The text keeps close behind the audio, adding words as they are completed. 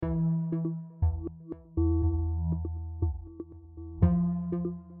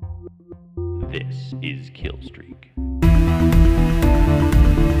This is Killstreak.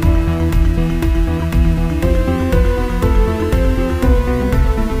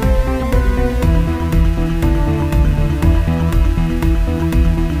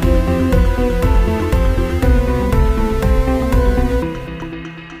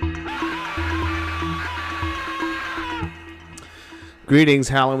 Greetings,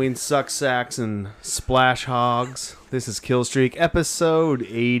 Halloween sucksacks and splash hogs. This is Killstreak, episode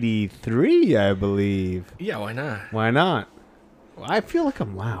 83, I believe. Yeah, why not? Why not? Well, I feel like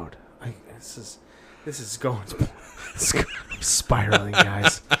I'm loud. This is going spiraling,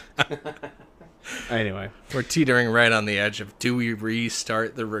 guys. Anyway, We're teetering right on the edge of, do we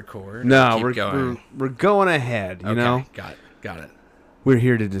restart the record? no, Keep going. we're going ahead. You know, Got it. we're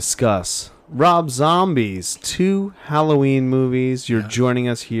here to discuss Rob Zombie's 2 Halloween movies. You're joining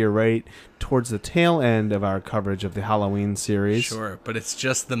us here right towards the tail end of our coverage of the Halloween series. Sure, but it's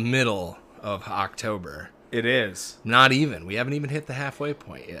just the middle of October. It is. Not even. We haven't even hit the halfway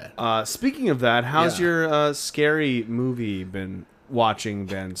point yet. Speaking of that, how's Yeah. your scary movie been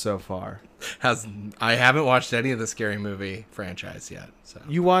so far? I haven't watched any of the Scary Movie franchise yet. So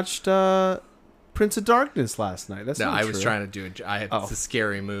You watched Prince of Darkness last night. That's no, not I true. was trying to do it. It's a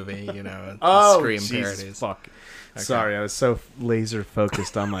scary movie, you know. Scream Jesus, parodies. fuck. Okay. Sorry, I was so laser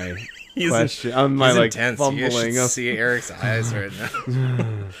focused on my He's question, on my He's like intense. fumbling. You should see Eric's eyes right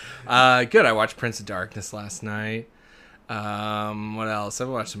now. Good. I watched Prince of Darkness last night. What else? I've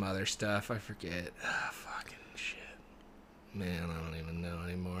watched some other stuff. I forget. Fucking shit. Man, I don't even know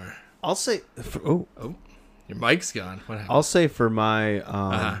anymore. I'll say. Oh, your mic's gone. What happened? I'll say for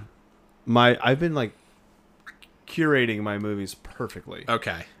my I've been like curating my movies perfectly.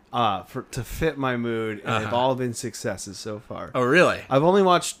 Okay. To fit my mood, and they've all been successes so far. Oh, really? I've only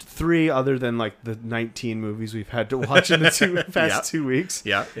watched 3 other than like the 19 movies we've had to watch in the past 2 weeks.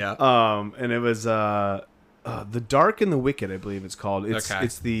 Yeah. And it was The Dark and the Wicked, I believe it's called.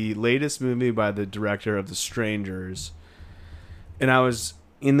 It's the latest movie by the director of The Strangers. And I was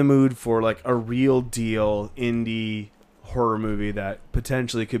in the mood for like a real deal indie horror movie that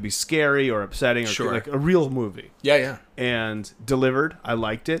potentially could be scary or upsetting, or like a real movie. Yeah. And delivered. I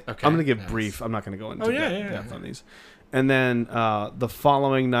liked it. Okay, I'm going to give nice. brief. I'm not going to go into depth yeah. on these. And then the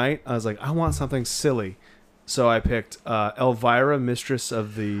following night, I was like, I want something silly. So I picked Elvira, Mistress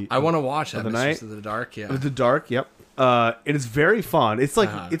of the... I want to watch that. the Mistress Night? of the Dark. Yeah. Of the Dark, yep. It is very fun. It's like...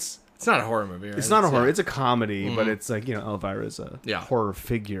 It's not a horror movie, right? It's not a horror. It's a comedy, but it's like, you know, Elvira's a horror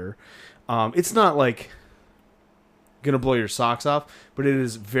figure. It's not like gonna blow your socks off, but it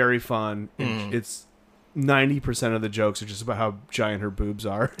is very fun. It's 90% of the jokes are just about how giant her boobs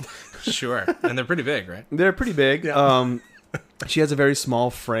are. Sure. And they're pretty big, right? They're pretty big. Yeah. She has a very small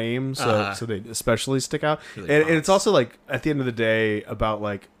frame, so they especially stick out. Really And it's also like at the end of the day about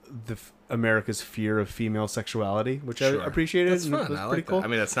like America's fear of female sexuality, which I appreciated. It's fun. It was I pretty like cool. that. I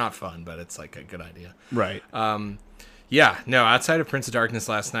mean, it's not fun, but it's like a good idea. Right. Yeah, no, outside of Prince of Darkness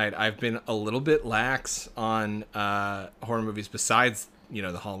last night, I've been a little bit lax on horror movies besides, you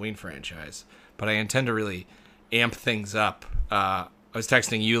know, the Halloween franchise. But I intend to really amp things up. I was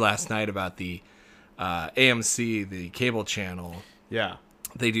texting you last night about the AMC, the cable channel. Yeah.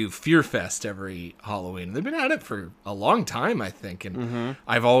 They do Fear Fest every Halloween. They've been at it for a long time, I think. And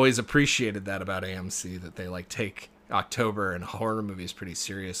I've always appreciated that about AMC, that they like take October and horror movies pretty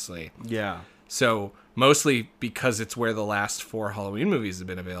seriously. Yeah. So mostly because it's where the last 4 Halloween movies have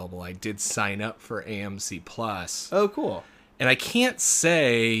been available, I did sign up for AMC Plus. Oh, cool. And I can't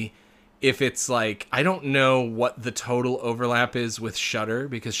say if it's like, I don't know what the total overlap is with Shudder,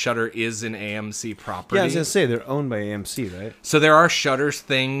 because Shudder is an AMC property. Yeah, I was going to say, they're owned by AMC, right? So there are Shudder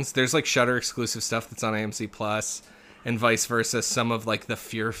things. There's like Shudder exclusive stuff that's on AMC Plus, and vice versa. Some of like the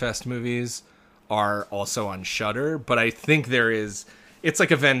Fear Fest movies are also on Shudder, but I think it's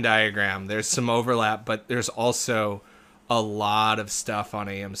like a Venn diagram. There's some overlap, but there's also a lot of stuff on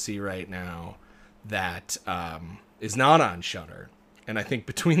AMC right now that is not on Shudder. And I think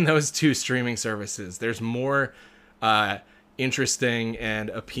between those 2 streaming services, there's more interesting and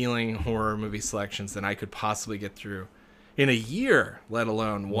appealing horror movie selections than I could possibly get through in a year, let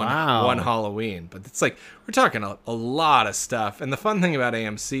alone one Halloween. But it's like, we're talking a lot of stuff. And the fun thing about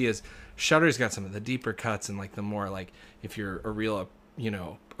AMC is Shudder's got some of the deeper cuts and like the more like, if you're a real, you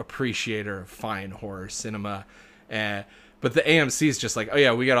know, appreciator of fine horror cinema. But the AMC is just like, oh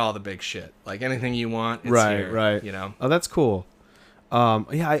yeah, we got all the big shit. Like anything you want, it's here. Right. You know? Oh, that's cool.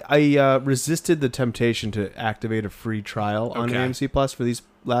 I resisted the temptation to activate a free trial on AMC Plus for these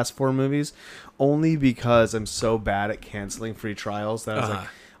last 4 movies, only because I'm so bad at canceling free trials that I was like,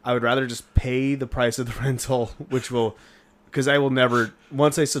 I would rather just pay the price of the rental, which will because I will never.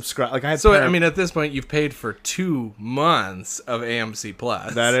 Once I subscribe, like I have. So I mean, at this point, you've paid for 2 months of AMC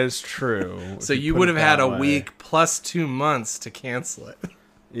Plus. That is true. So you would have had a week plus 2 months to cancel it.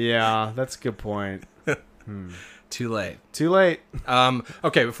 Yeah, that's a good point. Too late. Too late.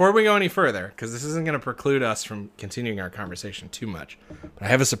 Okay, before we go any further, because this isn't going to preclude us from continuing our conversation too much, but I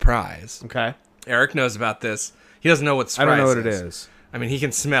have a surprise. Okay. Eric knows about this. He doesn't know what surprise is. I don't know what it is. I mean, he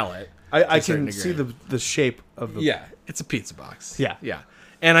can smell it. I can see the shape of the... Yeah, it's a pizza box. Yeah. Yeah.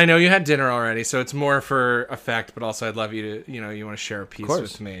 And I know you had dinner already, so it's more for effect, but also I'd love you to, you want to share a piece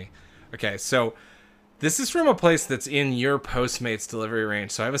with me. Okay, so this is from a place that's in your Postmates delivery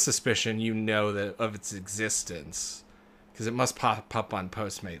range, so I have a suspicion you know of its existence, because it must pop up on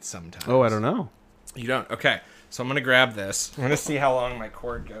Postmates sometimes. Oh, I don't know. You don't? Okay, so I'm going to grab this. I'm going to see how long my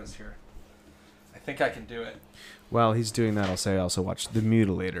cord goes here. I think I can do it. While he's doing that, I'll say I also watched The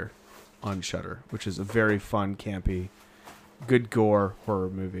Mutilator on Shudder, which is a very fun, campy, good gore horror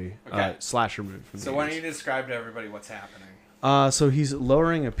movie, slasher movie. So why don't you describe to everybody what's happening? So he's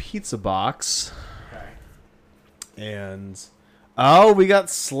lowering a pizza box. Okay. And we got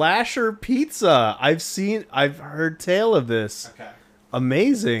slasher pizza. I've heard tale of this. Okay.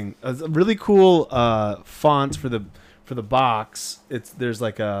 Amazing. A really cool font for the box. There's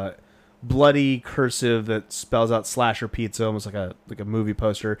like a bloody cursive that spells out slasher pizza, almost like a movie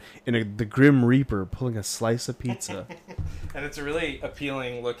poster, and the Grim Reaper pulling a slice of pizza. And it's a really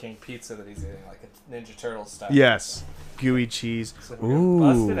appealing looking pizza that he's eating, like a Ninja Turtle style. Yes. Gooey cheese. So we're gonna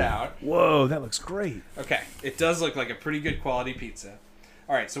bust it out. Whoa, that looks great. Okay, it does look like a pretty good quality pizza.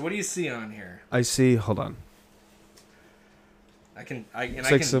 All right, so what do you see on here? I see. Hold on. I can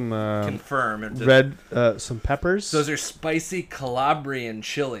some confirm. Red, some peppers. Those are spicy Calabrian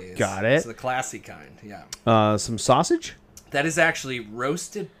chilies. Got it. It's the classy kind. Yeah. Some sausage. That is actually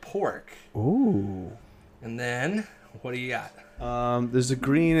roasted pork. Ooh. And then what do you got? There's a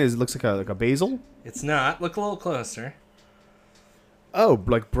green. It looks like a basil. It's not. Look a little closer. Oh,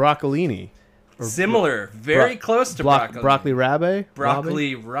 like broccolini. Similar, very close to broccoli. Broccoli rabe?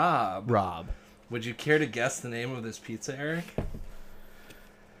 Broccoli Rob. Rob. Would you care to guess the name of this pizza, Eric?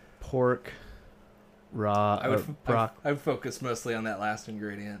 Pork. Raw. I would focus mostly on that last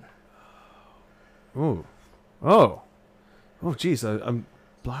ingredient. Ooh. Oh. Oh, geez. I'm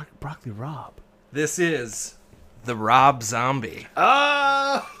broccoli Rob. This is the Rob Zombie.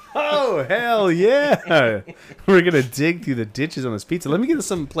 Oh, hell yeah. We're going to dig through the ditches on this pizza. Let me get us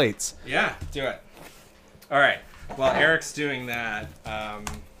some plates. Yeah, do it. All right. While Eric's doing that,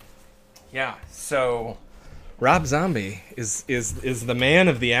 so Rob Zombie is the man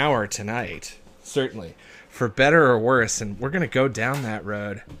of the hour tonight, certainly, for better or worse, and we're going to go down that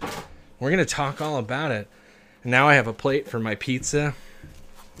road. We're going to talk all about it. And now I have a plate for my pizza.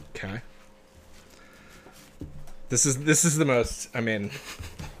 Okay. This is the most, I mean...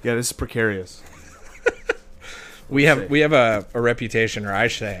 Yeah, this is precarious. We have a reputation, or I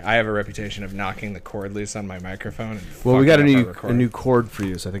should say, I have a reputation of knocking the cord loose on my microphone. Well, we got a new cord for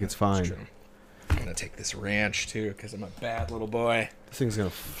you, so I think it's fine. That's true. I'm gonna take this ranch too, because I'm a bad little boy. This thing's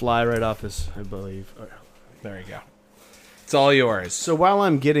gonna fly right off this, I believe. There you go. It's all yours. So while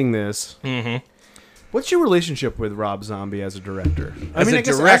I'm getting this, what's your relationship with Rob Zombie as a director?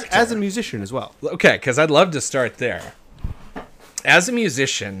 As a musician as well. Okay, because I'd love to start there. As a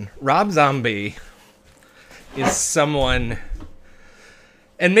musician, Rob Zombie is someone,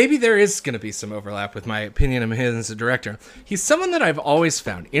 and maybe there is going to be some overlap with my opinion of him as a director. He's someone that I've always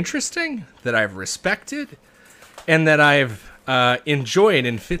found interesting, that I've respected, and that I've enjoyed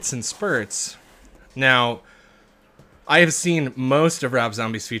in fits and spurts. Now, I have seen most of Rob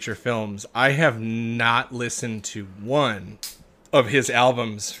Zombie's feature films. I have not listened to one of his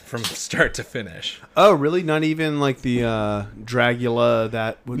albums from start to finish. Oh, really? Not even like the Dragula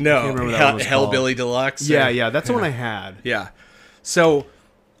that... No, Hellbilly Deluxe? Yeah, that's the one I had. Yeah. So,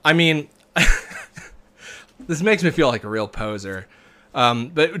 I mean, this makes me feel like a real poser.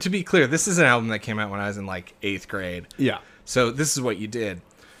 But to be clear, this is an album that came out when I was in like 8th grade. Yeah. So this is what you did.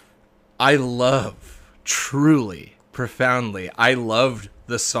 I love, truly, profoundly, I loved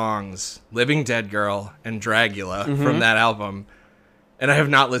the songs Living Dead Girl and Dragula from that album. And I have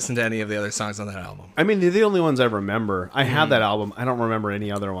not listened to any of the other songs on that album. I mean, they're the only ones I remember. I have that album. I don't remember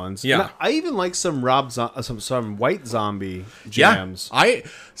any other ones. Yeah. And I even like some some White Zombie jams. Yeah.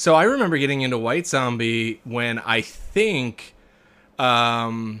 I remember getting into White Zombie when I think,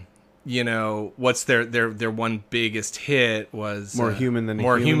 what's their one biggest hit was More Human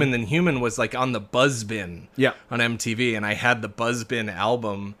Than Human was like on the Buzzbin. Yeah. On MTV, and I had the Buzzbin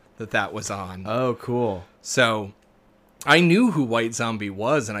album that was on. Oh, cool. So I knew who White Zombie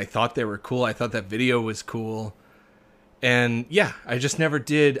was, and I thought they were cool. I thought that video was cool. And yeah, I never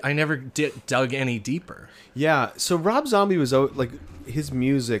dug any deeper. Yeah, so Rob Zombie was like, his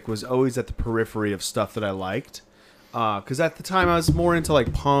music was always at the periphery of stuff that I liked. Because at the time I was more into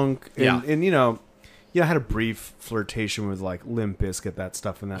like punk and you know, I had a brief flirtation with like Limp Bizkit, that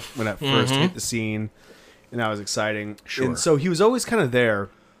stuff when that first hit the scene, and that was exciting. Sure. And so he was always kind of there.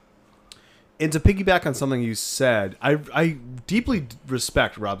 And to piggyback on something you said, I deeply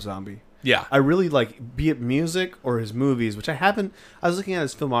respect Rob Zombie. Yeah. I really like, be it music or his movies, which I haven't. I was looking at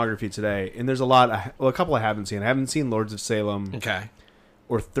his filmography today, and there's a couple I haven't seen. I haven't seen Lords of Salem. Okay.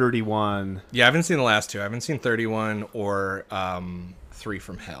 Or 31. Yeah, I haven't seen the last two. I haven't seen 31 or 3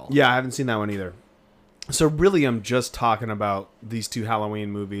 from Hell. Yeah, I haven't seen that one either. So really, I'm just talking about these 2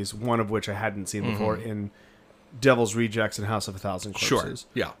 Halloween movies, one of which I hadn't seen before, in Devil's Rejects and House of a Thousand Corpses. Sure.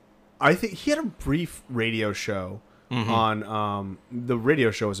 Yeah. I think he had a brief radio show on. The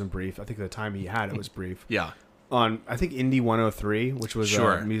radio show wasn't brief. I think the time he had it was brief. Yeah. On, I think, Indie 103, which was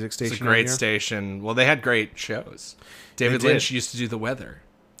a music station. It's a great station. Well, they had great shows. David Lynch used to do the weather.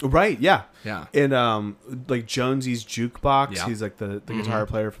 Right, yeah. Yeah. And like Jonesy's Jukebox, yeah. he's like the guitar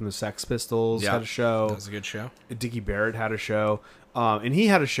player from the Sex Pistols, had a show. That was a good show. Dickie Barrett had a show. And he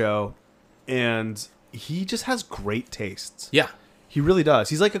had a show, and he just has great tastes. Yeah. He really does.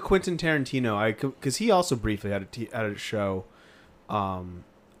 He's like a Quentin Tarantino. Because he also briefly had a show. I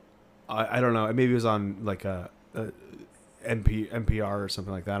don't know. Maybe it was on like a NPR or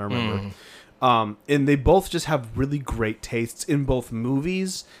something like that. I don't remember. And they both just have really great tastes in both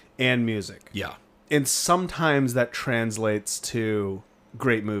movies and music. Yeah. And sometimes that translates to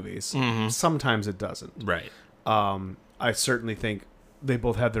great movies. Sometimes it doesn't. Right. I certainly think they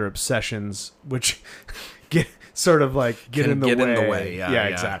both have their obsessions, which get in the way. Yeah,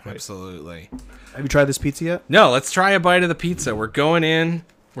 exactly. Absolutely. Have you tried this pizza yet? No, let's try a bite of the pizza. We're going in.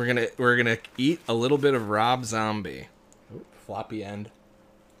 We're gonna eat a little bit of Rob Zombie. Ooh, floppy end.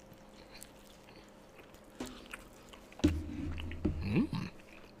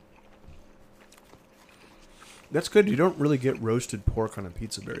 That's good. You don't really get roasted pork on a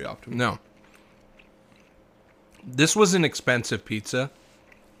pizza very often. No. This was an expensive pizza.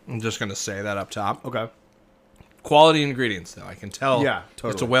 I'm just gonna say that up top. Okay. Quality ingredients, though. I can tell. Yeah,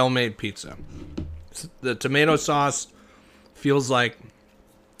 totally. It's a well-made pizza. The tomato sauce feels like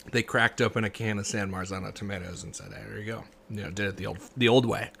they cracked open a can of San Marzano tomatoes and said, "Hey, there you go." You know, did it the old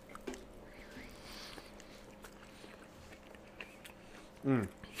way.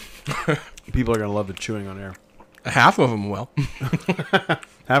 People are gonna love the chewing on air. Half of them will. Half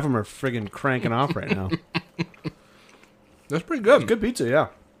of them are friggin' cranking off right now. That's pretty good. It's good pizza, yeah.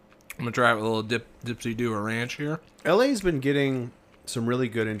 I'm gonna try it with a little dipsy-do ranch here. LA's been getting some really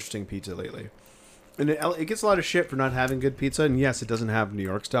good, interesting pizza lately. And it gets a lot of shit for not having good pizza. And yes, it doesn't have New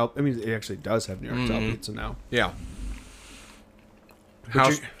York style. I mean, it actually does have New York style pizza now. Yeah.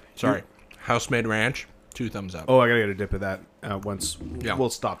 House-made ranch. 2 thumbs up. Oh, I gotta get a dip of that once. Yeah.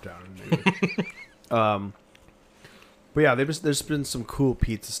 We'll stop down. But yeah, there's been some cool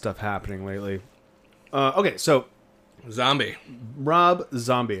pizza stuff happening lately. Okay, so Zombie. Rob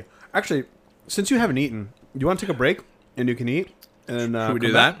Zombie. Actually, since you haven't eaten, do you want to take a break and you can eat? And should we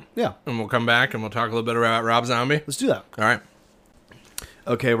do back? that? Yeah. And we'll come back and we'll talk a little bit about Rob Zombie. Let's do that. All right.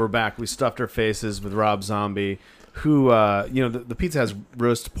 Okay, we're back. We stuffed our faces with Rob Zombie, who, the pizza has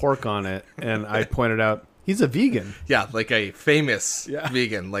roast pork on it, and I pointed out he's a vegan. Yeah, like a famous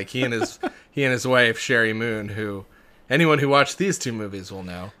vegan. Like he and his wife Sherry Moon, who anyone who watched these 2 movies will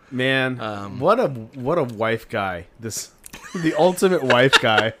know. Man, what a wife guy. The ultimate wife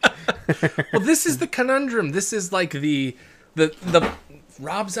guy. Well, this is the conundrum. This is like the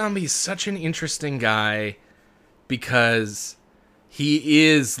Rob Zombie is such an interesting guy because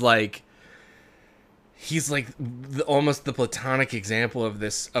he's like almost the platonic example of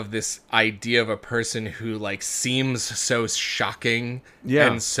this idea of a person who like seems so shocking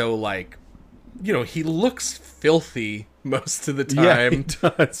and so like, you know, he looks filthy most of the time. Yeah, he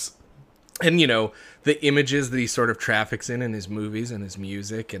does. And you know, the images that he sort of traffics in his movies and his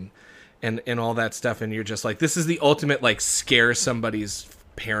music and all that stuff, and you're just like, this is the ultimate like scare somebody's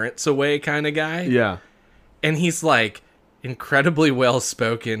parents away kind of guy. Yeah. And he's like incredibly well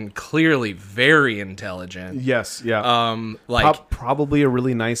spoken, clearly very intelligent. Yes, yeah. Probably a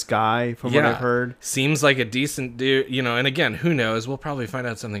really nice guy from what I've heard. Seems like a decent dude, you know, and again, who knows? We'll probably find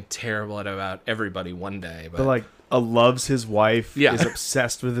out something terrible about everybody one day. But like loves his wife, is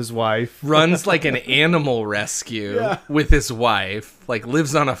obsessed with his wife. Runs like an animal rescue with his wife, like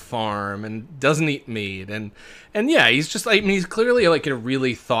lives on a farm and doesn't eat meat. And yeah, he's just like, I mean, he's clearly like a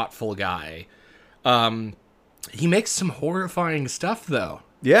really thoughtful guy. He makes some horrifying stuff though.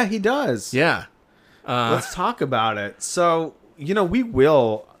 Yeah, he does. Yeah. Let's talk about it. So, we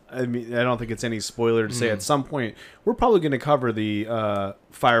will. I mean, I don't think it's any spoiler to say at some point we're probably going to cover the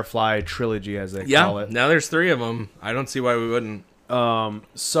Firefly trilogy, as they call it. Now there's 3 of them. I don't see why we wouldn't.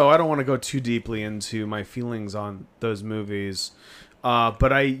 So I don't want to go too deeply into my feelings on those movies.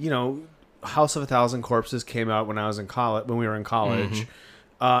 But House of a Thousand Corpses came out when we were in college.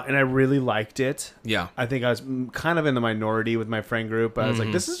 And I really liked it. Yeah. I think I was kind of in the minority with my friend group. But I was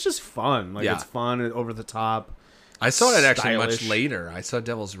like, this is just fun. It's fun and over the top. I saw it actually much later. I saw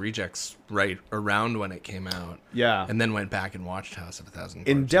Devil's Rejects right around when it came out. Yeah. And then went back and watched House of a Thousand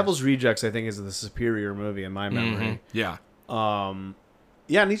Corpses. And Devil's Rejects, I think, is the superior movie in my memory. Yeah.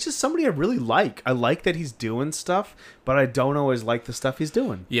 Yeah, and he's just somebody I really like. I like that he's doing stuff, but I don't always like the stuff he's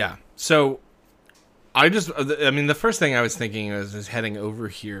doing. Yeah. So, the first thing I was thinking is heading over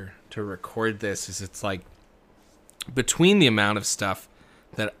here to record this is it's like, between the amount of stuff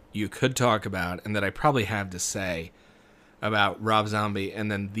that you could talk about and that I probably have to say about Rob Zombie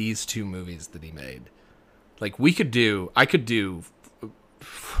and then these 2 movies that he made. Like, I could do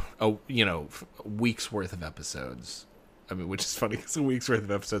a week's worth of episodes. I mean, which is funny because a week's worth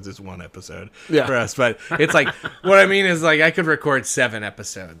of episodes is 1 episode for us. But it's like, what I mean is, like, I could record 7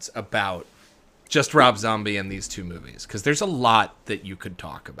 episodes about just Rob Zombie and these 2 movies because there's a lot that you could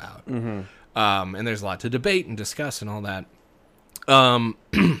talk about. And there's a lot to debate and discuss and all that.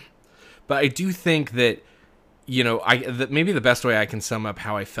 But I do think that, that maybe the best way I can sum up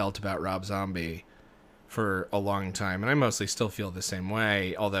how I felt about Rob Zombie for a long time, and I mostly still feel the same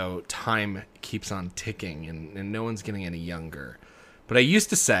way, although time keeps on ticking and no one's getting any younger. But I used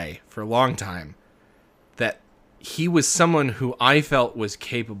to say for a long time that he was someone who I felt was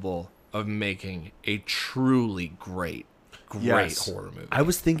capable of making a truly great horror movie. I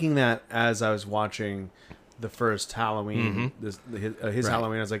was thinking that as I was watching the first Halloween, his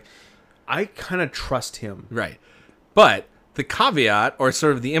Halloween, I was like, I kind of trust him. Right. But the caveat, or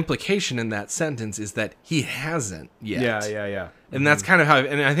sort of the implication in that sentence, is that he hasn't yet. Yeah. And that's kind of how,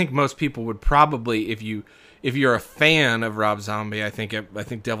 and I think most people would probably, if you're a fan of Rob Zombie, I think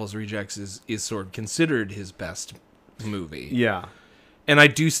Devil's Rejects is sort of considered his best movie. Yeah. And I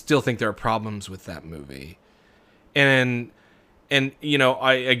do still think there are problems with that movie. And I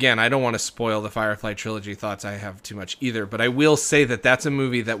don't want to spoil the Firefly trilogy thoughts I have too much either, but I will say that that's a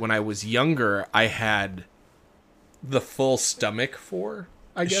movie that when I was younger, I had the full stomach for,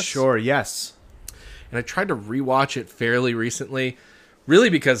 I guess. Sure, yes. And I tried to rewatch it fairly recently, really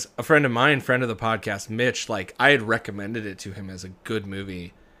because a friend of mine, friend of the podcast, Mitch, like, I had recommended it to him as a good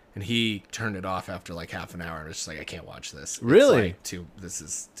movie, and he turned it off after like half an hour and was just like, I can't watch this. Really? This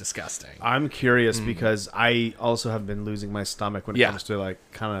is disgusting. I'm curious because I also have been losing my stomach when it comes to, like,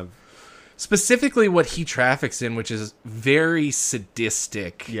 kind of... Specifically what he traffics in, which is very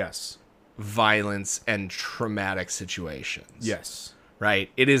sadistic... Yes. Violence and traumatic situations. Yes.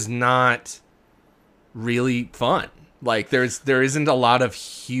 Right? It is not really fun. Like, there isn't a lot of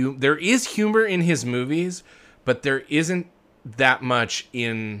there is humor in his movies, but there isn't that much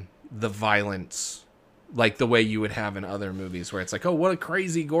in the violence like the way you would have in other movies where it's like, oh, what a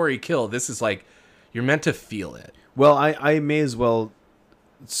crazy gory kill. This is like, you're meant to feel it. Well, I may as well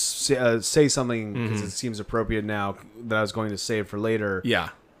say something because it seems appropriate now that I was going to save for later. Yeah.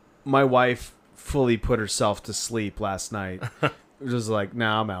 My wife fully put herself to sleep last night. Just like,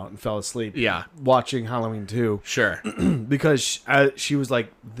 nah, I'm out, and fell asleep. Yeah. Watching Halloween 2. Sure. Because she was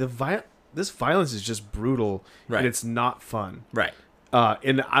like, this violence is just brutal, and it's not fun. Right.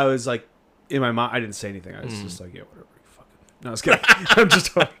 And I was like, in my mind, I didn't say anything. I was just like, yeah, whatever. No, I was kidding. I'm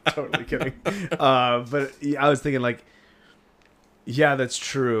just totally kidding. But I was thinking, like, yeah, that's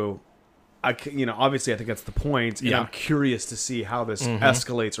true. Obviously, I think that's the point. And I'm curious to see how this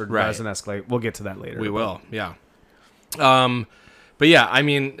escalates or doesn't escalate. We'll get to that later. We will, yeah. But yeah, I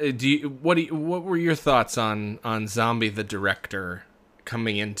mean, what were your thoughts on Zombie the director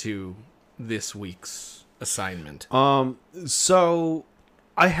coming into this week's assignment? So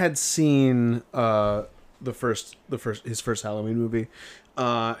I had seen his first Halloween movie,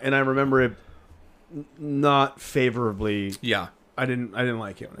 and I remember it not favorably. Yeah. I didn't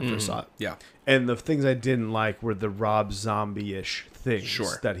like it when I first saw it. Yeah. And the things I didn't like were the Rob Zombie-ish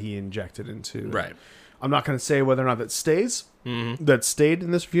things that he injected into. Right. I'm not going to say whether or not that stayed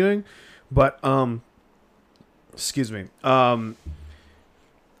in this viewing, but excuse me. I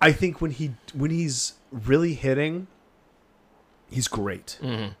think when he's really hitting, he's great.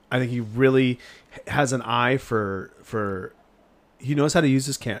 I think he really has an eye for he knows how to use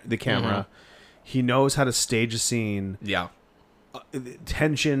the camera. He knows how to stage a scene. Yeah.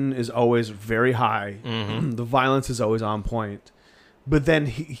 Tension is always very high. The violence is always on point. but then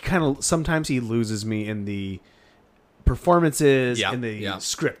he kind of sometimes he loses me in the performances and the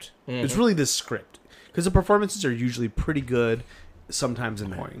script. Mm-hmm. It's really the script, because the performances are usually pretty good, sometimes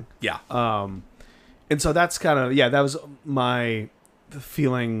annoying. Yeah. And so that's kind of that was my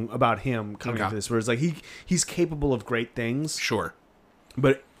feeling about him coming to this, where it's like he's capable of great things, sure,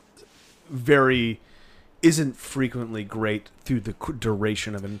 but isn't frequently great through the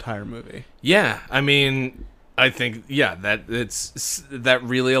duration of an entire movie. Yeah, I mean, I think that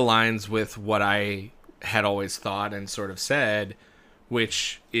really aligns with what I had always thought and sort of said,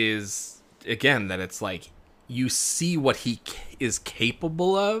 which is again that it's like you see what he is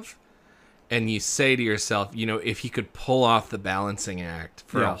capable of, and you say to yourself, if he could pull off the balancing act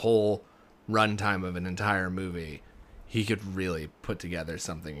for a whole runtime of an entire movie, he could really put together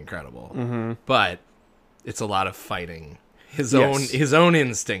something incredible. Mm-hmm. But it's a lot of fighting his own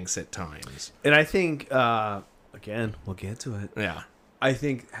instincts at times. And I think, again, we'll get to it. Yeah. I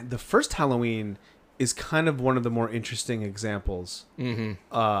think the first Halloween is kind of one of the more interesting examples,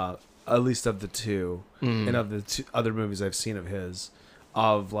 at least of the two, and of the two other movies I've seen of his,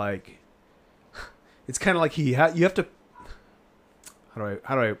 of like, it's kind of like you have to, how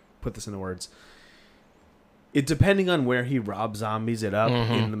do I put this into words? It depending on where he Rob Zombies it up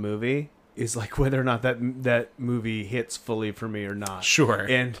in the movie is like whether or not that movie hits fully for me or not. Sure.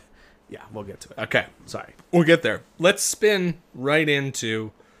 And yeah, we'll get to it. Okay. Sorry. We'll get there. Let's spin right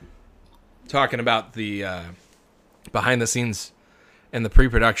into talking about the behind the scenes and the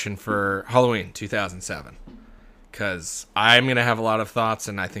pre-production for Halloween 2007. Because I'm gonna have a lot of thoughts,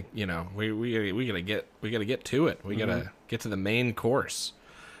 and I think we gotta get to it. We gotta get to the main course.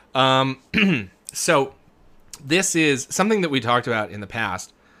 So this is something that we talked about in the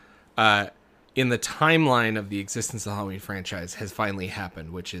past. In the timeline of the existence of the Halloween franchise has finally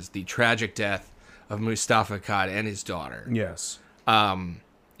happened, which is the tragic death of Mustafa Akkad and his daughter. Yes. In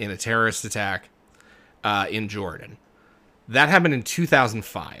a terrorist attack in Jordan. That happened in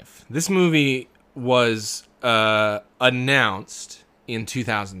 2005. This movie was announced in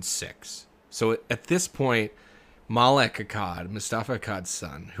 2006. So at this point, Malek Akkad, Mustafa Akkad's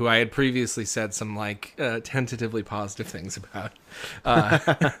son, who I had previously said some tentatively positive things about,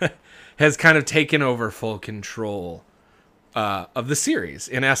 has kind of taken over full control of the series,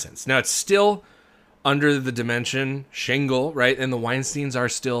 in essence. Now, it's still under the Dimension shingle, right? And the Weinsteins are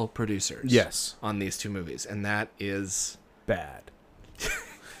still producers. Yes. On these two movies. And that is bad.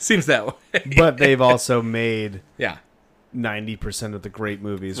 Seems that way. But they've also made 90% of the great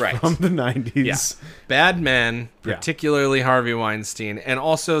movies from the 90s. Yeah. Bad Men, particularly Harvey Weinstein, and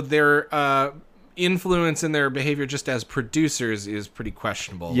also their influence in their behavior just as producers is pretty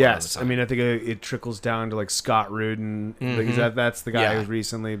questionable. Yes, I mean, I think it trickles down to like Scott Rudin. Because that's the guy who's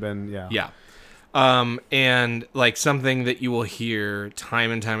recently been, Yeah. And like something that you will hear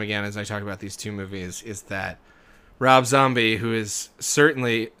time and time again as I talk about these two movies is that Rob Zombie, who is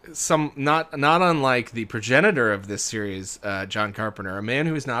certainly not unlike the progenitor of this series, John Carpenter, a man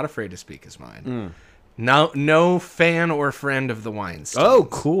who is not afraid to speak his mind. No fan or friend of the Weinsteins. Oh,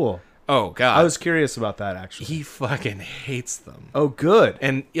 cool. Oh, God. I was curious about that, actually. He fucking hates them. Oh, good.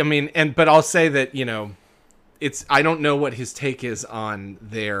 And I mean, but I'll say that, I don't know what his take is on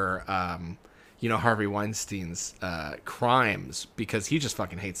their, Harvey Weinstein's crimes, because he just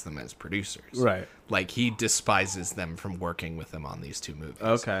fucking hates them as producers. Right. Like, he despises them from working with him on these two movies.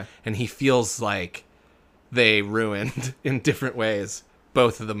 Okay. And he feels like they ruined, in different ways,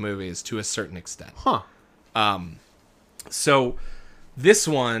 both of the movies to a certain extent. Huh. So, this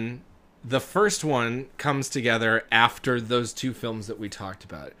one, the first one, comes together after those two films that we talked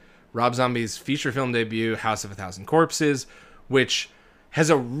about. Rob Zombie's feature film debut, House of a Thousand Corpses, which has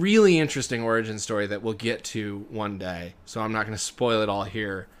a really interesting origin story that we'll get to one day. So I'm not going to spoil it all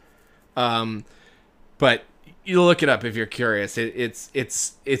here. But you look it up if you're curious. It's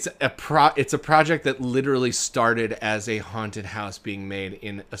a project that literally started as a haunted house being made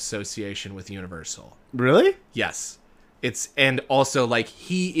in association with Universal. Really? Yes. And also like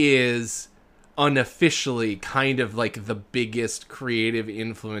he is unofficially kind of like the biggest creative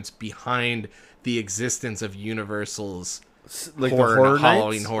influence behind the existence of Universal's like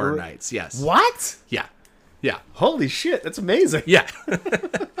Halloween Horror Nights. Yes. What? Yeah. Holy shit, that's amazing. Yeah.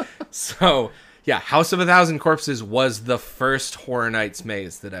 So, yeah, House of a Thousand Corpses was the first Horror Nights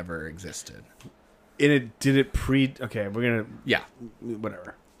maze that ever existed. And okay, we're gonna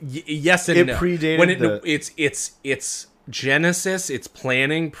whatever. Yes and no. It predated its genesis, its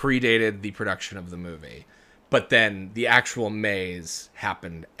planning predated the production of the movie. But then the actual maze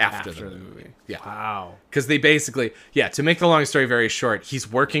happened after the movie. Yeah. Wow. Because they basically, to make the long story very short, he's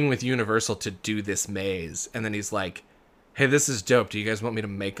working with Universal to do this maze. And then he's like, hey, this is dope. Do you guys want me to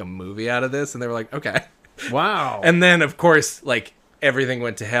make a movie out of this? And they were like, okay. Wow. And then, of course, like, everything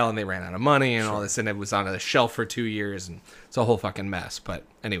went to hell and they ran out of money and all this, and it was on a shelf for 2 years, and it's a whole fucking mess. But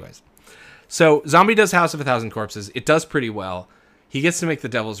anyways. So, Zombie does House of a Thousand Corpses. It does pretty well. He gets to make The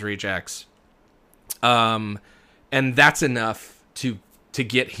Devil's Rejects. And that's enough to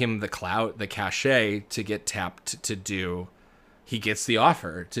get him the clout, the cachet, to get tapped to do... He gets the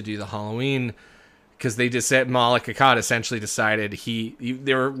offer to do the Halloween... Because they just said Malek Akkad essentially decided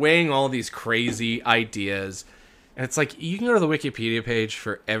they were weighing all these crazy ideas. And it's like, you can go to the Wikipedia page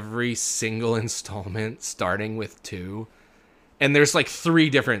for every single installment, starting with 2. And there's like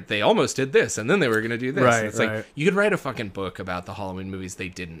 3 different, they almost did this, and then they were going to do this. Right, it's like, you could write a fucking book about the Halloween movies they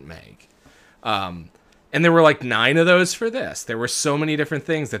didn't make. And there were like 9 of those for this. There were so many different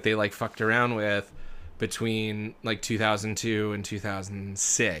things that they like fucked around with between like 2002 and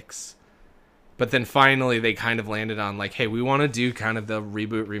 2006. But then finally they kind of landed on like, hey, we want to do kind of the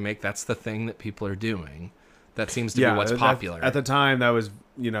reboot remake. That's the thing that people are doing. That seems to be what's popular. At the time, that was,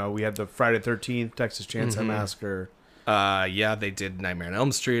 we had the Friday 13th, Texas Chainsaw Massacre. Yeah, they did Nightmare on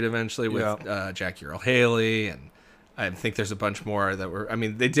Elm Street eventually with Jackie Earle Haley, and I think there's a bunch more that were. I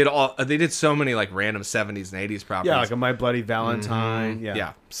mean, they did so many like random 70s and 80s properties. Yeah, like a My Bloody Valentine. Mm-hmm.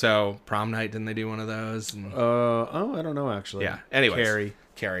 Yeah. So Prom Night, didn't they do one of those? And, I don't know actually. Yeah. Anyways,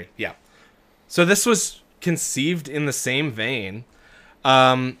 Carrie. Yeah. So this was conceived in the same vein.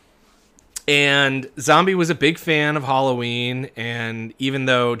 And Zombie was a big fan of Halloween, and even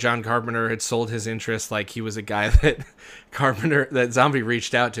though John Carpenter had sold his interest, like he was a guy that Zombie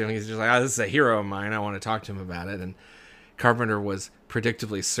reached out to, and he's just like, this is a hero of mine, I want to talk to him about it. And Carpenter was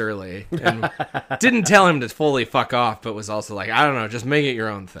predictably surly and didn't tell him to fully fuck off, but was also like, I don't know, just make it your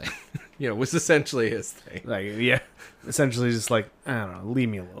own thing. Was essentially his thing. Like, yeah, essentially just like, I don't know, leave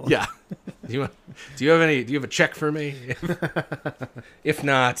me alone. Yeah. Do you have a check for me? If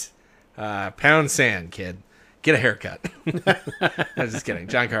not, pound sand, kid. Get a haircut. I'm just kidding.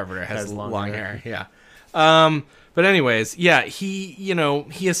 John Carpenter has long hair. Yeah. But anyways, yeah, he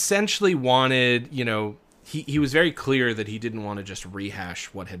essentially wanted, he was very clear that he didn't want to just rehash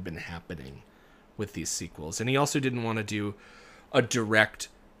what had been happening with these sequels. And he also didn't want to do a direct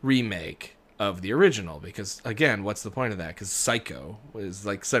remake of the original, because again, what's the point of that? Because Psycho was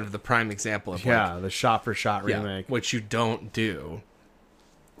like sort of the prime example of the shot for shot remake, which you don't do.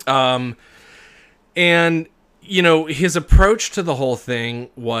 And his approach to the whole thing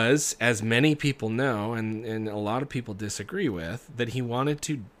was, as many people know, and a lot of people disagree with, that he wanted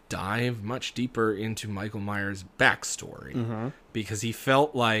to dive much deeper into Michael Myers' backstory, because he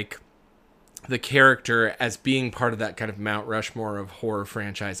felt like the character, as being part of that kind of Mount Rushmore of horror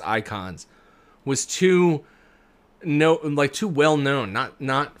franchise icons, was too well known,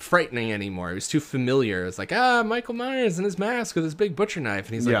 not frightening anymore. It was too familiar. It's like, Michael Myers and his mask with his big butcher knife,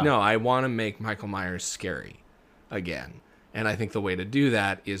 and he's like, no, I want to make Michael Myers scary again. And I think the way to do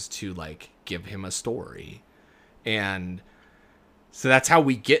that is to like give him a story. And so that's how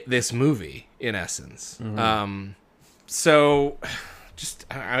we get this movie in essence. So just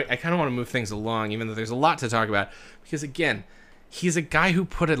I kind of want to move things along, even though there's a lot to talk about, because again, he's a guy who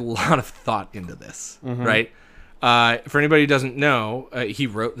put a lot of thought into this, right? For anybody who doesn't know, he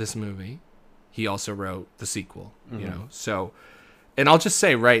wrote this movie. He also wrote the sequel, so, and I'll just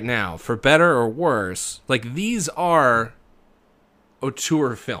say right now, for better or worse, like, these are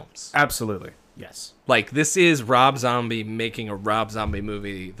auteur films. Absolutely. Yes. Like, this is Rob Zombie making a Rob Zombie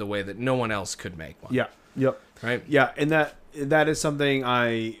movie the way that no one else could make one. Yeah. Yep. Right? Yeah, and that is something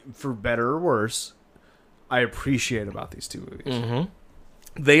for better or worse, I appreciate about these two movies.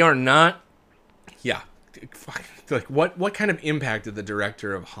 They are not... Yeah. Like, what kind of impact did the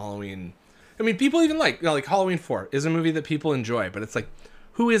director of Halloween... I mean, people even like Halloween 4 is a movie that people enjoy, but it's like,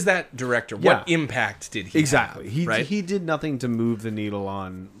 who is that director? What impact did he have? He did nothing to move the needle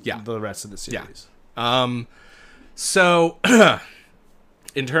on the rest of the series. Yeah. So,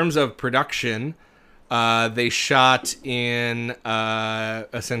 in terms of production, they shot in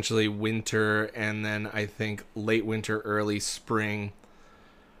essentially winter, and then I think late winter, early spring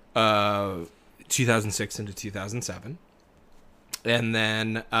 2006 into 2007. And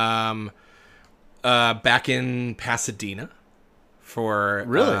then back in Pasadena for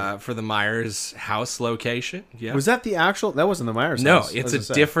the Myers house location. Yeah. Was that the actual? That wasn't the Myers house. No, it's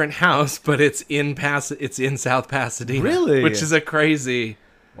a different house, but it's in South Pasadena. Really? Which is a crazy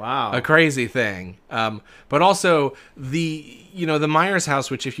thing. But also the Myers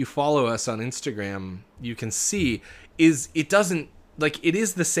house, which if you follow us on Instagram, you can see it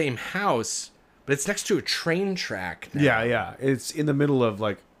is the same house, but it's next to a train track now. Yeah. It's in the middle of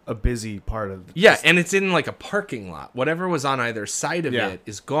like a busy part of yeah, and it's in like a parking lot. Whatever was on either side of it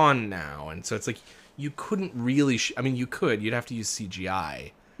is gone now, and so it's like you couldn't really. I mean, you could. You'd have to use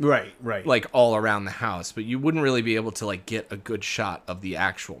CGI. Right. Like all around the house, but you wouldn't really be able to like get a good shot of the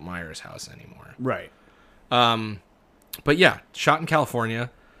actual Myers house anymore. Right. But yeah, shot in California.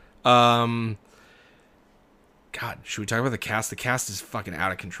 God, should we talk about the cast? The cast is fucking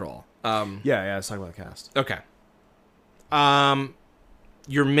out of control. Yeah, let's talk about the cast. Okay.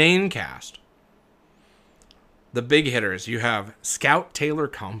 Your main cast, the big hitters, you have Scout Taylor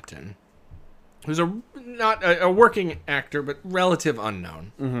Compton, who's not a working actor, but relative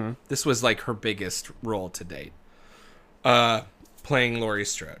unknown. Mm-hmm. This was like her biggest role to date. Playing Laurie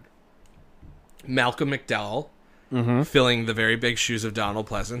Strode. Malcolm McDowell, filling the very big shoes of Donald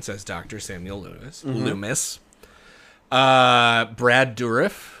Pleasance as Dr. Samuel Loomis. Brad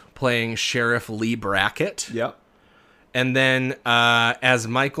Dourif playing Sheriff Lee Brackett. Yep. And then as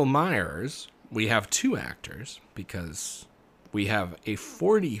Michael Myers, we have two actors because we have a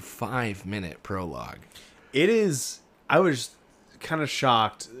 45-minute prologue. It is... I was kind of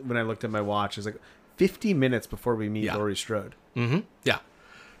shocked when I looked at my watch. It was like 50 minutes before we meet Laurie Strode. Mm-hmm. Yeah.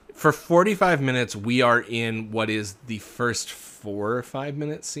 For 45 minutes, we are in what is the first 4 or 5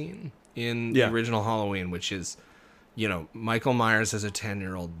 minute scene in the original Halloween, which is, Michael Myers as a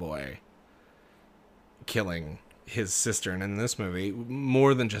 10-year-old boy killing his sister, and in this movie,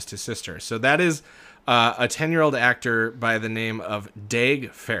 more than just his sister. So that is a 10-year-old actor by the name of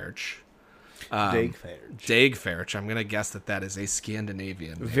Daeg Faerch. Daeg Faerch. I'm going to guess that is a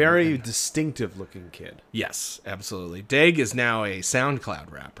Scandinavian name. Very distinctive-looking kid. Yes, absolutely. Daeg is now a SoundCloud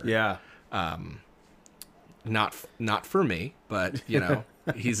rapper. Yeah. Not for me, but,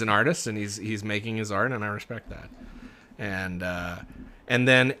 he's an artist, and he's making his art, and I respect that. And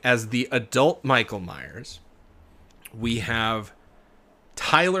then as the adult Michael Myers, we have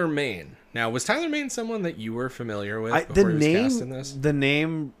Tyler Mane. Now, was Tyler Mane someone that you were familiar with before he was cast in this? The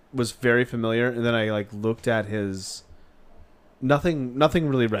name was very familiar, and then I looked at his... Nothing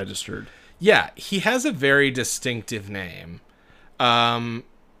really registered. Yeah, he has a very distinctive name. The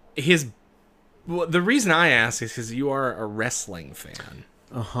reason I ask is because you are a wrestling fan.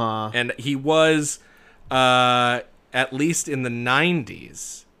 Uh-huh. And he was, at least in the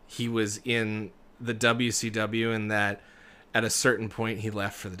 90s, he was in the WCW, and that at a certain point he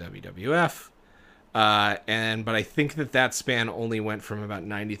left for the WWF. But I think that span only went from about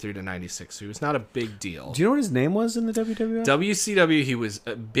 93 to 96, so he was not a big deal. Do you know what his name was in the WWF? WCW, he was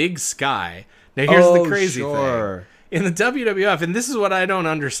a Big Sky. Now here's the crazy thing. In the WWF, and this is what I don't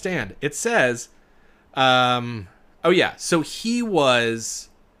understand, it says, so he was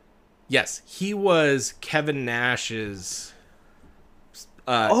Kevin Nash's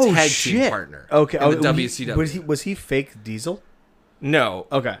tag team partner. Okay. In the WCW. Was he fake Diesel? No.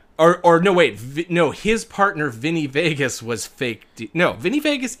 Okay. Or no, wait. No, his partner Vinny Vegas was fake. No, Vinny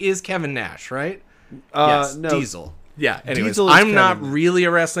Vegas is Kevin Nash, right? Yes. No. Diesel. Yeah. Anyways, I'm not really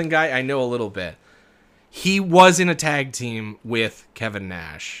a wrestling guy. I know a little bit. He was in a tag team with Kevin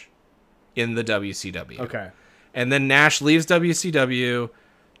Nash in the WCW. Okay. And then Nash leaves WCW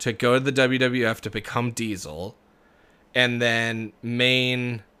to go to the WWF to become Diesel. And then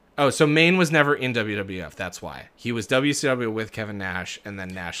Mane... so Mane was never in WWF. That's why. He was WCW with Kevin Nash, and then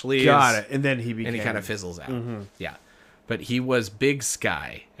Nash leaves. Got it. And then he became... And he kind of fizzles out. Mm-hmm. Yeah. But he was Big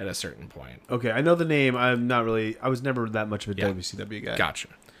Sky at a certain point. Okay, I know the name. I was never that much of a WCW guy. Gotcha.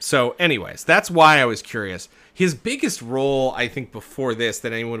 So anyways, that's why I was curious. His biggest role, I think, before this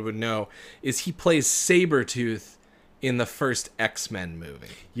that anyone would know is he plays Sabretooth in the first X-Men movie.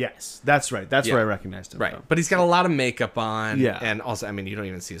 Yes, that's right. That's where I recognized him. Right. But he's got a lot of makeup on. Yeah. And also, I mean, you don't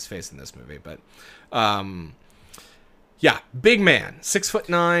even see his face in this movie. But, big man.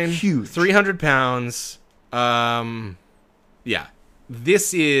 6'9". Huge. 300 pounds.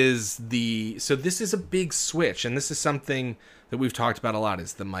 This is a big switch. And this is something that we've talked about a lot,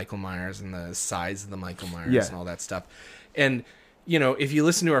 is the Michael Myers and the size of the Michael Myers and all that stuff. And, if you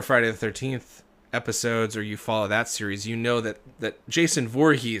listen to our Friday the 13th episodes or you follow that series, you know that Jason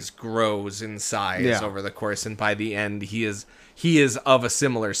Voorhees grows in size over the course, and by the end he is of a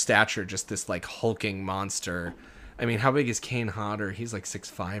similar stature, just this hulking monster. I mean, how big is Kane Hodder? He's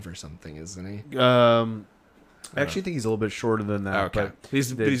 6'5" or something, isn't he? I actually think he's a little bit shorter than that. Okay. But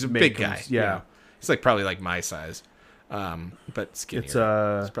he's a big guy. Yeah. He's probably my size. But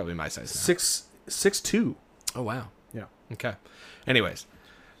skinnier. It's probably my size now. 6'2". Oh wow. Yeah. Okay. Anyways,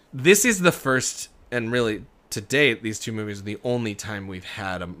 this is the first, and really to date, these two movies are the only time we've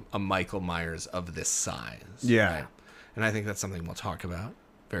had a Michael Myers of this size. Yeah. Right? And I think that's something we'll talk about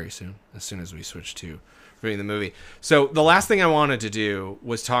very soon, as we switch to viewing the movie. So the last thing I wanted to do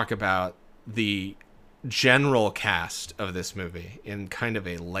was talk about the general cast of this movie in kind of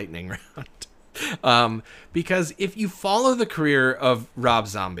a lightning round. Because if you follow the career of Rob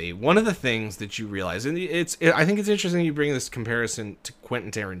Zombie, one of the things that you realize, and I think it's interesting you bring this comparison to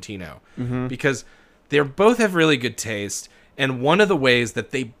Quentin Tarantino, because they both have really good taste, and one of the ways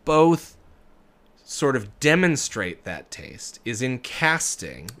that they both sort of demonstrate that taste is in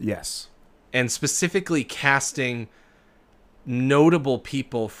casting. Yes. And specifically casting notable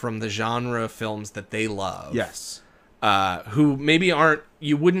people from the genre of films that they love. Yes. Who maybe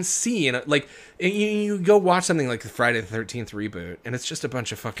you wouldn't see in you go watch something like the Friday the 13th reboot, and it's just a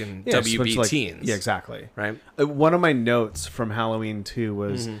bunch of fucking WB teens. Yeah, exactly. Right. One of my notes from Halloween 2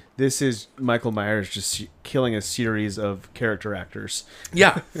 was this is Michael Myers just killing a series of character actors.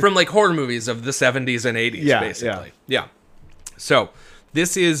 Yeah, from like horror movies of the 70s and 80s, basically. Yeah. So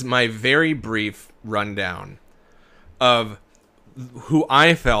this is my very brief rundown of who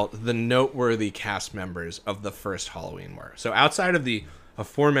I felt the noteworthy cast members of the first Halloween were. So outside of the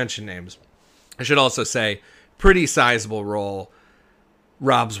aforementioned names, I should also say, pretty sizable role,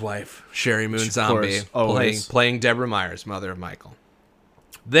 Rob's wife, Sherry Moon Zombie, playing Deborah Myers, mother of Michael.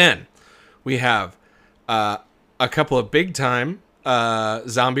 Then we have a couple of big-time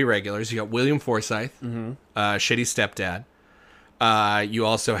zombie regulars. You got William Forsythe, Shitty Stepdad. You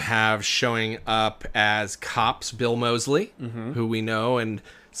also have showing up as cops Bill Moseley, who we know and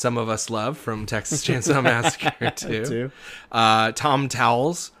some of us love from Texas Chainsaw Massacre too. Tom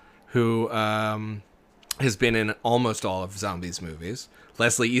Towles, who has been in almost all of Zombies movies.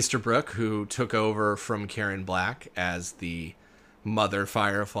 Leslie Easterbrook, who took over from Karen Black as the Mother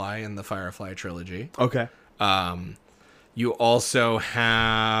Firefly in the Firefly trilogy. Okay. You also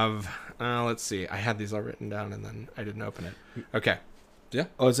have... let's see. I had these all written down and then I didn't open it. Okay. Yeah.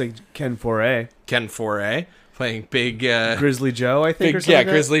 Oh, it's like Ken Foray. Ken Foray playing big... Grizzly Joe, I think, or something. Yeah,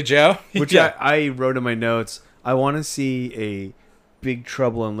 Grizzly Joe. Which I wrote in my notes. I want to see a Big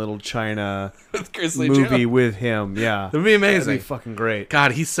Trouble in Little China movie with him. Yeah. It would be amazing. That'd be fucking great.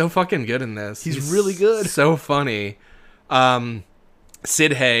 God, he's so fucking good in this. He's really good. So funny.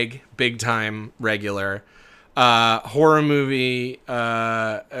 Sid Haig, big time regular. Horror movie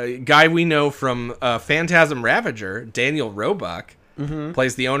guy we know from Phantasm Ravager, Daniel Roebuck,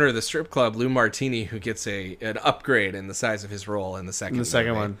 plays the owner of the strip club, Lou Martini, who gets an upgrade in the size of his role in the second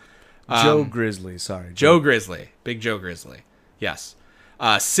one. Joe Grizzly, Joe Grizzly. Big Joe Grizzly. Yes.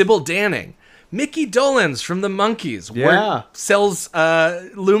 Sybil Danning. Mickey Dolenz from the Monkees. Sells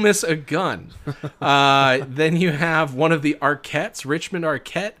Loomis a gun. Then you have one of the Arquettes, Richmond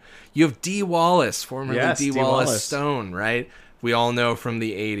Arquette. You have Dee Wallace, formerly Dee Wallace Stone, right? We all know from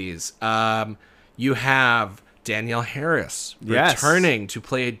the 80s. You have Danielle Harris returning to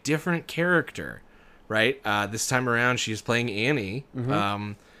play a different character, right? This time around, she's playing Annie.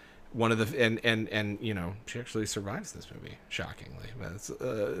 One of the and you know, she actually survives this movie, shockingly.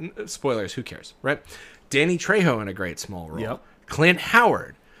 But spoilers, who cares, right? Danny Trejo in a great small role. Yep. Clint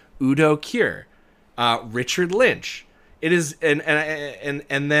Howard, Udo Kier, Richard Lynch. It is and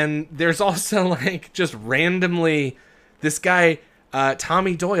then there's also like just randomly this guy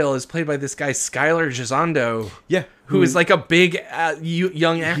Tommy Doyle is played by this guy Skylar Gisondo. Yeah, who is like a big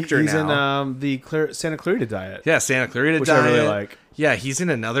young actor he's now. He's in the Santa Clarita Diet. Yeah, Santa Clarita which Diet. I really like. Yeah, he's in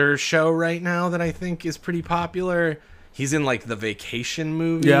another show right now that I think is pretty popular. He's in like the Vacation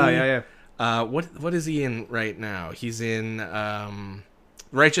movie. Yeah. What is he in right now? He's in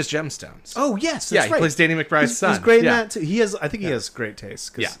Righteous Gemstones. Oh yes, that's right. He plays Danny McBride's son. He's great in that too. I think he has great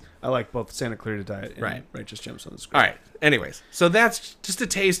taste. Cause I like both Santa Clarita Diet and Righteous Gemstones. All right. Anyways, so that's just a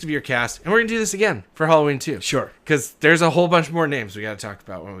taste of your cast, and we're gonna do this again for Halloween 2. Sure. Because there's a whole bunch more names we got to talk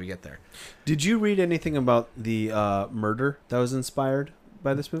about when we get there. Did you read anything about the murder that was inspired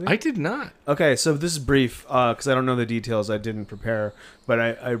by this movie? I did not. Okay, so this is brief because I don't know the details. I didn't prepare, but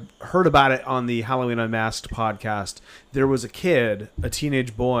I heard about it on the Halloween Unmasked podcast. There was a kid, a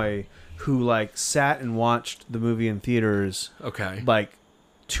teenage boy, who like sat and watched the movie in theaters. Okay. Like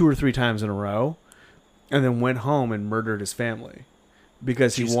 2 or 3 times in a row, and then went home and murdered his family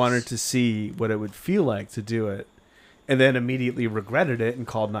because he wanted to see what it would feel like to do it. And then immediately regretted it and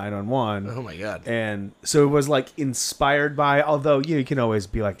called 911. Oh my god! And so it was like inspired by. Although you can always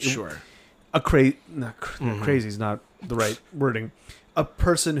be like, sure, crazy is not the right wording. A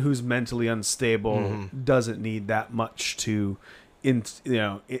person who's mentally unstable doesn't need that much to,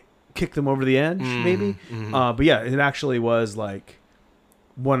 kick them over the edge. Maybe. But yeah, it actually was like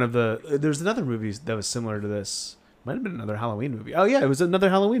one of the. There's another movie that was similar to this. Might have been another Halloween movie. Oh yeah, it was another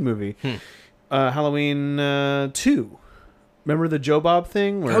Halloween movie. Halloween 2. Remember the Joe Bob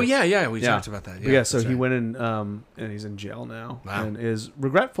thing? Oh, yeah. We talked about that. Yeah, so he went in, and he's in jail now. Wow. And is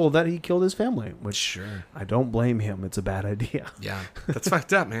regretful that he killed his family, which sure. I don't blame him. It's a bad idea. Yeah, that's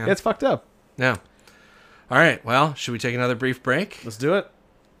fucked up, man. It's fucked up. Yeah. All right, well, should we take another brief break? Let's do it.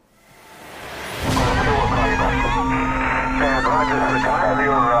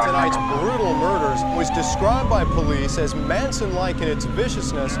 Tonight's brutal murders was described by police as Manson-like in its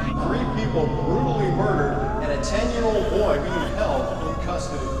viciousness. 3 people brutally murdered and a 10-year-old boy being held in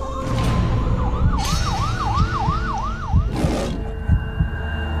custody.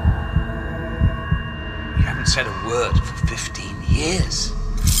 You haven't said a word for 15 years.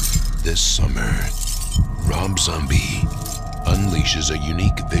 This summer, Rob Zombie unleashes a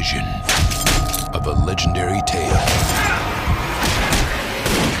unique vision of a legendary tale.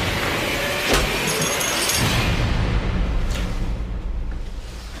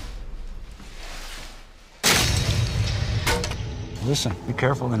 Listen, be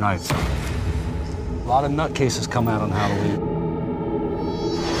careful tonight. A lot of nutcases come out on Halloween.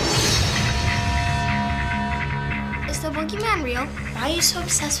 Is the boogeyman real? Why are you so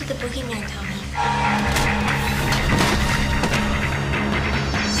obsessed with the boogeyman, Tommy?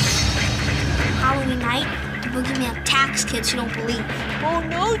 Halloween night, the boogeyman attacks kids who don't believe. Oh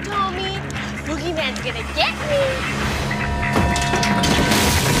no, Tommy! Boogeyman's gonna get me!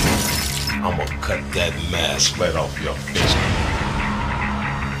 I'm gonna cut that mask right off your face.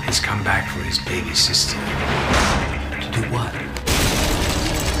 He's come back for his baby sister. To do what?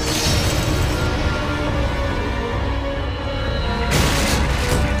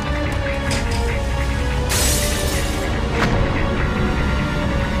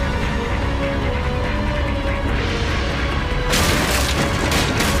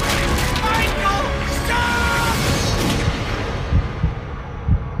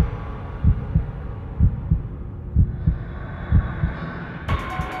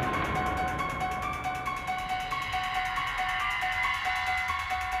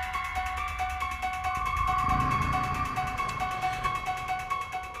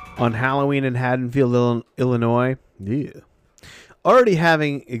 On Halloween in Haddonfield, Illinois, already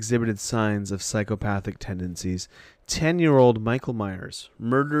having exhibited signs of psychopathic tendencies, 10-year-old Michael Myers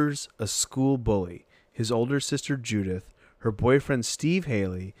murders a school bully, his older sister Judith, her boyfriend Steve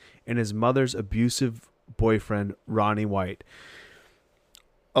Haley, and his mother's abusive boyfriend Ronnie White.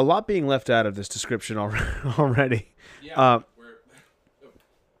 A lot being left out of this description already. Yeah.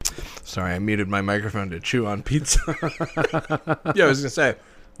 Sorry, I muted my microphone to chew on pizza. Yeah, I was going to say,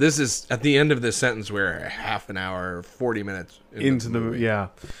 this is at the end of this sentence, we're half an hour, 40 minutes into the movie. Yeah.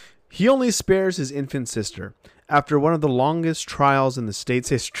 He only spares his infant sister. After one of the longest trials in the state's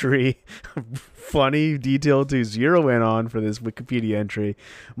history, funny detail to zero in on for this Wikipedia entry,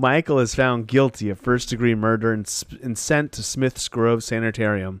 Michael is found guilty of first-degree murder and sent to Smith's Grove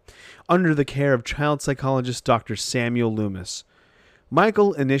Sanitarium under the care of child psychologist Dr. Samuel Loomis.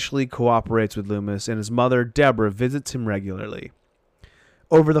 Michael initially cooperates with Loomis, and his mother, Deborah, visits him regularly.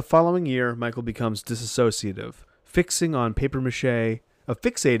 Over the following year, Michael becomes disassociative, fixating on paper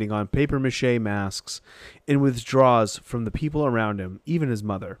mache masks, and withdraws from the people around him, even his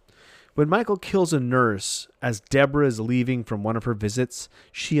mother. When Michael kills a nurse as Deborah is leaving from one of her visits,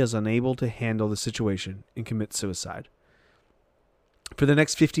 she is unable to handle the situation and commits suicide. For the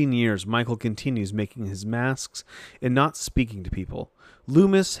next 15 years, Michael continues making his masks and not speaking to people.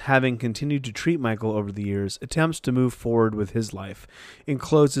 Loomis, having continued to treat Michael over the years, attempts to move forward with his life and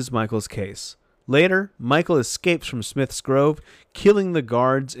closes Michael's case. Later, Michael escapes from Smith's Grove, killing the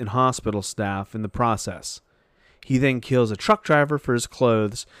guards and hospital staff in the process. He then kills a truck driver for his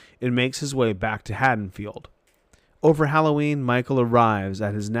clothes and makes his way back to Haddonfield. Over Halloween, Michael arrives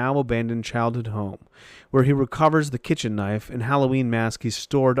at his now abandoned childhood home, where he recovers the kitchen knife and Halloween mask he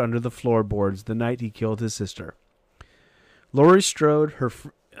stored under the floorboards the night he killed his sister. Laurie Strode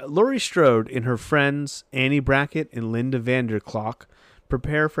and her friends Annie Brackett and Linda Vanderklok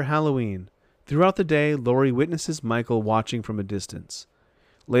prepare for Halloween. Throughout the day, Laurie witnesses Michael watching from a distance.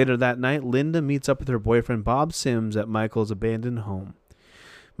 Later that night, Linda meets up with her boyfriend Bob Sims at Michael's abandoned home.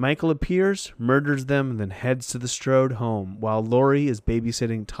 Michael appears, murders them, and then heads to the Strode home, while Laurie is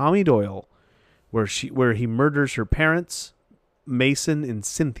babysitting Tommy Doyle, where he murders her parents, Mason and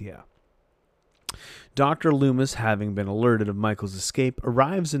Cynthia. Dr. Loomis, having been alerted of Michael's escape,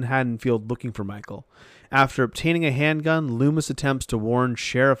 arrives in Haddonfield looking for Michael. After obtaining a handgun, Loomis attempts to warn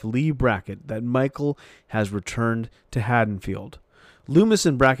Sheriff Lee Brackett that Michael has returned to Haddonfield. Loomis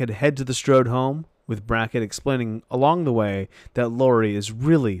and Brackett head to the Strode home, with Brackett explaining along the way that Laurie is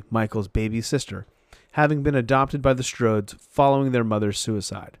really Michael's baby sister, having been adopted by the Strodes following their mother's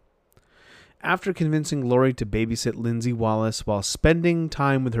suicide. after convincing Laurie to babysit Lindsay Wallace while spending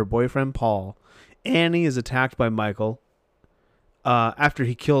time with her boyfriend Paul, Annie is attacked by Michael after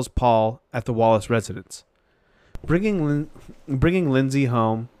he kills Paul at the Wallace residence. Bringing Lindsay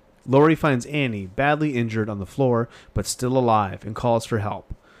home, Laurie finds Annie badly injured on the floor but still alive and calls for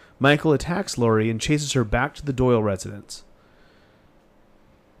help. Michael attacks Laurie and chases her back to the Doyle residence.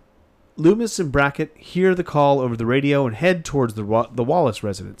 Loomis and Brackett hear the call over the radio and head towards the Wallace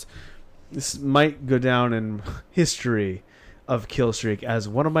residence. This might go down in history of Killstreak as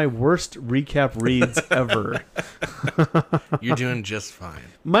one of my worst recap reads ever. You're doing just fine.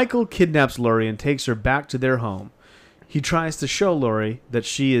 Michael kidnaps Laurie and takes her back to their home. He tries to show Laurie that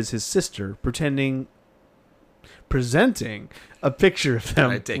she is his sister, presenting a picture of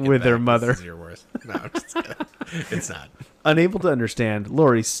them with their mother. This is your worst. No, I'm just kidding. It's not. Unable to understand,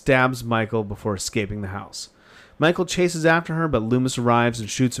 Laurie stabs Michael before escaping the house. Michael chases after her, but Loomis arrives and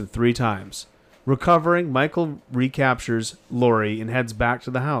shoots him 3 times. Recovering, Michael recaptures Laurie and heads back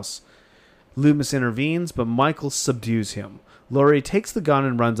to the house. Loomis intervenes, but Michael subdues him. Laurie takes the gun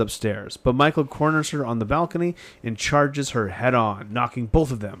and runs upstairs, but Michael corners her on the balcony and charges her head-on, knocking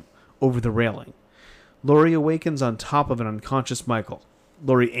both of them over the railing. Laurie awakens on top of an unconscious Michael.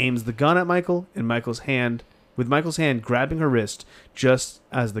 Laurie aims the gun at Michael, and Michael's hand grabbing her wrist just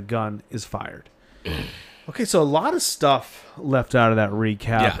as the gun is fired. Okay, so a lot of stuff left out of that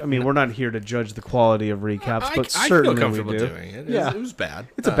recap. Yeah. I mean, we're not here to judge the quality of recaps, but I certainly feel comfortable we do. doing it. Yeah. It was bad.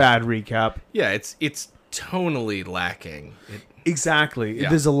 It's a bad recap. Yeah, it's tonally lacking. Exactly. Yeah.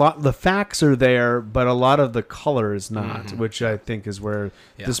 There's a lot. The facts are there, but a lot of the color is not, which I think is where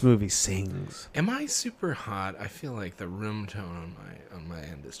this movie sings. Am I super hot? I feel like the room tone on my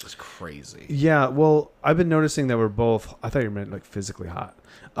end is just crazy. Yeah. Well, I've been noticing that we're both. I thought you meant like physically hot.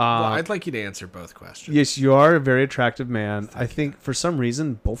 Well, I'd like you to answer both questions. Yes, you are a very attractive man. I think for some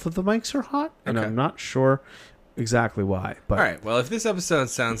reason both of the mics are hot, and I'm not sure exactly why. But all right. Well, if this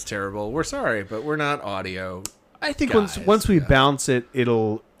episode sounds terrible, we're sorry, but we're not audio. I think once we bounce it,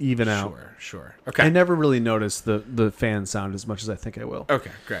 it'll even out. Sure. Okay. I never really noticed the fan sound as much as I think I will.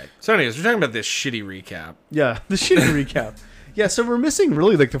 Okay, great. So anyways, we're talking about this shitty recap. Yeah, the shitty recap. Yeah, so we're missing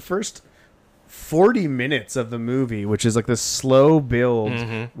really like the first 40 minutes of the movie, which is like this slow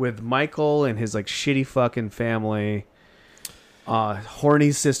build with Michael and his like shitty fucking family.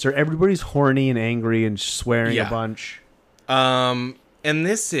 Horny sister. Everybody's horny and angry and swearing a bunch. And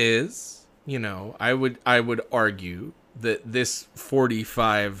this is... You know, I would argue that this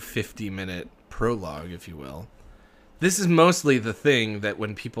 50 minute prologue, if you will, this is mostly the thing that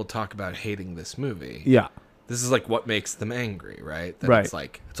when people talk about hating this movie, this is like what makes them angry, right? That it's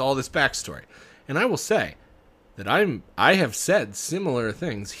like it's all this backstory. And I will say that I have said similar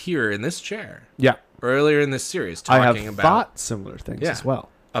things here in this chair. Yeah. Earlier in this series, talking about thought similar things as well.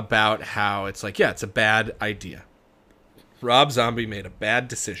 About how it's like, it's a bad idea. Rob Zombie made a bad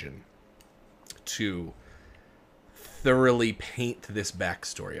decision to thoroughly paint this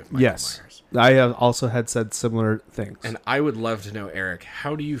backstory of Michael Myers. I have also had said similar things. And I would love to know, Eric,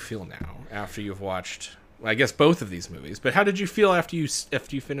 how do you feel now after you've watched, I guess, both of these movies? But how did you feel after you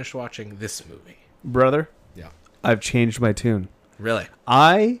finished watching this movie? Brother, I've changed my tune. Really?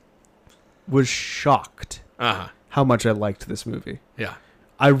 I was shocked how much I liked this movie. Yeah.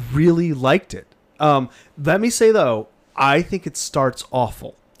 I really liked it. Let me say, though, I think it starts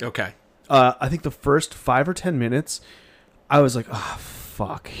awful. Okay. I think the first 5 or 10 minutes, I was like, oh,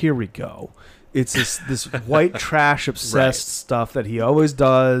 fuck, here we go. It's this white trash obsessed stuff that he always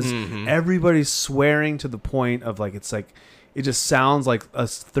does. Everybody's swearing to the point of like, it's like, it just sounds like a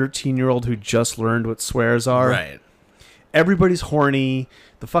 13-year-old who just learned what swears are. Right. Everybody's horny.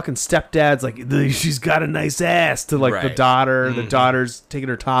 The fucking stepdad's like, she's got a nice ass to like the daughter. The daughter's taking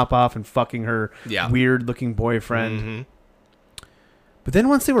her top off and fucking her weird looking boyfriend. But then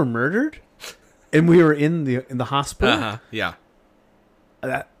once they were murdered, and we were in the hospital,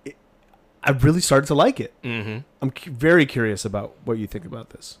 I really started to like it. I'm very curious about what you think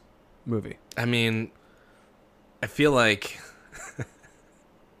about this movie. I mean, I feel like,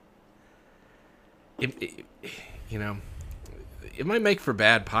 you know, it might make for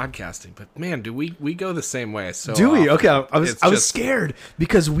bad podcasting, but man, do we go the same way? So do we? Okay, I was scared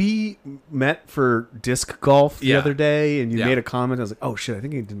because we met for disc golf the other day, and you made a comment. I was like, oh shit, I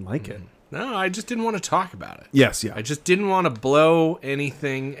think he didn't like it. No, I just didn't want to talk about it. Yes, yeah. I just didn't want to blow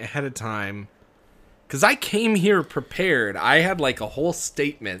anything ahead of time because I came here prepared. I had like a whole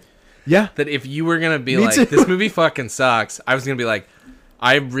statement. Yeah. That if you were gonna be like, this movie fucking sucks, I was gonna be like,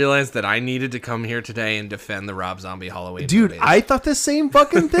 I realized that I needed to come here today and defend the Rob Zombie Halloween Dude, movies. I thought the same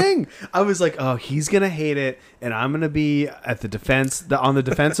fucking thing. I was like, oh, he's going to hate it, and I'm going to be at on the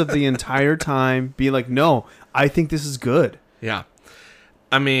defense of the entire time, being like, no, I think this is good. Yeah.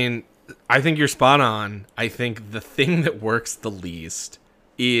 I mean, I think you're spot on. I think the thing that works the least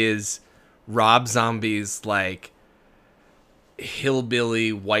is Rob Zombie's, like,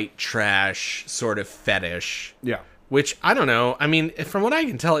 hillbilly, white trash sort of fetish. Yeah. Which, I don't know. I mean, from what I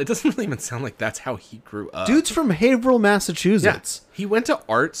can tell, it doesn't really even sound like that's how he grew up. Dude's from Haverhill, Massachusetts. Yeah. He went to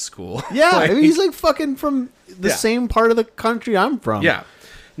art school. Yeah, I mean, he's like fucking from the same part of the country I'm from. Yeah.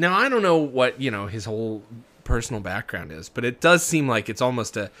 Now, I don't know what, his whole personal background is, but it does seem like it's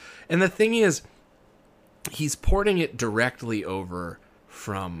almost a... And the thing is, he's porting it directly over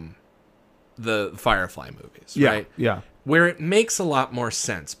from the Firefly movies, right? Yeah. Where it makes a lot more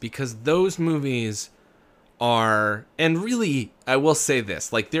sense, because those movies... and really, I will say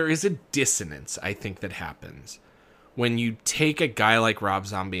this, like, there is a dissonance, I think, that happens when you take a guy like Rob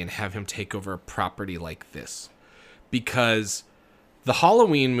Zombie and have him take over a property like this. Because the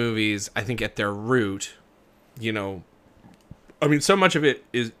Halloween movies, I think, at their root, I mean, so much of it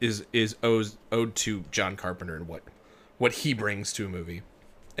is owed to John Carpenter and what he brings to a movie.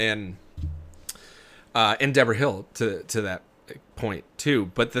 And Deborah Hill to that point,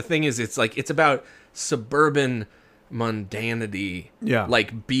 too. But the thing is, it's about suburban mundanity,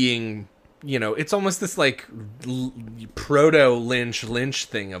 like being, it's almost this like proto Lynch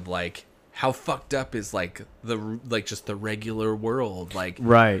thing of like how fucked up is like just the regular world, like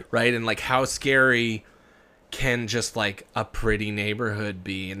right, and like how scary can just like a pretty neighborhood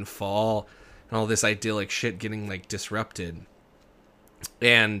be in fall, and all this idyllic shit getting like disrupted.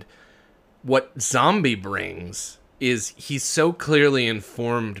 And what Zombie brings is he's so clearly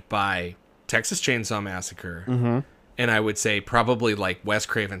informed by Texas Chainsaw Massacre, and I would say probably like Wes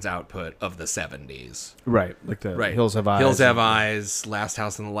Craven's output of the 70s. Right, like the Hills Have Eyes. Hills Have Eyes, Last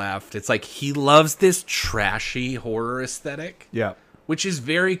House on the Left. It's like he loves this trashy horror aesthetic. Yeah. Which is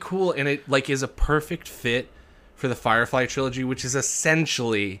very cool, and it like is a perfect fit for the Firefly trilogy, which is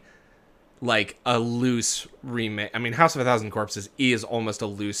essentially like a loose remake. I mean, House of a Thousand Corpses is almost a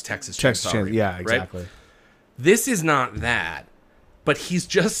loose Texas Chainsaw remake, yeah, exactly. Right? This is not that, but he's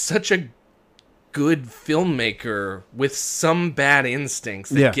just such a good filmmaker with some bad instincts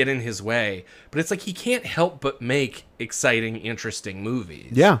that get in his way. But it's like he can't help but make exciting, interesting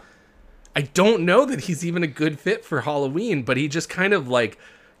movies. Yeah. I don't know that he's even a good fit for Halloween, but he just kind of like,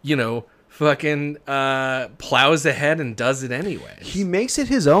 fucking plows ahead and does it anyway. He makes it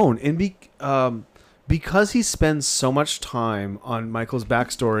his own. And because he spends so much time on Michael's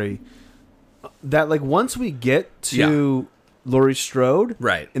backstory, that like once we get to Laurie Strode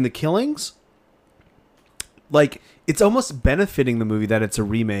in the killings, like it's almost benefiting the movie that it's a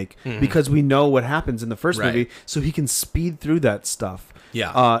remake because we know what happens in the first movie, so he can speed through that stuff.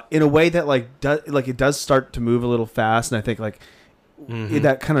 Yeah. In a way that it does start to move a little fast, and I think like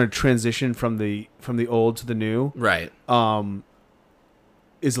that kind of transition from the old to the new,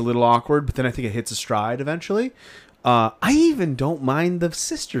 is a little awkward. But then I think it hits a stride eventually. I even don't mind the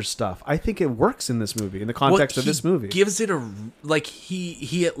sister stuff. I think it works in this movie, in the context of this movie. Gives it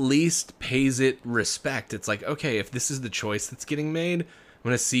he at least pays it respect. It's like, okay, if this is the choice that's getting made, I'm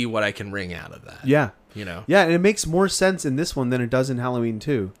going to see what I can wring out of that. Yeah. Yeah, and it makes more sense in this one than it does in Halloween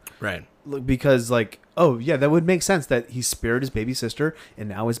 2. Right. Because that would make sense that he spared his baby sister, and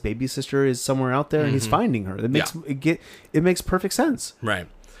now his baby sister is somewhere out there and he's finding her. It makes perfect sense. Right.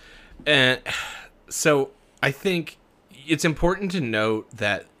 And so I think it's important to note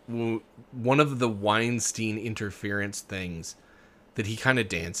that one of the Weinstein interference things that he kind of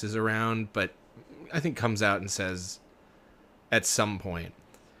dances around, but I think comes out and says at some point,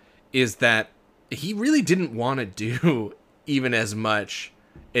 is that he really didn't want to do even as much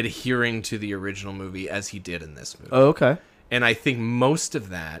adhering to the original movie as he did in this movie. Oh, okay. And I think most of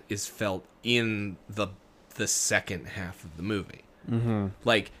that is felt in the second half of the movie. Mm-hmm.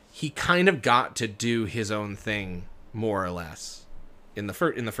 Like, he kind of got to do his own thing, more or less, in the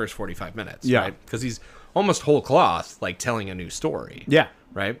first 45 minutes. Yeah. Right? Because he's almost whole cloth, like, telling a new story. Yeah.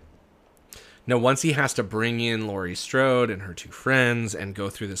 Right? Now, once he has to bring in Laurie Strode and her two friends and go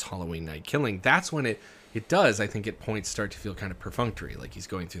through this Halloween night killing, that's when it does, I think, at points start to feel kind of perfunctory, like he's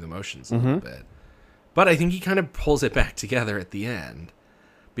going through the motions a little bit. But I think he kind of pulls it back together at the end.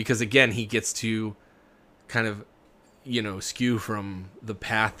 Because, again, he gets to kind of, skew from the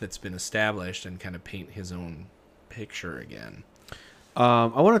path that's been established and kind of paint his own picture again. I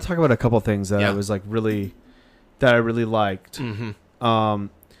want to talk about a couple things that I was like really liked. Mm-hmm.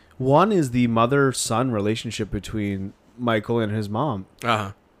 One is the mother-son relationship between Michael and his mom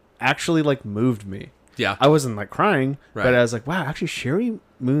actually like moved me. Yeah. I wasn't like crying, Right. but I was like, wow, actually Sherry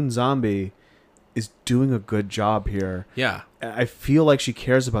Moon Zombie is doing a good job here. Yeah. I feel like she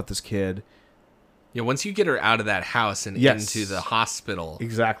cares about this kid. Yeah, once you get her out of that house and into the hospital,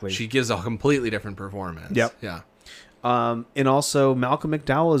 exactly, she gives a completely different performance. Yep. Yeah. And also Malcolm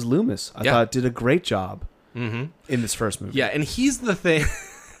McDowell as Loomis, I thought did a great job in this first movie. Yeah, and he's the thing.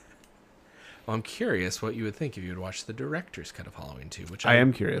 Well, I'm curious what you would think if you would watch the director's cut of Halloween 2, which I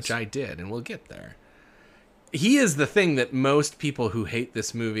am curious. Which I did, and we'll get there. He is the thing that most people who hate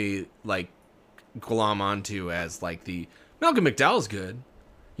this movie like glom onto as like the Malcolm McDowell's good.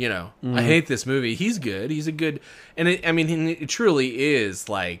 You know, I hate this movie. He's good. He's a good, and it truly is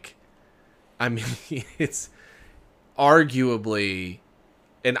like, I mean, it's arguably,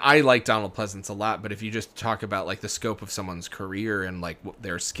 and I like Donald Pleasance a lot, but if you just talk about like the scope of someone's career and like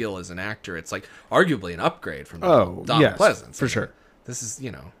their skill as an actor, it's like arguably an upgrade from Donald Pleasance. For sure. This is,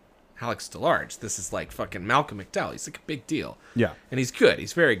 Alex DeLarge. This is like fucking Malcolm McDowell. He's like a big deal. Yeah. And he's good.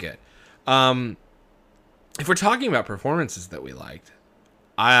 He's very good. If we're talking about performances that we liked,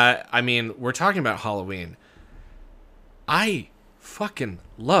 I mean, we're talking about Halloween. I fucking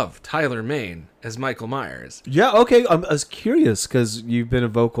love Tyler Mane as Michael Myers. Yeah, okay. I was curious because you've been a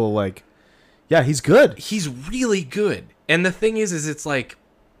vocal like, yeah, he's good. He's really good. And the thing is it's like,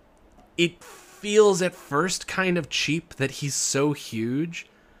 it feels at first kind of cheap that he's so huge,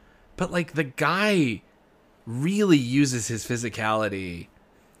 but like the guy really uses his physicality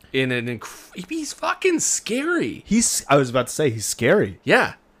in an he's fucking scary. I was about to say he's scary.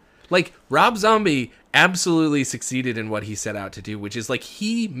 Yeah. Like Rob Zombie absolutely succeeded in what he set out to do, which is like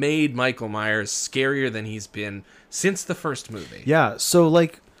he made Michael Myers scarier than he's been since the first movie. Yeah, so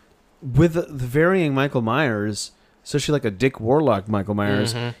like with the varying Michael Myers, especially like a Dick Warlock Michael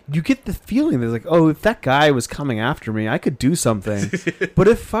Myers, you get the feeling that like, oh, if that guy was coming after me, I could do something. But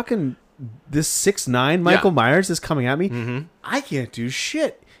if fucking this 6'9" Michael Myers is coming at me, I can't do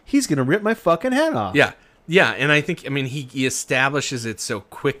shit. He's gonna rip my fucking head off. Yeah. Yeah, and I think, he establishes it so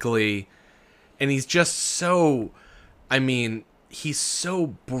quickly, and he's just so, he's so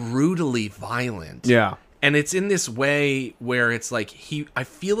brutally violent. Yeah. And it's in this way where it's like, I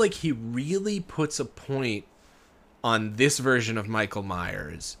feel like he really puts a point on this version of Michael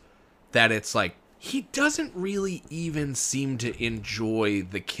Myers that it's like, he doesn't really even seem to enjoy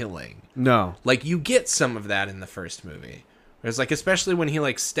the killing. No. Like, you get some of that in the first movie. It's like, especially when he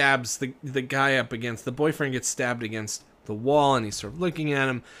like stabs the guy up against, the boyfriend gets stabbed against the wall and he's sort of looking at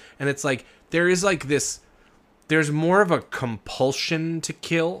him. And it's like, there is like this, there's more of a compulsion to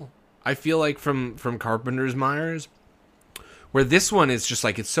kill, I feel like, from Carpenter's Myers. Where this one is just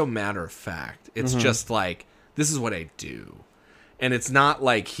like, it's so matter of fact. It's just like, this is what I do. And it's not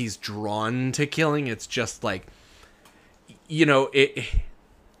like he's drawn to killing. It's just like,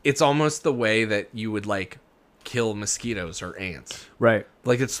 it's almost the way that you would like kill mosquitoes or ants. Right.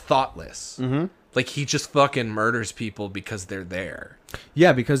 Like, it's thoughtless. Like, he just fucking murders people because they're there.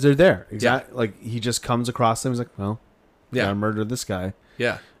 Yeah, because they're there. Exactly. Yeah. Like, he just comes across them. He's like, well, I murdered this guy.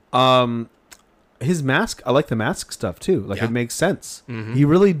 Yeah. His mask, I like the mask stuff, too. Like, it makes sense. He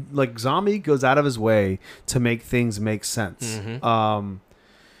really, like, Zombie goes out of his way to make things make sense. The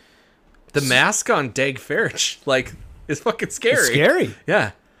mask on Dag Farich, like, is fucking scary. It's scary.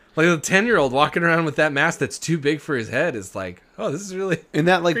 Yeah. Like, a 10-year-old walking around with that mask that's too big for his head is like, oh, this is really And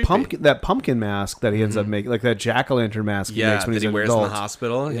that like creepy. pumpkin mask that he ends up making, like that jack-o'-lantern mask he makes when that he's he wears adult. in the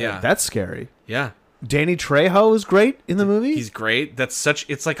hospital. Yeah. That's scary. Yeah. Danny Trejo is great in the movie. He's great.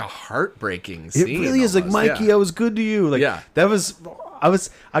 It's like a heartbreaking scene. It really is like, Mikey, I was good to you. Like, that was,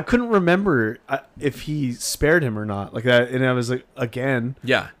 I couldn't remember if he spared him or not. Like that, and I was like, again,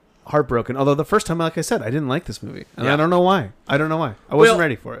 heartbroken. Although the first time, like I said, I didn't like this movie, and I don't know why. I wasn't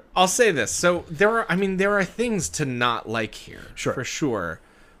ready for it. I'll say this. So there are things to not like here. Sure. For sure.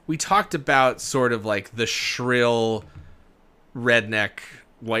 We talked about sort of like the shrill redneck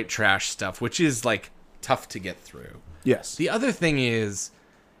white trash stuff, which is like tough to get through. Yes. The other thing is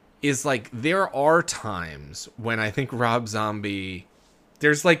like there are times when I think Rob Zombie,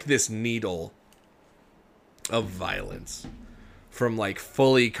 there's like this needle of violence from like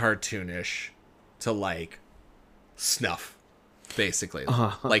fully cartoonish to like snuff, basically.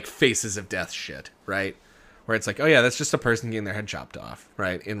 Like Faces of Death shit, right? Where it's like, oh yeah, that's just a person getting their head chopped off,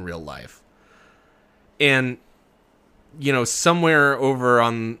 right? In real life. And somewhere over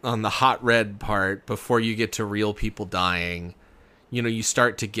on the hot red part, before you get to real people dying, you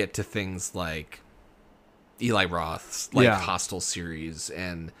start to get to things like Eli Roth's Hostel series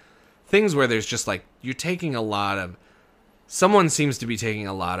and things where there's just like, someone seems to be taking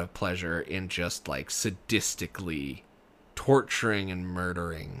a lot of pleasure in just like sadistically torturing and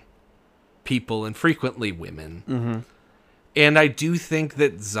murdering people, and frequently women. Mm-hmm. And I do think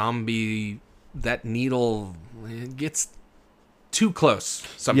that that needle gets too close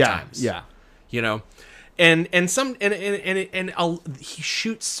sometimes. Yeah. You know? And he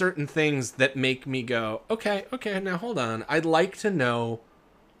shoots certain things that make me go, okay, now hold on. I'd like to know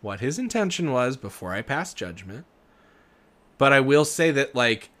what his intention was before I pass judgment. But I will say that,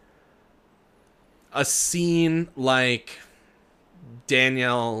 like, a scene like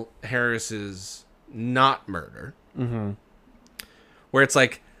Danielle Harris's Not Murder, where it's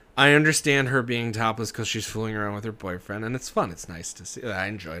like, I understand her being topless because she's fooling around with her boyfriend, and it's fun. It's nice to see. I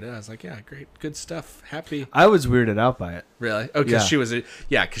enjoyed it. I was like, yeah, great, good stuff. Happy. I was weirded out by it. Really? Oh, because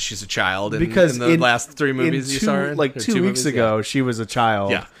because she's a child. Because in the last 3 movies you saw her in? Like 2 weeks ago, she was a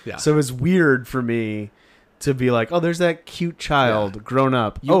child. Yeah. So it was weird for me to be like, oh, there's that cute child grown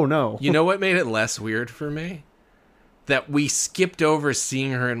up. Oh, no. You know what made it less weird for me? That we skipped over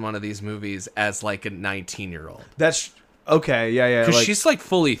seeing her in one of these movies as like a 19-year-old. That's okay. Yeah. Because she's like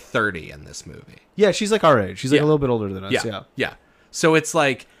fully 30 in this movie. Yeah, she's like our age. She's like a little bit older than us. Yeah. So it's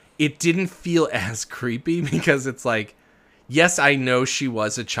like, it didn't feel as creepy because it's like, yes, I know she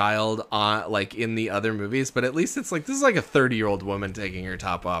was a child like in the other movies, but at least it's like, this is like a 30-year-old woman taking her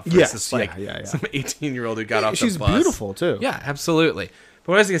top off versus some 18-year-old who got off the bus. She's beautiful too. Yeah, absolutely.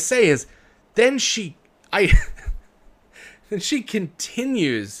 But what I was gonna say is, then she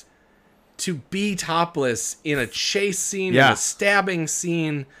continues to be topless in a chase scene, in a stabbing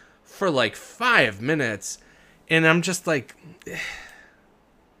scene for like 5 minutes, and I'm just like,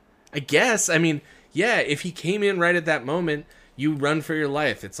 I guess, I mean, yeah, if he came in right at that moment, you run for your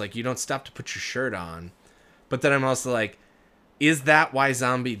life. It's like, you don't stop to put your shirt on. But then I'm also like, is that why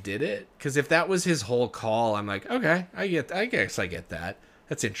Zombie did it? Because if that was his whole call, I'm like, okay, I guess I get that.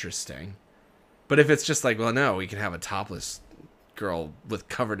 That's interesting. But if it's just like, well, no, we can have a topless girl with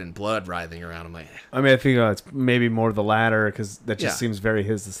covered in blood writhing around, I'm like, I mean, I think it's maybe more the latter, because that just seems very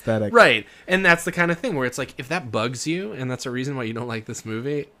his aesthetic. Right. And that's the kind of thing where it's like, if that bugs you and that's a reason why you don't like this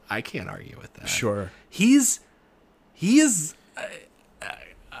movie, I can't argue with that. Sure. He is,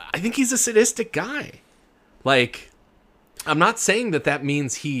 I think he's a sadistic guy. Like, I'm not saying that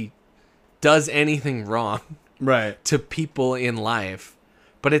means he does anything wrong to people in life,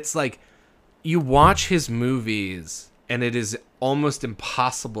 but it's like, you watch his movies and it is almost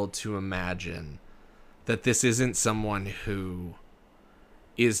impossible to imagine that this isn't someone who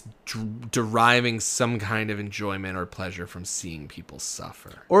is deriving some kind of enjoyment or pleasure from seeing people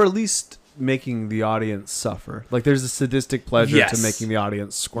suffer. Or at least making the audience suffer. Like, there's a sadistic pleasure to making the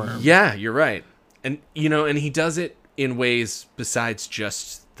audience squirm. Yeah, you're right. And, you know, and he does it in ways besides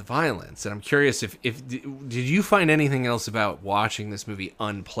just the violence. And I'm curious if did you find anything else about watching this movie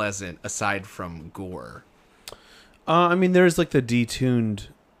unpleasant aside from gore? I mean, there's like the detuned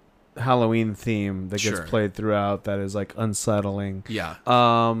Halloween theme that gets played throughout that is like unsettling. Yeah.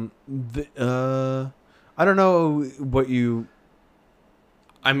 I don't know what you.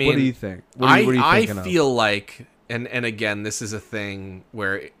 I mean, what do you think? What are you thinking I feel like, and again, this is a thing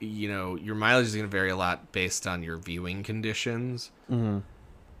where, you know, your mileage is going to vary a lot based on your viewing conditions. Mm-hmm.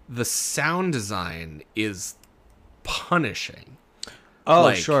 The sound design is punishing. Oh,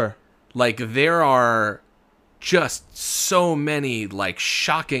 like, sure. Like, there are just so many like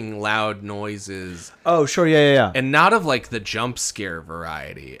shocking loud noises. Oh, sure, yeah. And not of like the jump scare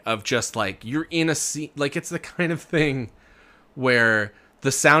variety, of just like, you're in a scene, like, it's the kind of thing where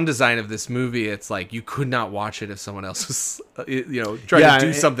the sound design of this movie, it's like you could not watch it if someone else was, you know, trying to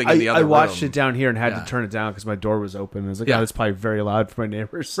do something in the other room. I watched it down here and had to turn it down because my door was open. I was like, oh, it's probably very loud for my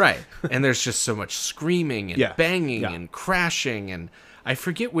neighbors. Right. And there's just so much screaming and banging and crashing, and I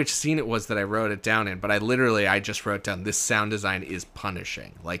forget which scene it was that I wrote it down in, but I just wrote down, this sound design is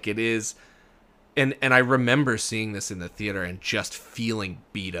punishing. Like, it is, and I remember seeing this in the theater and just feeling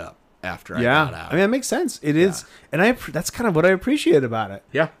beat up after I got out. I mean, it makes sense. It is, and that's kind of what I appreciate about it.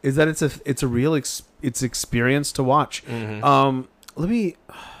 Yeah, is that it's a real experience to watch. Mm-hmm.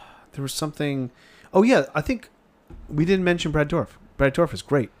 There was something. Oh yeah, I think we didn't mention Brad Dourif. Brad Dourif is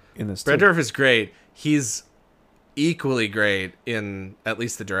great in this. Brad Dourif is great. He's equally great in at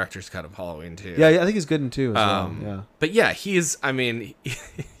least the director's cut of Halloween 2. Yeah, I think he's good in 2 as well. Yeah. But yeah, he's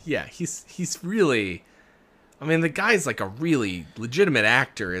really, I mean, the guy's like a really legitimate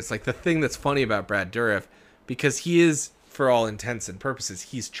actor. It's like the thing that's funny about Brad Dourif, because he is, for all intents and purposes,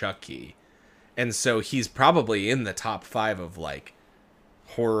 he's Chucky. And so he's probably in the top 5 of like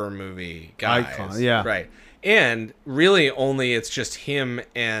horror movie guys. Icon, yeah. Right. And really only it's just him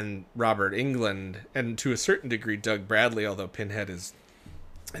and Robert Englund, and to a certain degree Doug Bradley, although Pinhead is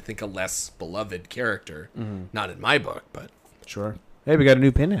I think, a less beloved character. Not in my book, but sure. Hey, we got a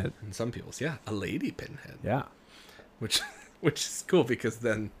new Pinhead. in some people's, yeah, a lady Pinhead. Yeah. Which is cool because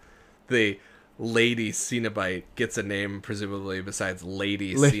then the Lady Cenobite gets a name presumably besides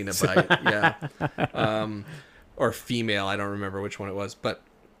Lady Cenobite. Yeah. Or female, I don't remember which one it was, but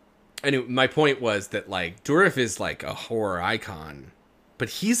anyway, my point was that like Dourif is like a horror icon, but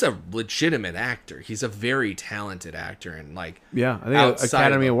he's a legitimate actor. He's a very talented actor, and like I think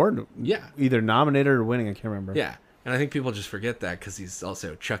Academy Award. Yeah, either nominated or winning. I can't remember. Yeah, and I think people just forget that because he's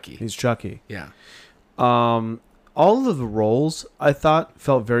also Chucky. He's Chucky. Yeah. All of the roles I thought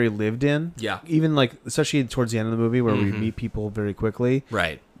felt very lived in. Yeah. Even like especially towards the end of the movie where we meet people very quickly.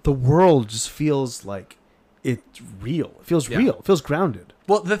 Right. The world just feels like it's real. It feels real. It feels grounded.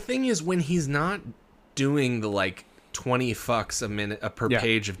 Well, the thing is, when he's not doing the like 20 fucks a minute per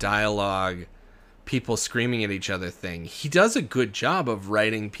page of dialogue, people screaming at each other thing, he does a good job of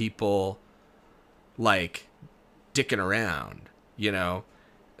writing people like dicking around, you know?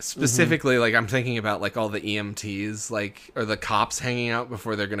 Specifically, like I'm thinking about like all the EMTs, like, or the cops hanging out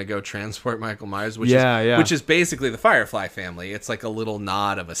before they're gonna go transport Michael Myers, which is basically the Firefly family. It's like a little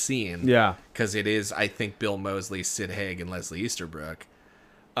nod of a scene, because it is, I think, Bill Moseley, Sid Haig, and Leslie Easterbrook,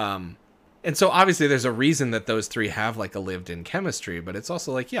 and so obviously there's a reason that those three have like a lived-in chemistry, but it's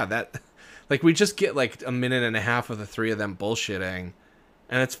also like that, like we just get like a minute and a half of the three of them bullshitting,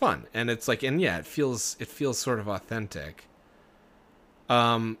 and it's fun, and it's like, and it feels sort of authentic.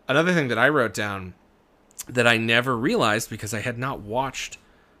 Another thing that I wrote down that I never realized because I had not watched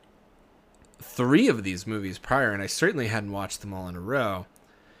 3 of these movies prior, and I certainly hadn't watched them all in a row,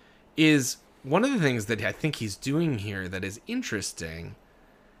 is one of the things that I think he's doing here that is interesting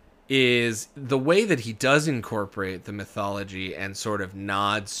is the way that he does incorporate the mythology and sort of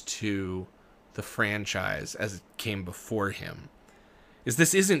nods to the franchise as it came before him.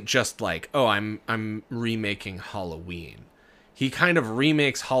 This isn't just like, oh, I'm remaking Halloween. He kind of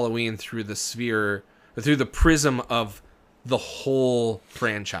remakes Halloween through the prism of the whole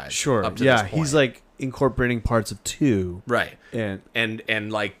franchise. Sure. Up to this point. He's like incorporating parts of 2. Right.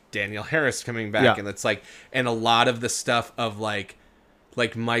 And like Daniel Harris coming back, and it's like, and a lot of the stuff of like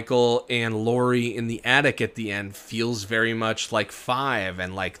Michael and Laurie in the attic at the end feels very much like 5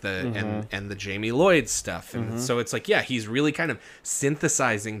 and like the and the Jamie Lloyd stuff. And so it's like, he's really kind of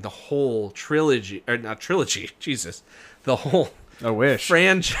synthesizing the whole trilogy, or not trilogy, Jesus. The whole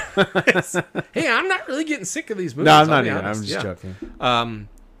franchise. Hey, I'm not really getting sick of these movies. No, I'm not either. I'm just joking.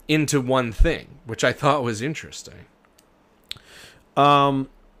 Into one thing, which I thought was interesting.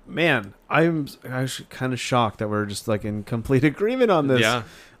 Man, I'm actually kind of shocked that we're just like in complete agreement on this. Yeah.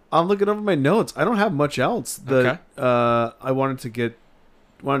 I'm looking over my notes. I don't have much else that I wanted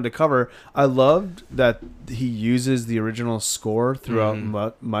to cover. I loved that he uses the original score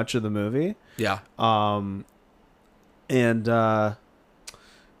throughout much of the movie. Yeah. And I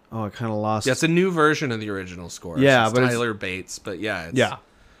kind of lost. Yeah, it's a new version of the original score. Yeah, it's but Tyler Bates, but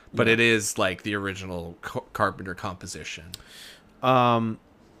but it is like the original Carpenter composition. I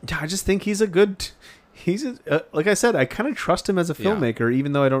just think he's like I said, I kind of trust him as a filmmaker,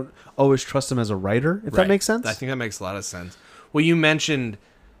 even though I don't always trust him as a writer. If that makes sense. I think that makes a lot of sense. Well, you mentioned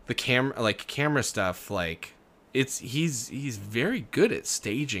the camera stuff. Like he's very good at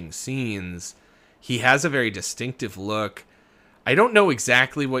staging scenes. He has a very distinctive look. I don't know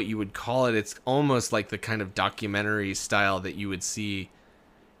exactly what you would call it. It's almost like the kind of documentary style that you would see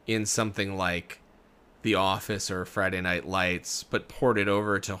in something like The Office or Friday Night Lights, but ported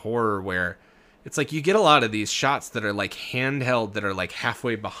over to horror, where it's like you get a lot of these shots that are like handheld, that are like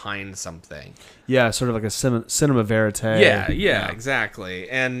halfway behind something. Yeah, sort of like a cinema verite. Yeah, exactly.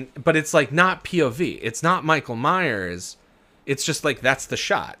 But it's like not POV. It's not Michael Myers. It's just like that's the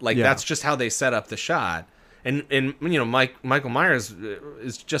shot. Like that's just how they set up the shot. And you know, Michael Myers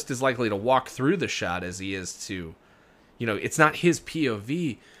is just as likely to walk through the shot as he is to, you know, it's not his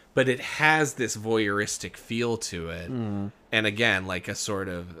POV, but it has this voyeuristic feel to it. And again, like a sort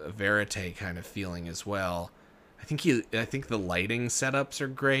of verite kind of feeling as well. I think the lighting setups are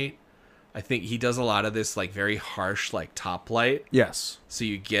great. I think he does a lot of this like very harsh like top light. Yes. So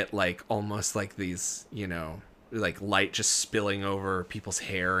you get like almost like these, you know, like light just spilling over people's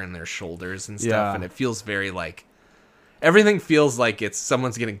hair and their shoulders and stuff, and it feels very like everything feels like it's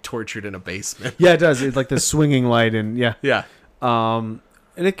someone's getting tortured in a basement. Yeah, it does. It's like the swinging light, and yeah.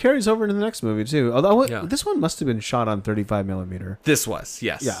 And it carries over into the next movie too. Although this one must have been shot on 35 millimeter. This was,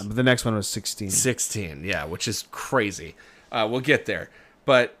 yes. Yeah, but the next one was 16. 16, yeah, which is crazy. We'll get there.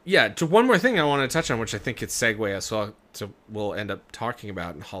 But yeah, to one more thing I want to touch on, which I think it's segue us all to we'll end up talking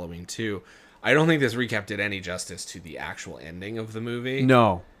about in Halloween 2. I don't think this recap did any justice to the actual ending of the movie.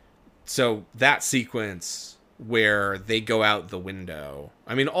 No. so that sequence where they go out the window,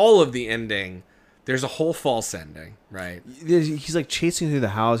 I mean, all of the ending, there's a whole false ending, right? He's like chasing through the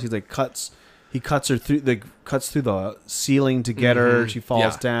house. He's like cuts her through the ceiling to get her. She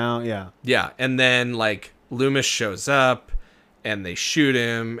falls down. Yeah. And then like Loomis shows up and they shoot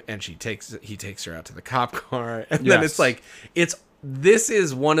him and he takes her out to the cop car. And then it's like, this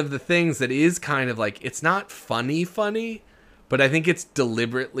is one of the things that is kind of like, it's not funny, but I think it's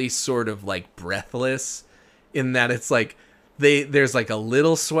deliberately sort of like breathless in that it's like there's like a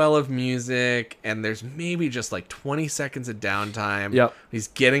little swell of music and there's maybe just like 20 seconds of downtime. Yep. He's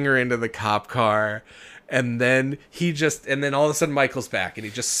getting her into the cop car and then all of a sudden Michael's back and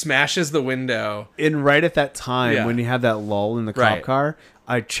he just smashes the window. And right at that time when you have that lull in the cop car,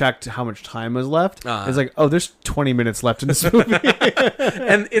 I checked how much time was left. It's like, oh, there's 20 minutes left in this movie.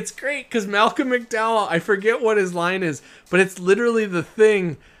 And it's great because Malcolm McDowell, I forget what his line is, but it's literally the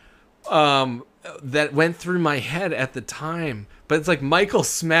thing that went through my head at the time. But it's like Michael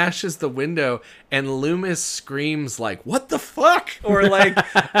smashes the window and Loomis screams like, what the fuck? Or like,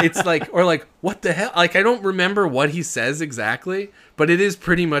 it's like, or like, what the hell? Like, I don't remember what he says exactly, but it is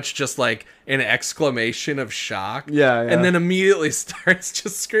pretty much just like an exclamation of shock. Yeah. And then immediately starts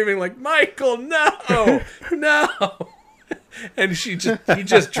just screaming like, Michael, no, no. And he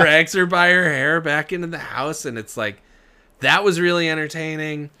just drags her by her hair back into the house. And it's like, that was really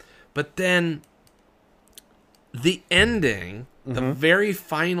entertaining. But then the ending, the very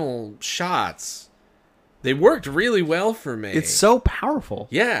final shots, they worked really well for me. It's so powerful.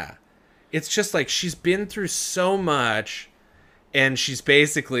 Yeah. It's just like she's been through so much and she's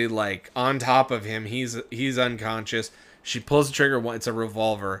basically like on top of him. He's unconscious. She pulls the trigger once. It's a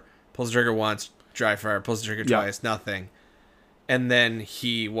revolver. Pulls the trigger once, dry fire. Pulls the trigger twice, nothing. And then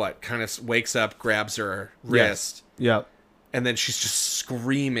he kind of wakes up, grabs her wrist. Yep. And then she's just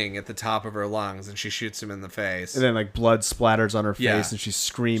screaming at the top of her lungs, and she shoots him in the face. And then like blood splatters on her face, and she's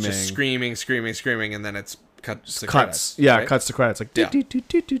screaming, just screaming, and then it's cuts. Yeah, right? cuts to credits. Like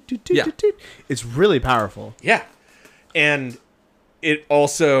it's really powerful. Yeah, and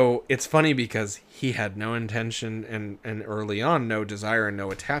it's funny because he had no intention and early on no desire and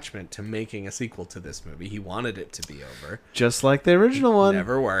no attachment to making a sequel to this movie. He wanted it to be over, just like the original one.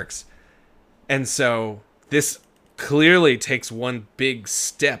 Never works, and so this clearly takes one big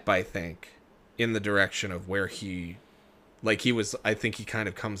step, I think, in the direction of where I think he kind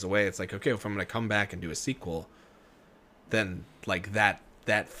of comes away. It's like, okay, if I'm going to come back and do a sequel, then like that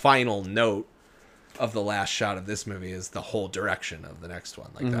final note of the last shot of this movie is the whole direction of the next one.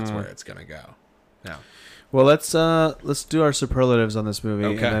 Like that's where it's going to go. Yeah. Well, let's do our superlatives on this movie,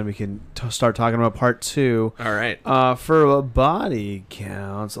 and then we can start talking about part 2. All right. For body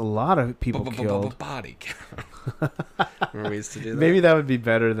counts, a lot of people killed. Body count. Remember we used to do that? Maybe that would be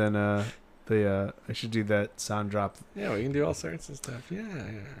better than I should do that sound drop. Yeah, we can do all sorts of stuff. Yeah.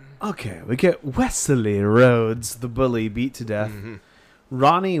 Okay, we get Wesley Rhodes, the bully, beat to death. Mm-hmm.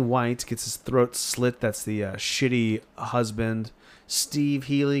 Ronnie White gets his throat slit. That's the shitty husband. Steve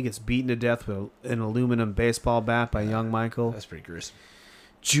Healy gets beaten to death with an aluminum baseball bat by young Michael. That's pretty gruesome.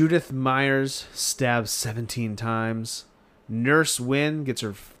 Judith Myers stabbed 17 times. Nurse Wynn gets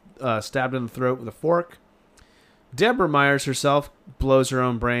her stabbed in the throat with a fork. Deborah Myers herself blows her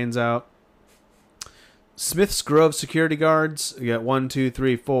own brains out. Smith's Grove security guards, you got 1, 2,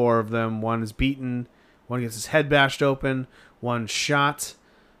 3, 4 of them. One is beaten. One gets his head bashed open. One shot.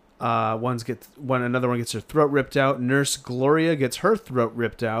 Another one gets her throat ripped out. Nurse Gloria gets her throat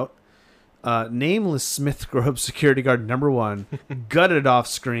ripped out. Nameless Smith Grove security guard number 1 gutted off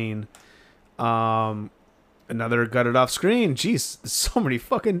screen. Another gutted off screen. Jeez, there's so many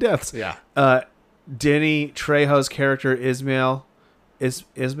fucking deaths. Yeah. Danny Trejo's character Ismail? Yeah,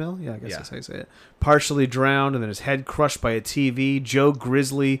 I guess that's how you say it. Partially drowned, and then his head crushed by a TV. Joe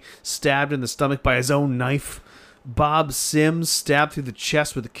Grizzly stabbed in the stomach by his own knife. Bob Sims stabbed through the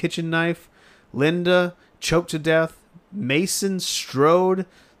chest with a kitchen knife. Linda choked to death. Mason Strode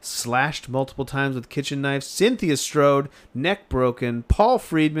slashed multiple times with kitchen knife. Cynthia Strode, neck broken. Paul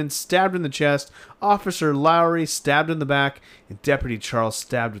Friedman stabbed in the chest. Officer Lowry stabbed in the back. And Deputy Charles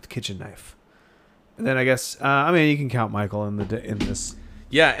stabbed with kitchen knife. And then I guess, you can count Michael in this.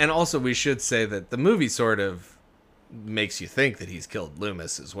 Yeah, and also we should say that the movie sort of makes you think that he's killed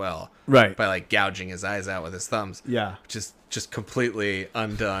Loomis as well. Right. By like gouging his eyes out with his thumbs. Yeah. Which is just completely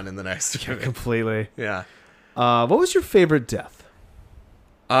undone in the next movie. Completely. Yeah. What was your favorite death?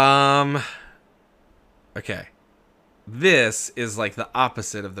 Okay. This is like the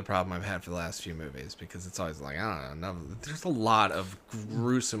opposite of the problem I've had for the last few movies because it's always like, I don't know, there's a lot of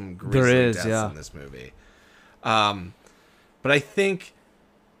gruesome deaths in this movie. But I think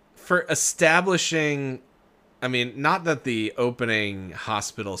for establishing, I mean, not that the opening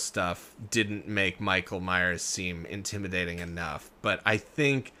hospital stuff didn't make Michael Myers seem intimidating enough, but I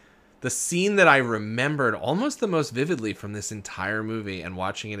think the scene that I remembered almost the most vividly from this entire movie, and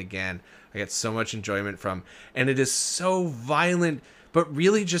watching it again, I get so much enjoyment from, and it is so violent, but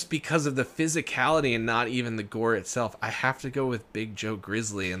really just because of the physicality and not even the gore itself. I have to go with Big Joe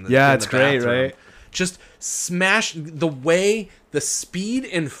Grizzly in the it's great, right? Just smash the way, the speed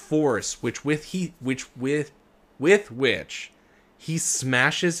and force with which he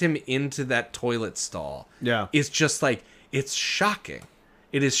smashes him into that toilet stall. Yeah, is just like, it's shocking.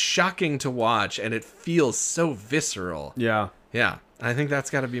 It is shocking to watch, and it feels so visceral. Yeah. I think that's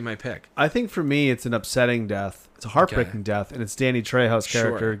got to be my pick. I think for me, it's an upsetting death. It's a heartbreaking death, and it's Danny Trejo's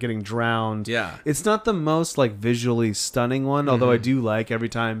character getting drowned. Yeah. It's not the most like visually stunning one, although I do like every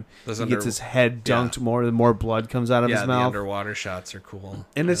time he gets his head dunked more, the more blood comes out of his mouth. The underwater shots are cool.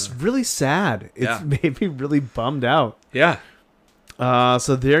 And it's really sad. It's made me really bummed out. Yeah.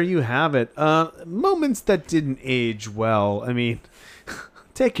 So there you have it. Moments that didn't age well. I mean,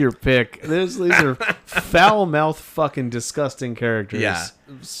 take your pick. These are foul mouth, fucking disgusting characters. Yeah,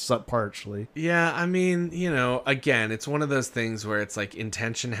 partially. Yeah, I mean, again, it's one of those things where it's like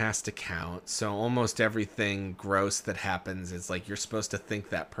intention has to count. So almost everything gross that happens is like you're supposed to think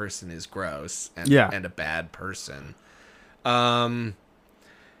that person is gross and a bad person. Yeah,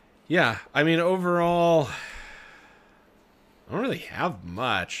 I mean, overall, I don't really have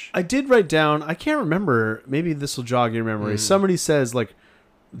much. I did write down. I can't remember. Maybe this will jog your memory. Somebody says like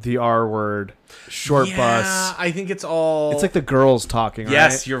the R word, short bus. I think it's all... It's like the girls talking, right?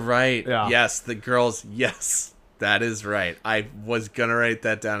 Yes, you're right. Yeah. Yes, the girls. Yes, that is right. I was going to write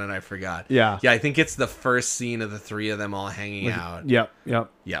that down and I forgot. Yeah. Yeah, I think it's the first scene of the three of them all hanging out. Yep. Yeah,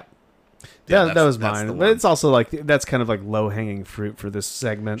 that was mine. But it's also like, that's kind of like low-hanging fruit for this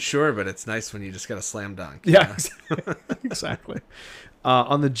segment. Sure, but it's nice when you just got a slam dunk. Yeah, exactly.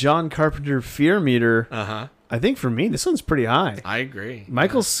 On the John Carpenter fear meter... I think for me, this one's pretty high. I agree.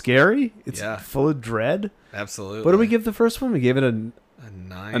 Michael's scary. It's full of dread. Absolutely. What did we give the first one? We gave it a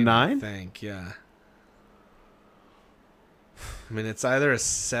 9? A 9? I think, yeah. I mean, it's either a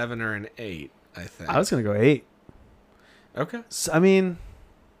 7 or an 8, I think. I was going to go 8. Okay. So, I mean,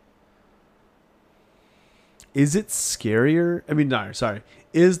 is it scarier? I mean, no, sorry.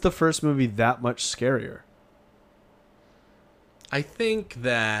 Is the first movie that much scarier? I think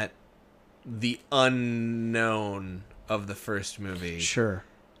that the unknown of the first movie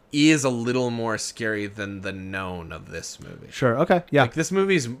is a little more scary than the known of this movie. Sure, okay, yeah. Like, this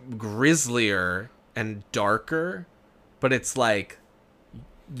movie's grislier and darker, but it's like,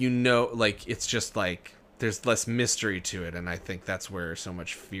 like, it's just like, there's less mystery to it, and I think that's where so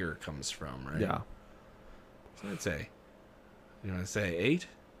much fear comes from, right? Yeah. So I'd say, you want to say 8?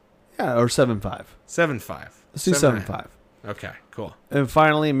 Yeah, or 7.5. 7.5. Let's do 7.5. Okay, cool. And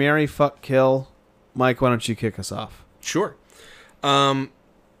finally, marry, fuck, kill. Mike, why don't you kick us off? Sure. One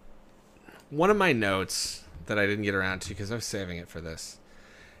of my notes that I didn't get around to because I was saving it for this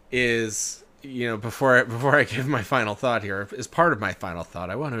is, before I give my final thought here, as part of my final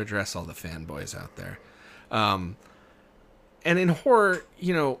thought, I want to address all the fanboys out there. And in horror,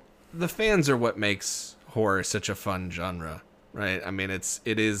 the fans are what makes horror such a fun genre, right? I mean, it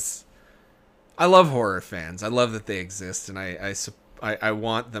is. I love horror fans. I love that they exist, and I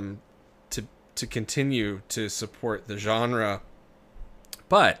want them to continue to support the genre.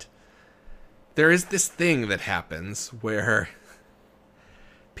 But there is this thing that happens where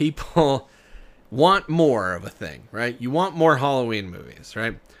people want more of a thing, right? You want more Halloween movies,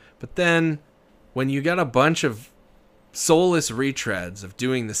 right? But then when you got a bunch of soulless retreads of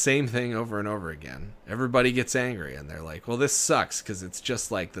doing the same thing over and over again, everybody gets angry and they're like, well, this sucks because it's just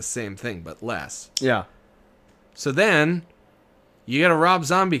like the same thing but less. Yeah. So then you got a Rob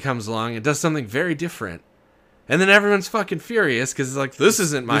Zombie comes along and does something very different, and then everyone's fucking furious because it's like, this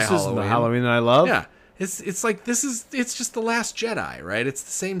isn't my Halloween. This isn't the Halloween that I love. Yeah. It's like, it's just The Last Jedi, right? It's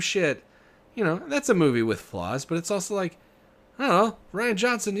the same shit. That's a movie with flaws, but it's also like, I don't know, Rian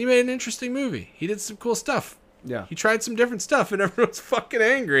Johnson, he made an interesting movie. He did some cool stuff. Yeah. He tried some different stuff and everyone's fucking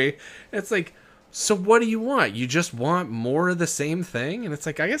angry. And it's like, so what do you want? You just want more of the same thing? And it's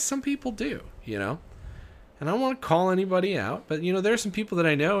like, I guess some people do, And I don't want to call anybody out, but there are some people that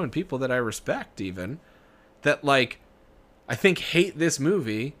I know and people that I respect even that, like, I think hate this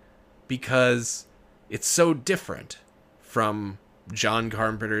movie because it's so different from John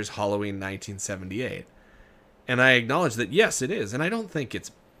Carpenter's Halloween 1978. And I acknowledge that, yes, it is. And I don't think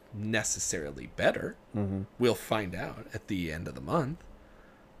it's necessarily better. Mm-hmm. We'll find out at the end of the month.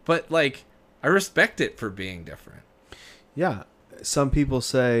 But, like, I respect it for being different. Yeah. some people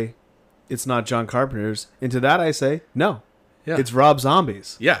say it's not John Carpenter's, and to that I say no. Yeah. It's Rob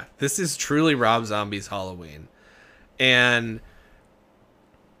Zombie's. Yeah, this is truly Rob Zombie's Halloween. And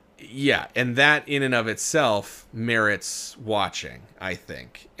yeah, and that in and of itself merits watching, I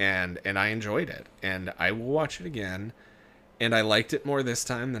think. And I enjoyed it. And I will watch it again. And I liked it more this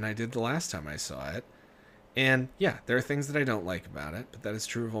time than I did the last time I saw it. And yeah, there are things that I don't like about it, but that is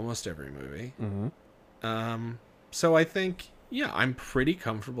true of almost every movie. Mm-hmm. So I think, yeah, I'm pretty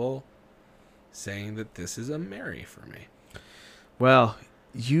comfortable saying that this is a Mary for me. Well,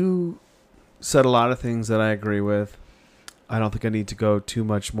 you said a lot of things that I agree with. I don't think I need to go too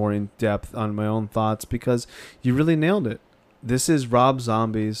much more in depth on my own thoughts because you really nailed it. This is Rob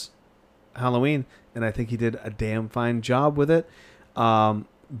Zombie's Halloween, and I think he did a damn fine job with it.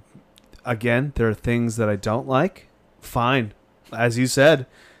 Again, there are things that I don't like. Fine. As you said,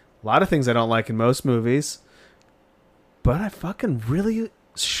 a lot of things I don't like in most movies. But I fucking really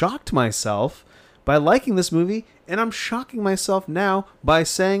shocked myself by liking this movie, and I'm shocking myself now by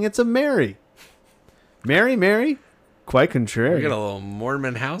saying it's a Mary. Mary, quite contrary. We got a little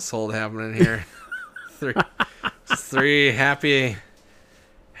Mormon household happening here. three happy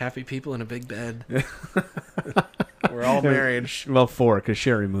people in a big bed. We're all married. Well, 4, because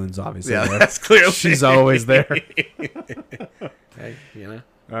Sherry Moon's obviously there. That's clearly. She's always there. Hey, you know.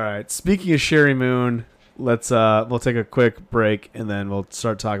 All right. Speaking of Sherry Moon, we'll take a quick break, and then we'll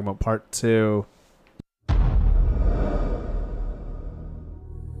start talking about part 2.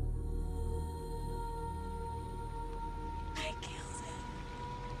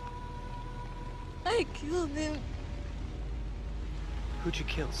 I killed him. Who'd you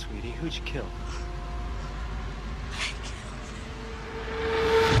kill, sweetie? Who'd you kill?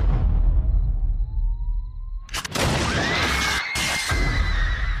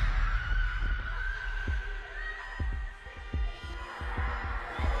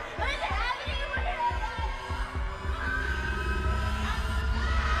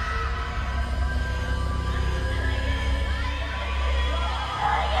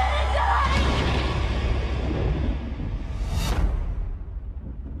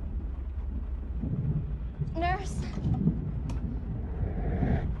 Nurse?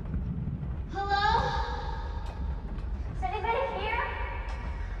 Hello? Is anybody here?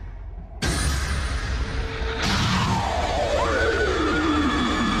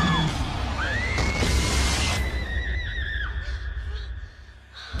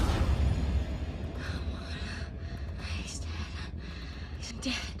 He's dead. He's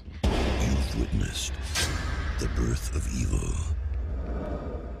dead. You've witnessed the birth of evil.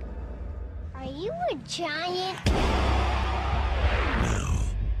 Are you a giant? Now,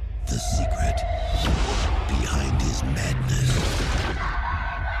 the secret behind his madness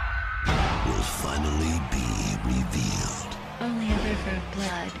will finally be revealed. Only a river of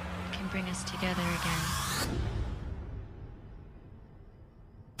blood can bring us together again.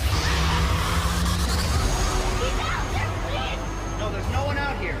 No, there's no one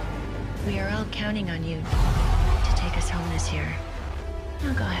out here. We are all counting on you to take us home this year.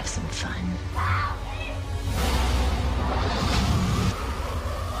 Now go have some fun.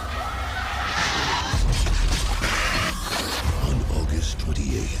 On August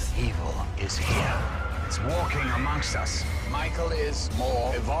 28th, Evil is here. It's walking amongst us. Michael is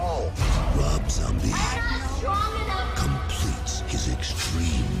more evolved. Rob Zombie completes his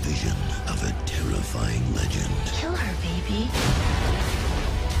extreme vision of a terrifying legend. Kill her, baby.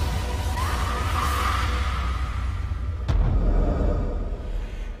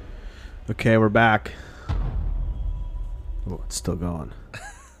 Okay, we're back. Oh, it's still going.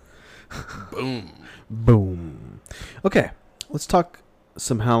 Boom. Boom. Okay, let's talk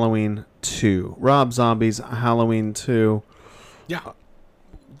some Halloween 2. Rob Zombie's Halloween 2. Yeah.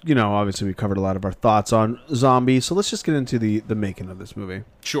 You know, obviously we covered a lot of our thoughts on Zombie, so let's just get into the making of this movie.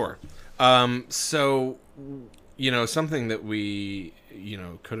 Sure. So, you know, something that we, you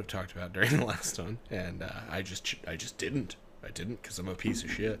know, could have talked about during the last one, and I just didn't. I didn't because I'm a piece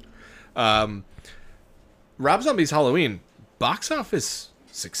of shit. Rob Zombie's Halloween, box office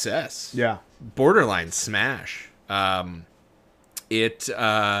success. Yeah. Borderline smash. It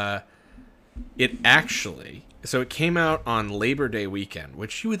actually, so it came out on Labor Day weekend,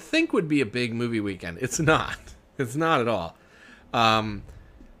 which you would think would be a big movie weekend. It's not. It's not at all.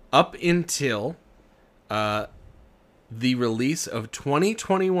 Up until the release of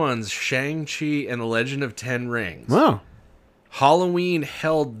 2021's Shang-Chi and the Legend of Ten Rings. Wow. Halloween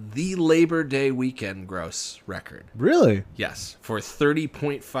held the Labor Day weekend gross record. Really? Yes, for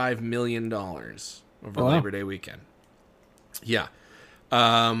 $30.5 million over Labor Day weekend. Yeah.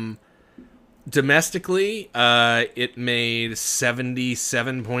 domestically, it made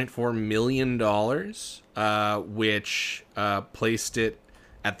 $77.4 million, which placed it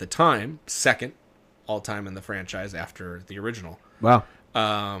at the time second all-time in the franchise after the original. Wow.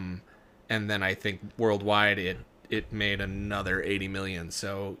 And then I think worldwide it made another $80 million.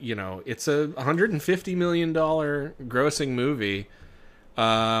 So, you know, it's a $150 million grossing movie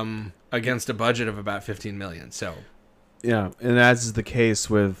against a budget of about $15 million. So, yeah, and as is the case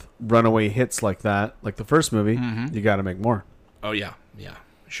with runaway hits like that, like the first movie, you got to make more. Oh, yeah. Yeah,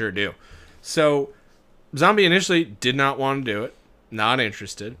 sure do. So, Zombie initially did not want to do it. Not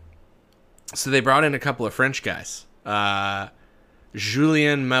interested. So they brought in a couple of French guys.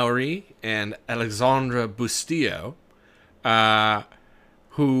 Julien Maury and Alexandre Bustillo,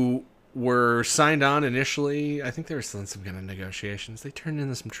 who were signed on initially. I think they were still in some kind of negotiations. They turned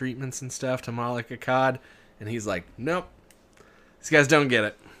in some treatments and stuff to Malik Akkad, and he's like, "Nope, these guys don't get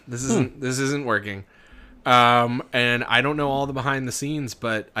it. This isn't working." And I don't know all the behind the scenes,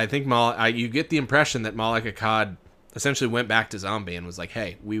 but I think you get the impression that Malik Akkad essentially went back to Zombie and was like,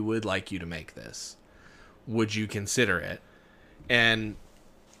 "Hey, we would like you to make this. Would you consider it?" And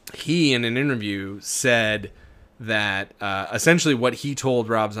he, in an interview, said that essentially what he told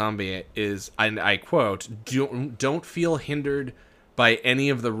Rob Zombie is, and I quote, don't feel hindered by any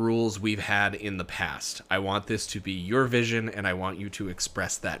of the rules we've had in the past. I want this to be your vision, and I want you to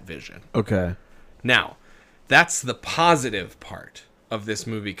express that vision. Okay. Now, that's the positive part of this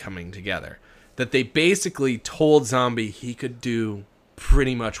movie coming together. That they basically told Zombie he could do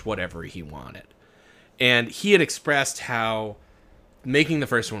pretty much whatever he wanted. And he had expressed how making the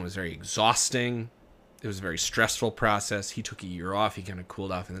first one was very exhausting. It was a very stressful process. He took a year off. He kind of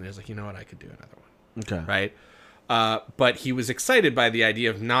cooled off. And then he was like, you know what? I could do another one. Okay. Right? But he was excited by the idea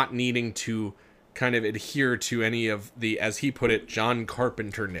of not needing to kind of adhere to any of the, as he put it, John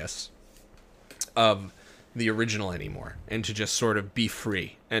Carpenter-ness of the original anymore. And to just sort of be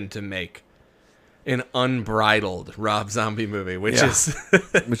free and to make an unbridled Rob Zombie movie, which is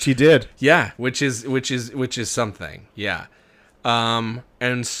which he did. Yeah, which is something. Yeah.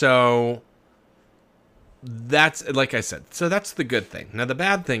 And so that's, like I said, so that's the good thing. Now the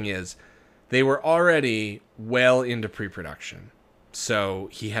bad thing is they were already well into pre-production. So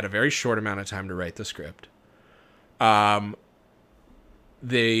he had a very short amount of time to write the script.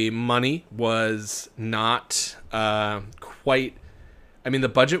 The money was not quite, I mean, the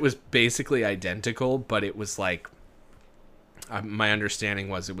budget was basically identical, but it was like, my understanding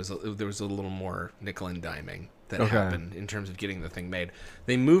was there was a little more nickel and diming that happened in terms of getting the thing made.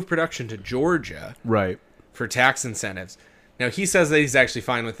 They moved production to Georgia, right, for tax incentives. Now he says that he's actually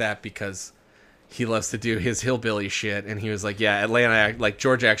fine with that because he loves to do his hillbilly shit, and he was like, "Yeah, Atlanta, like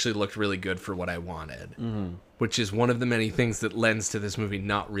Georgia, actually looked really good for what I wanted," which is one of the many things that lends to this movie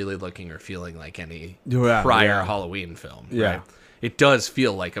not really looking or feeling like any prior Halloween film. Yeah. Right? It does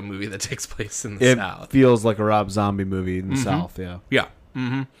feel like a movie that takes place in the South. It feels like a Rob Zombie movie in the South, yeah. Yeah.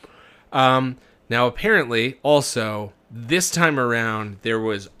 Now, apparently, also, this time around, there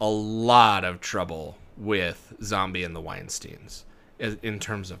was a lot of trouble with Zombie and the Weinsteins in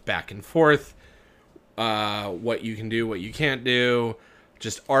terms of back and forth, what you can do, what you can't do,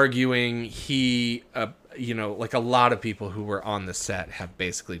 just arguing. He, like a lot of people who were on the set have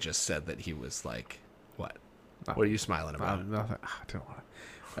basically just said that he was like, what? What are you smiling about? Nothing. I don't want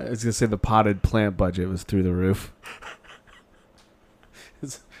to. I was going to say the potted plant budget was through the roof.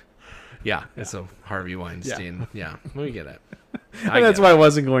 It's a Harvey Weinstein. Yeah, we get it. And that's why I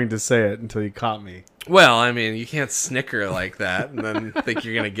wasn't going to say it until you caught me. Well, I mean, you can't snicker like that and then think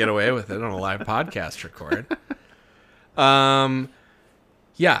you're going to get away with it on a live podcast record.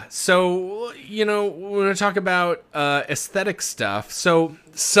 Yeah, so, we're going to talk about aesthetic stuff. So,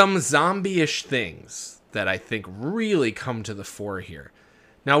 some zombie-ish things that I think really come to the fore here.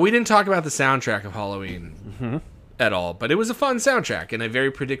 Now, we didn't talk about the soundtrack of Halloween at all, but it was a fun soundtrack and a very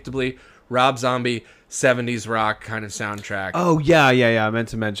predictably Rob Zombie 70s rock kind of soundtrack. Oh, yeah. I meant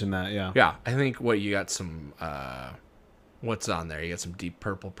to mention that, yeah. Yeah, I think you got some, what's on there? You got some Deep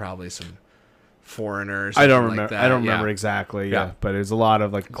Purple, probably some Foreigner. I don't remember. Like that. I don't remember exactly, but there's a lot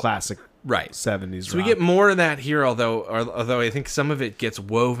of like classic 70s So rock. We get more of that here, although I think some of it gets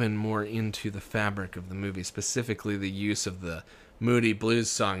woven more into the fabric of the movie, specifically the use of the Moody Blues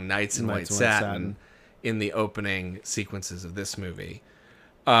song Nights in White Satin in the opening sequences of this movie.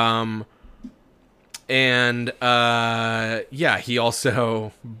 He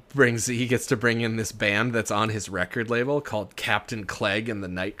also he gets to bring in this band that's on his record label called Captain Clegg and the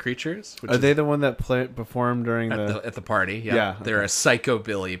Night Creatures. Are they the one that performed during at the party? Yeah. They're a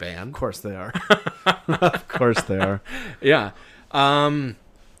psychobilly band. Of course they are. Of course they are. Yeah.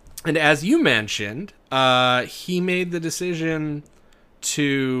 And as you mentioned, he made the decision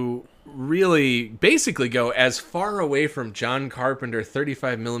to really basically go as far away from John Carpenter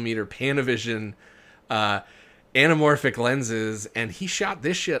 35mm Panavision anamorphic lenses, and he shot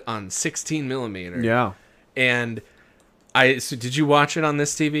this shit on 16mm. Yeah. And so did you watch it on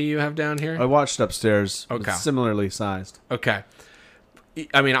this TV you have down here? I watched it upstairs. Okay. It's similarly sized. Okay.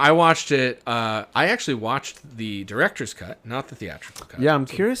 I mean, I watched it. I actually watched the director's cut, not the theatrical cut. Yeah, I'm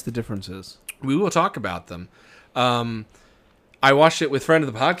curious the differences. We will talk about them. I watched it with friend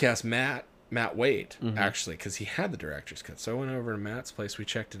of the podcast, Matt Wade, actually, because he had the director's cut. So I went over to Matt's place. We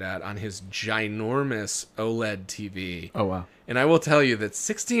checked it out on his ginormous OLED TV. Oh, wow. And I will tell you that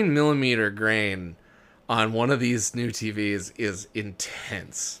 16mm grain on one of these new TVs is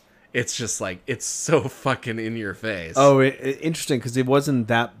intense. It's just like, it's so fucking in your face. Oh, interesting, because it wasn't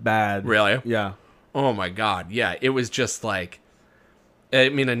that bad. Really? Yeah. Oh my God. Yeah, it was just like, I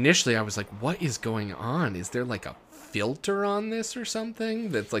mean, initially I was like, what is going on? Is there like a filter on this or something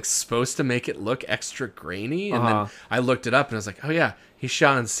that's like supposed to make it look extra grainy? And then I looked it up and I was like, oh yeah, he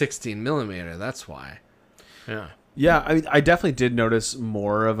shot on 16mm. That's why. Yeah. Yeah, I mean, I definitely did notice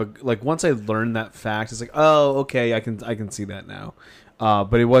more of a, like, once I learned that fact, it's like, oh, okay, I can see that now.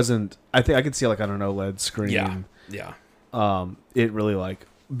 But it wasn't, I think I could see like on an OLED screen. Yeah. It really like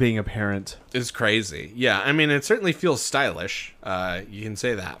being apparent. It's crazy. Yeah, I mean, it certainly feels stylish. You can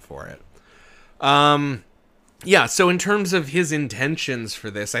say that for it. Yeah, so in terms of his intentions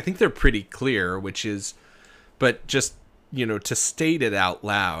for this, I think they're pretty clear, which is, but just, you know, to state it out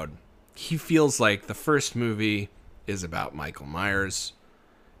loud, he feels like the first movie is about Michael Myers.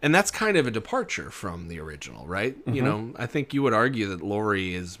 And that's kind of a departure from the original, right? Mm-hmm. You know, I think you would argue that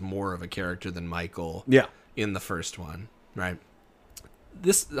Laurie is more of a character than Michael in the first one, right?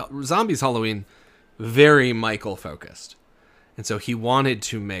 This Zombies Halloween, very Michael focused. And so he wanted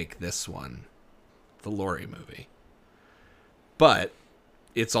to make this one the Laurie movie. But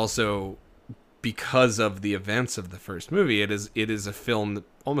it's also, because of the events of the first movie, it is a film that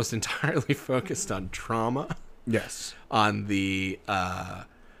almost entirely focused on trauma. Yes. On the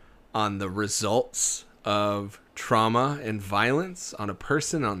results of trauma and violence on a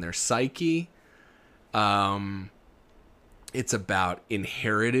person, on their psyche. It's about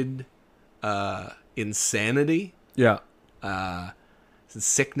inherited insanity. Yeah.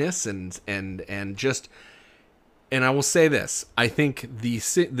 Sickness and just, and I will say this, I think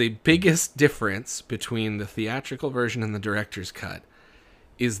the biggest difference between the theatrical version and the director's cut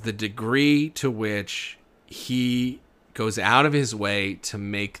is the degree to which he goes out of his way to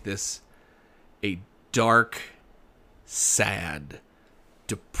make this a dark, sad,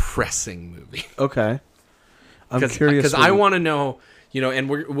 depressing movie. Okay. I'm curious. Because I want to know, you know, and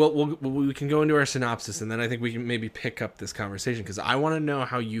we can go into our synopsis, and then I think we can maybe pick up this conversation, because I want to know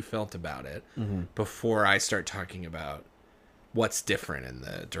how you felt about it before I start talking about what's different in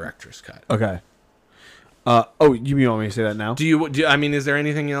the director's cut. Okay. You want me to say that now? I mean, is there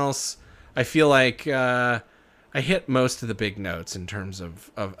anything else? I feel like I hit most of the big notes in terms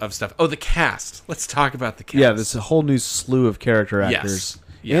of stuff. Oh, the cast. Let's talk about the cast. Yeah, there's a whole new slew of character actors.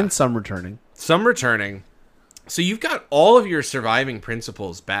 Yes. And some returning. So you've got all of your surviving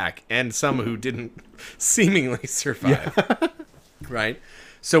principals back, and some who didn't seemingly survive. Yeah. Right?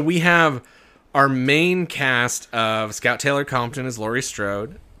 So we have our main cast of Scout Taylor Compton as Laurie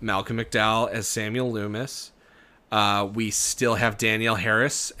Strode, Malcolm McDowell as Samuel Loomis. We still have Danielle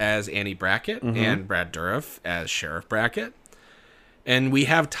Harris as Annie Brackett and Brad Dourif as Sheriff Brackett. And we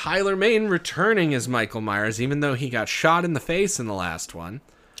have Tyler Mane returning as Michael Myers, even though he got shot in the face in the last one.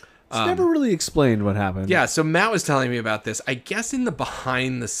 It's never really explained what happened. Yeah, so Matt was telling me about this. I guess in the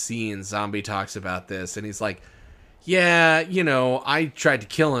behind the scenes, Zombie talks about this, and he's like, yeah, you know, I tried to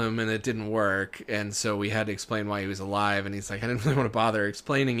kill him and it didn't work, and so we had to explain why he was alive, and he's like, I didn't really want to bother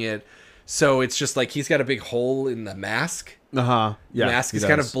explaining it. So it's just like he's got a big hole in the mask. Yeah, the mask is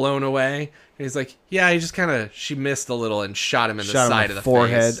kind of blown away. And he's like, yeah, she missed a little and shot him in the side of the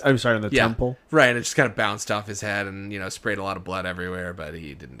forehead. face. I'm sorry, on the temple. Right, and it just kind of bounced off his head and, you know, sprayed a lot of blood everywhere, but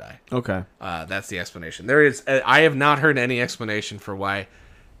he didn't die. Okay. That's the explanation. I have not heard any explanation for why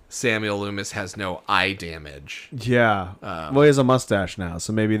Samuel Loomis has no eye damage. Yeah. Well, he has a mustache now,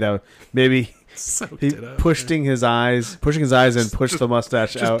 so maybe he pushing his eyes and pushed the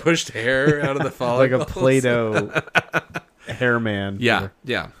mustache out. Just pushed hair out of the follicles. Like a Play-Doh hair man.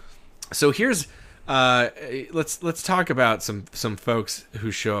 Yeah. So here's let's talk about some folks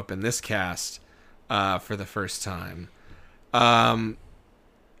who show up in this cast for the first time.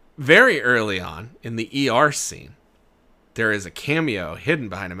 Very early on in the ER scene, there is a cameo hidden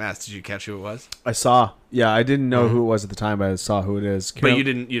behind a mask. Did you catch who it was? I saw. Yeah, I didn't know who it was at the time, but I saw who it is. But you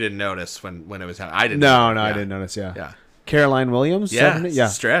didn't notice when it was happening. I didn't. No, I didn't notice. Yeah. Caroline Williams. Yeah.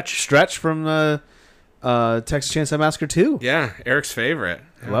 Stretch from Texas Chainsaw Massacre 2. Yeah, Eric's favorite.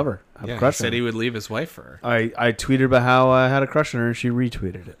 I love her. I have a he crush on said her. he would leave his wife for her. I tweeted about how I had a crush on her, and she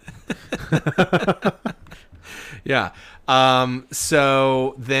retweeted it. Yeah.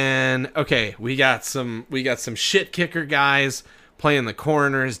 So then, okay, we got some shit kicker guys playing the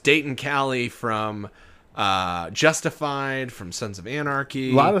coroners. Dayton Cali from Justified, from Sons of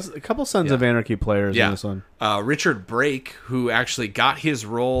Anarchy. A couple Sons of Anarchy players in this one. Richard Brake, who actually got his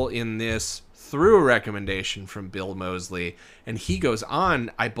role in this through a recommendation from Bill Moseley, and he goes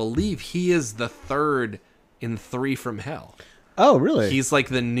on. I believe he is the third in Three from Hell. Oh, really? He's like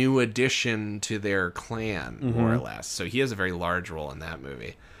the new addition to their clan, more or less. So he has a very large role in that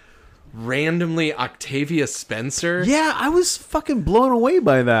movie. Randomly, Octavia Spencer. Yeah, I was fucking blown away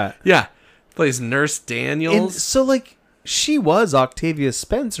by that. Yeah. Plays Nurse Daniels. And so, like, she was Octavia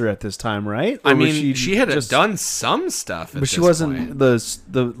Spencer at this time, right? Or I mean, she had done some stuff but she wasn't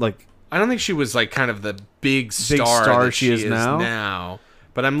the like... I don't think she was, like, kind of the big star that she is now.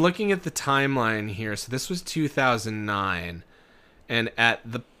 But I'm looking at the timeline here. So this was 2009. And at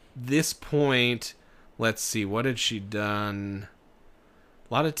this point, let's see, what had she done?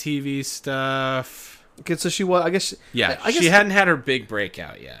 A lot of TV stuff. Okay, so she was, I guess... she hadn't had her big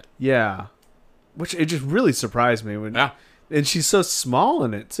breakout yet. Yeah. Which, it just really surprised me. And she's so small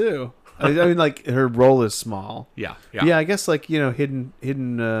in it, too. I mean, like, her role is small. Yeah. Yeah, I guess, like,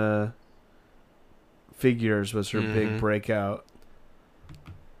 Hidden Figures was her big breakout.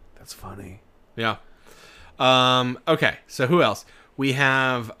 That's funny. Yeah. Okay, so who else? We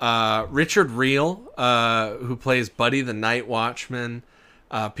have Richard Reel, who plays Buddy the Night Watchman.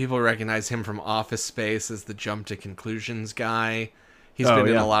 People recognize him from Office Space as the jump to conclusions guy. He's been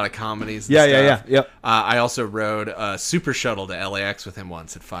in a lot of comedies and stuff. Yeah. I also rode a Super Shuttle to LAX with him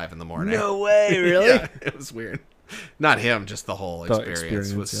once at 5 a.m. No way, really? Yeah, it was weird. Not him, just the whole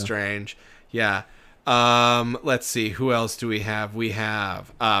experience was strange. Yeah. Let's see, who else do we have? We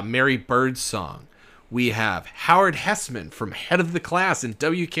have Mary Birdsong. We have Howard Hessman from Head of the Class in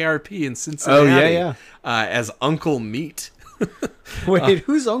WKRP in Cincinnati. As Uncle Meat. Wait,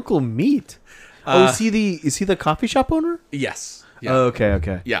 who's Uncle Meat? Is he the coffee shop owner? Yes. Yeah. Oh,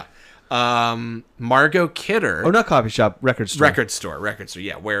 okay. Yeah. Margot Kidder. Oh, not coffee shop, record store. Record store.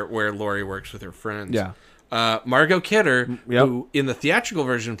 Yeah, where Laurie works with her friends. Yeah. Margot Kidder, who in the theatrical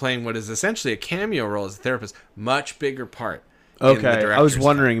version playing what is essentially a cameo role as a therapist, much bigger part. Okay, I was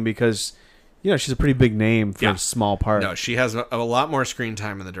wondering because she's a pretty big name for a small part. No, she has a lot more screen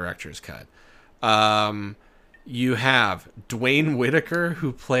time in the director's cut. You have Dwayne Whitaker,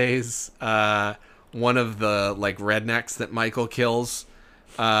 who plays one of the like rednecks that Michael kills.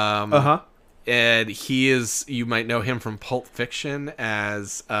 And he is, you might know him from Pulp Fiction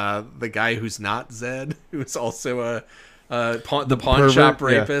as the guy who's not Zed, who's also the pawn shop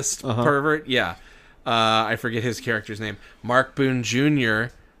rapist pervert. Yeah. I forget his character's name. Mark Boone Jr.,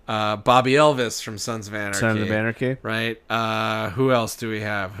 Bobby Elvis from Sons of Anarchy. Sons of Anarchy. Right. Who else do we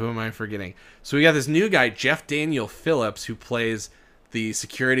have? Who am I forgetting? So we got this new guy, Jeff Daniel Phillips, who plays the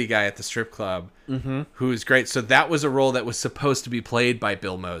security guy at the strip club, who is great. So that was a role that was supposed to be played by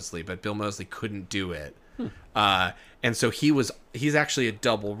Bill Moseley, but Bill Moseley couldn't do it. And so he's actually a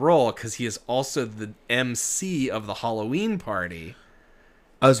double role because he is also the MC of the Halloween party.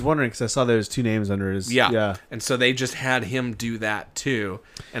 I was wondering because I saw there's two names under his. Yeah. And so they just had him do that too.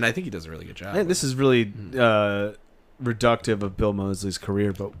 And I think he does a really good job. Man, this is really reductive of Bill Moseley's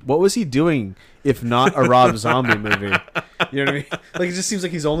career, but what was he doing if not a Rob Zombie movie? You know what I mean? Like, it just seems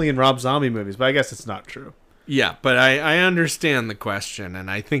like he's only in Rob Zombie movies, but I guess it's not true. Yeah, but I understand the question, and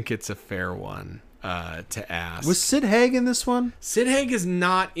I think it's a fair one to ask. Was Sid Haig in this one? Sid Haig is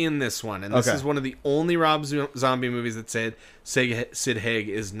not in this one, and this is one of the only Rob Zombie movies that said Sid Haig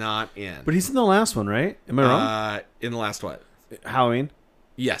is not in. But he's in the last one, right? Am I wrong? In the last what? Halloween?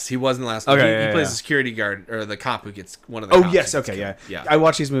 Yes, he was in the last one. Okay, he plays the security guard, or the cop who gets one of the cops. Oh, yes, okay, yeah. I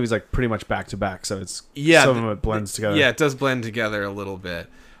watch these movies like pretty much back to back, so it's some of it blends together. Yeah, it does blend together a little bit.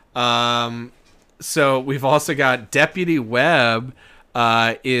 So we've also got Deputy Webb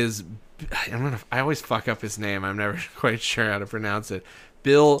I always fuck up his name. I'm never quite sure how to pronounce it.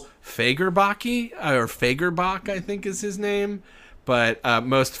 Bill Fagerbach, or Fagerbach, I think is his name. But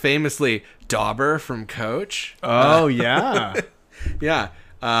most famously, Dauber from Coach. Oh, yeah. Yeah.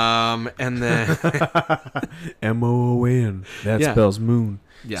 And then M-O-O-N. That spells moon.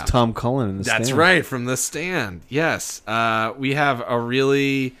 Yeah. It's Tom Cullen in The Stand. That's right, from The Stand. Yes. We have a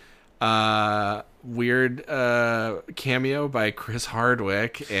really weird cameo by Chris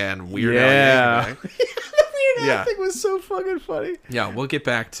Hardwick and Weird Yeah. Al Yankovic. That thing was so fucking funny. Yeah, we'll get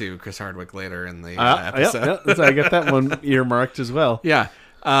back to Chris Hardwick later in the episode. Yep. I got that one earmarked as well. Yeah.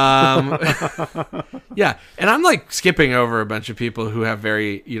 Yeah, and I'm like skipping over a bunch of people who have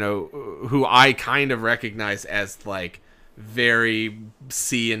very, who I kind of recognize as like very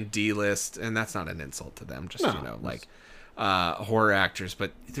C and D list, and that's not an insult to them, just horror actors,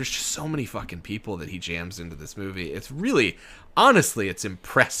 but there's just so many fucking people that he jams into this movie. It's really, honestly, it's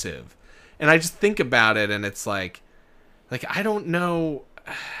impressive. And I just think about it, and it's like I don't know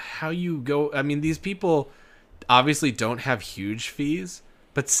how you go. I mean, these people obviously don't have huge fees,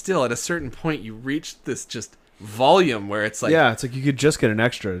 but still, at a certain point, you reach this just volume where it's like, it's like you could just get an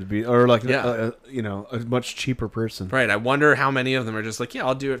extra to be, or like a much cheaper person. Right. I wonder how many of them are just like, yeah,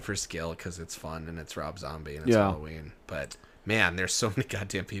 I'll do it for skill because it's fun and it's Rob Zombie and it's Halloween. But man, there's so many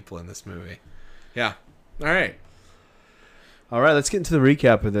goddamn people in this movie. Yeah. All right. Let's get into the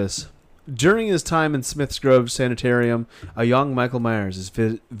recap of this. During his time in Smith's Grove Sanitarium, a young Michael Myers is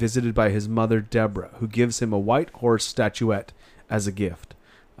visited by his mother, Deborah, who gives him a white horse statuette as a gift.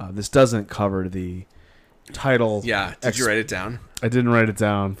 This doesn't cover the title. Yeah. Did you write it down? I didn't write it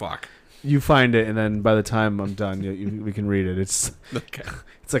down. Fuck. You find it, and then by the time I'm done, we can read it. It's okay.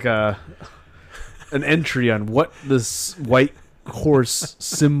 It's like an entry on what this white horse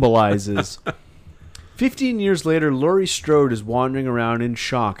symbolizes. 15 years later, Laurie Strode is wandering around in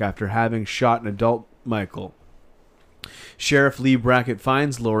shock after having shot an adult Michael. Sheriff Lee Brackett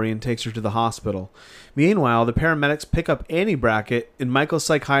finds Laurie and takes her to the hospital. Meanwhile, the paramedics pick up Annie Brackett and Michael's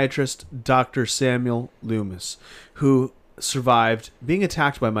psychiatrist, Dr. Samuel Loomis, who survived being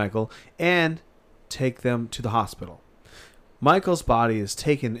attacked by Michael, and take them to the hospital. Michael's body is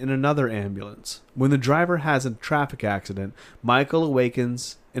taken in another ambulance. When the driver has a traffic accident, Michael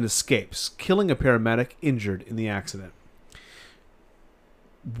awakens and escapes, killing a paramedic injured in the accident.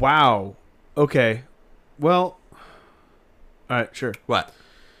 Wow. Okay. Well, all right, sure. What?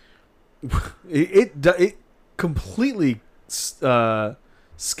 It completely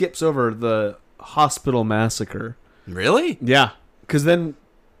skips over the hospital massacre. Really? Yeah. Because then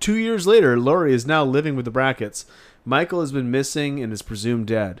 2 years later, Laurie is now living with the Bracketts. Michael has been missing and is presumed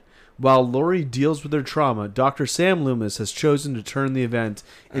dead. While Laurie deals with her trauma, Dr. Sam Loomis has chosen to turn the event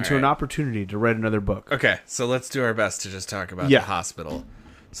into an opportunity to write another book. Okay, so let's do our best to just talk about the hospital.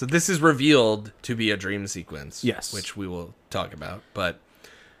 So this is revealed to be a dream sequence. Yes. Which we will talk about. But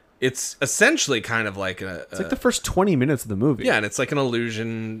it's essentially kind of like it's like the first 20 minutes of the movie. Yeah, and it's like an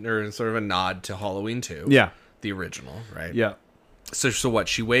allusion or sort of a nod to Halloween 2. Yeah. The original, right? Yeah. So what?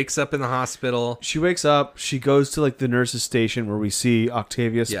 She wakes up in the hospital. She wakes up. She goes to like the nurse's station where we see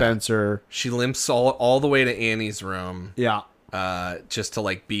Octavia Spencer. She limps all the way to Annie's room. Yeah. Just to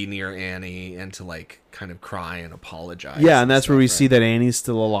like be near Annie and to like kind of cry and apologize. Yeah, and that's where we see that Annie's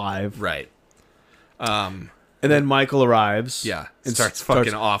still alive. Right. And then Michael arrives. Yeah. And starts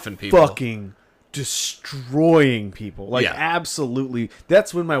fucking offing people. Fucking destroying people. Like absolutely.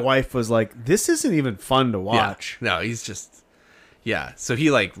 That's when my wife was like, "This isn't even fun to watch." Yeah. No, he's just. Yeah, so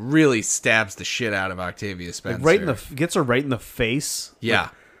he like really stabs the shit out of Octavia Spencer. Like gets her right in the face. Yeah.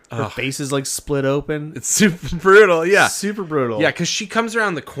 Like, her face is like split open. It's super brutal, yeah. Super brutal. Yeah, because she comes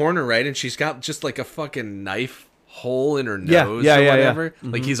around the corner, right? And she's got just like a fucking knife hole in her nose or whatever. Yeah.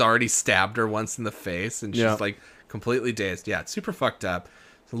 Mm-hmm. Like he's already stabbed her once in the face and she's like completely dazed. Yeah, it's super fucked up.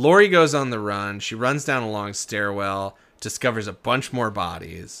 So Laurie goes on the run. She runs down a long stairwell, discovers a bunch more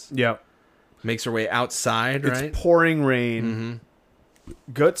bodies. Yep. Makes her way outside, right? It's pouring rain. Mm-hmm.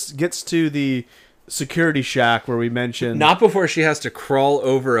 Gets to the security shack where we mentioned... Not before she has to crawl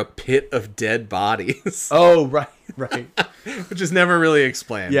over a pit of dead bodies. Oh, right. Which is never really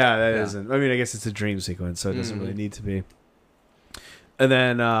explained. Yeah, that isn't. I mean, I guess it's a dream sequence, so it doesn't really need to be. And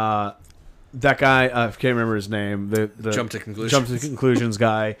then that guy, I can't remember his name. The Jump to Conclusions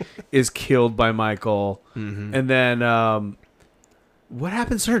guy is killed by Michael. Mm-hmm. And then... what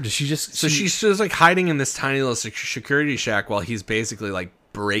happens to her? Does she just... So she's just like hiding in this tiny little security shack while he's basically like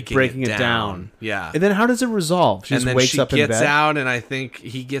breaking it down. Yeah. And then how does it resolve? She just wakes up in bed? She gets out, and I think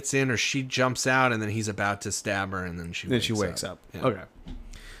he gets in, or she jumps out, and then he's about to stab her, and then she wakes up. Yeah. Okay.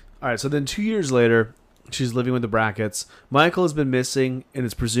 All right, so then 2 years later, she's living with the Bracketts. Michael has been missing and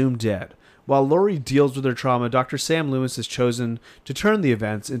is presumed dead. While Laurie deals with her trauma, Dr. Sam Loomis has chosen to turn the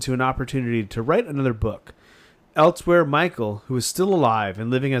events into an opportunity to write another book. Elsewhere, Michael, who is still alive and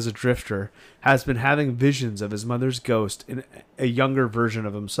living as a drifter, has been having visions of his mother's ghost in a younger version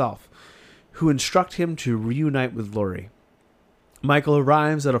of himself, who instruct him to reunite with Laurie. Michael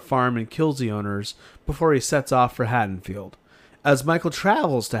arrives at a farm and kills the owners before he sets off for Haddonfield. As Michael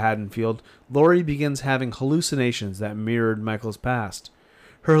travels to Haddonfield, Laurie begins having hallucinations that mirrored Michael's past.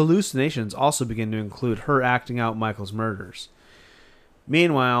 Her hallucinations also begin to include her acting out Michael's murders.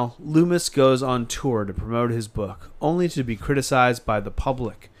 Meanwhile, Loomis goes on tour to promote his book, only to be criticized by the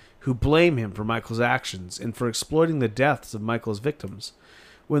public, who blame him for Michael's actions and for exploiting the deaths of Michael's victims.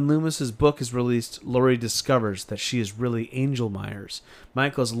 When Loomis's book is released, Laurie discovers that she is really Angel Myers,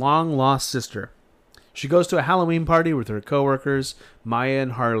 Michael's long-lost sister. She goes to a Halloween party with her coworkers, Maya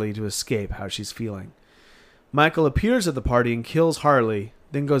and Harley, to escape how she's feeling. Michael appears at the party and kills Harley,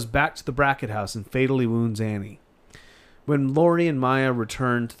 then goes back to the Brackett house and fatally wounds Annie. When Laurie and Maya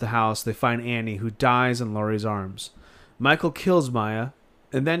return to the house, they find Annie, who dies in Laurie's arms. Michael kills Maya,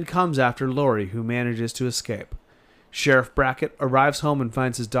 and then comes after Laurie, who manages to escape. Sheriff Brackett arrives home and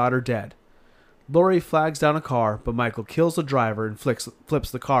finds his daughter dead. Laurie flags down a car, but Michael kills the driver and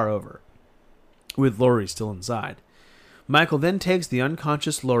flips the car over, with Laurie still inside. Michael then takes the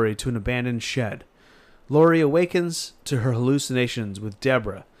unconscious Laurie to an abandoned shed. Laurie awakens to her hallucinations with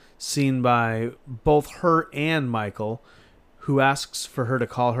Deborah, seen by both her and Michael, who asks for her to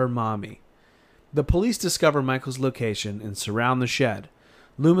call her Mommy. The police discover Michael's location and surround the shed.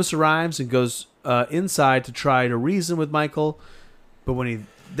 Loomis arrives and goes inside to try to reason with Michael, but when he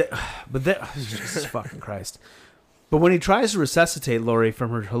Jesus fucking Christ. But when he tries to resuscitate Laurie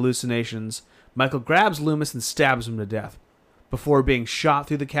from her hallucinations, Michael grabs Loomis and stabs him to death, before being shot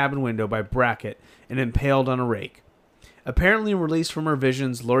through the cabin window by Brackett and impaled on a rake. Apparently released from her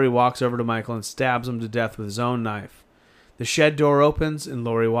visions, Laurie walks over to Michael and stabs him to death with his own knife. The shed door opens and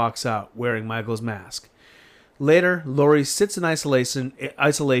Laurie walks out, wearing Michael's mask. Later, Laurie sits in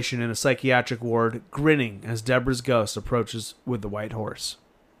isolation in a psychiatric ward, grinning as Deborah's ghost approaches with the white horse.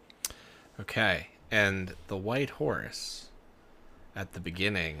 Okay, and the white horse, at the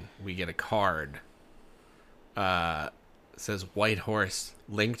beginning, we get a card. Says white horse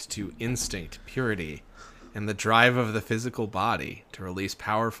linked to instinct, purity, and the drive of the physical body to release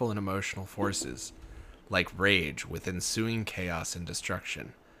powerful and emotional forces, like rage with ensuing chaos and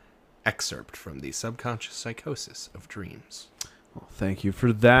destruction. Excerpt from the Subconscious Psychosis of Dreams. Well, thank you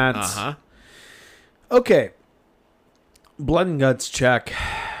for that. Uh-huh. Okay. Blood and Guts check.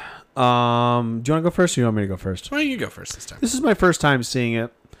 Do you want to go first or you want me to go first? Well, you go first this time. This is my first time seeing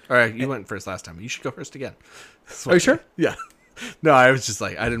it. All right, you went first last time. You should go first again. Are you sure? Yeah. No, I was just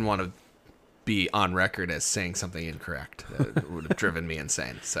like, I didn't want to be on record as saying something incorrect. That would have driven me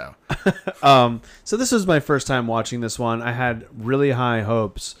insane. So this was my first time watching this one. I had really high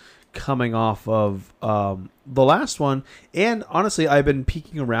hopes coming off of the last one, and honestly, I've been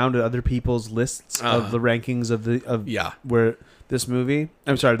peeking around at other people's lists of the rankings of where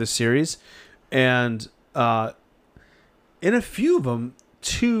this series, and in a few of them,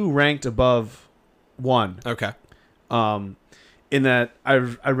 2 ranked above 1. Okay. In that I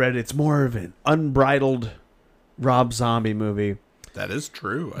read it's more of an unbridled Rob Zombie movie. That is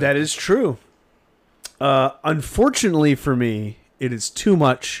true. That is true. Unfortunately for me, it is too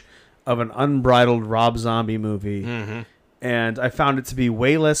much of an unbridled Rob Zombie movie. Mm-hmm. And I found it to be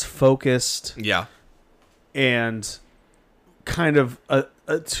way less focused. Yeah. And kind of a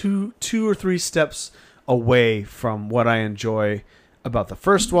two or three steps away from what I enjoy about the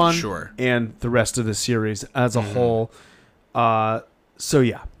first one. Sure. And the rest of the series as a whole. So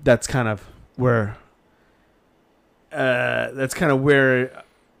yeah, that's kind of where I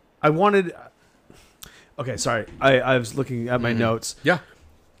wanted. Okay, sorry. I was looking at my notes. Yeah.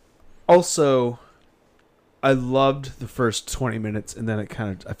 Also, I loved the first 20 minutes, and then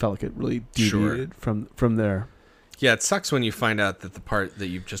I felt like it really deviated from there. Yeah, it sucks when you find out that the part that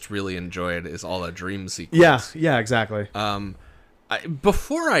you've just really enjoyed is all a dream sequence. Yeah, exactly.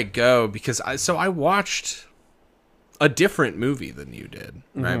 Before I go, because I watched a different movie than you did,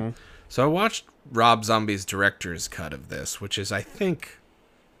 right? Mm-hmm. So I watched Rob Zombie's director's cut of this, which is, I think,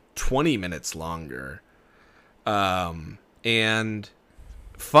 20 minutes longer. And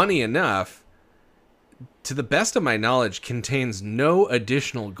funny enough, to the best of my knowledge, contains no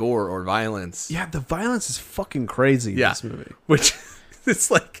additional gore or violence. Yeah, the violence is fucking crazy in this movie. Which,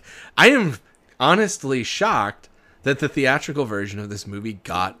 it's like, I am honestly shocked that the theatrical version of this movie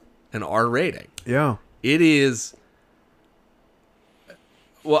got an R rating. Yeah. It is...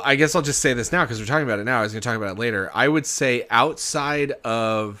 Well, I guess I'll just say this now because we're talking about it now. I was going to talk about it later. I would say outside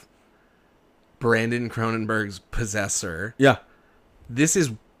of Brandon Cronenberg's Possessor, this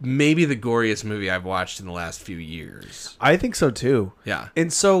is maybe the goriest movie I've watched in the last few years. I think so too. Yeah.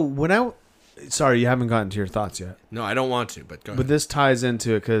 And so sorry, you haven't gotten to your thoughts yet. No, I don't want to, but go ahead. But this ties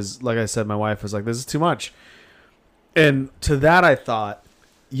into it because, like I said, my wife was like, "This is too much," and to that I thought,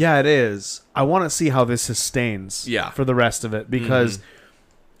 Yeah, it is. I want to see how this sustains for the rest of it, because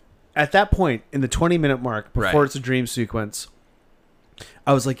at that point, in the 20-minute mark, before it's a dream sequence,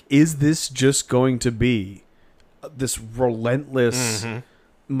 I was like, is this just going to be this relentless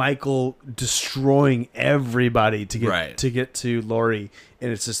Michael destroying everybody to get to Laurie,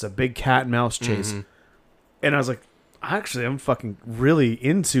 and it's just a big cat and mouse chase? And I was like, actually, I'm fucking really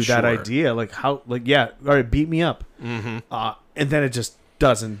into that idea. Like, how, like, yeah, all right, beat me up. And then it just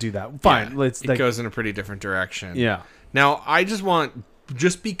doesn't do that. Fine. Yeah, it goes in a pretty different direction. Yeah. Now, I just want,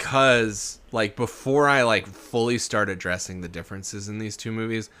 just because, like, before I, like, fully start addressing the differences in these two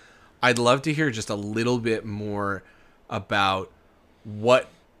movies, I'd love to hear just a little bit more about what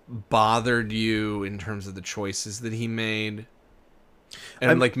bothered you in terms of the choices that he made.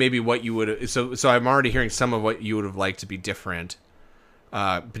 And, like, maybe what you would... So I'm already hearing some of what you would have liked to be different.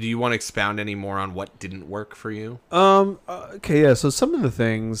 But do you want to expound any more on what didn't work for you? Okay, yeah. So some of the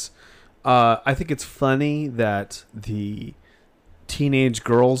things, I think it's funny that the teenage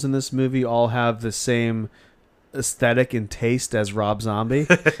girls in this movie all have the same aesthetic and taste as Rob Zombie,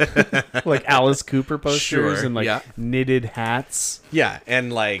 like Alice Cooper posters and like knitted hats. Yeah,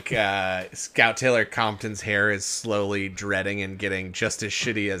 and like Scout Taylor Compton's hair is slowly dreading and getting just as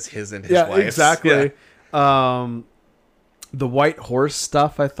shitty as his and his wife's. Exactly. Yeah. The white horse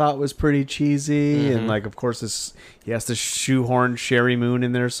stuff I thought was pretty cheesy, and like, of course, he has to shoehorn Sherry Moon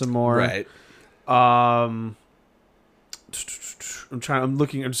in there some more. Right. I'm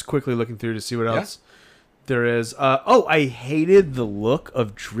just quickly looking through to see what else there is. I hated the look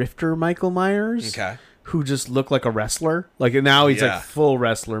of Drifter Michael Myers. Okay. Who just looked like a wrestler. Like, now he's like full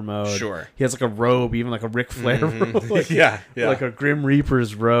wrestler mode. Sure. He has like a robe, even like a Ric Flair robe. Like, like a Grim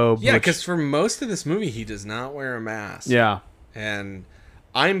Reaper's robe. Yeah, because for most of this movie, he does not wear a mask. Yeah. And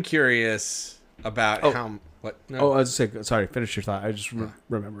I'm curious about how... What? No. Oh, I was just saying, sorry, finish your thought. I just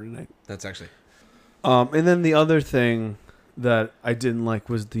remembered tonight. That's actually... And then the other thing that I didn't like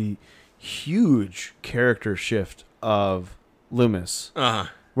was the huge character shift of Loomis.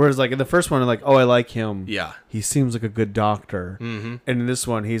 Whereas, like, in the first one, I'm like, oh, I like him. Yeah. He seems like a good doctor. Mm-hmm. And in this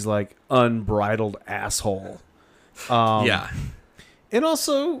one, he's like unbridled asshole. Yeah. And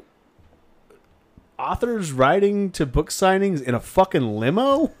also, authors riding to book signings in a fucking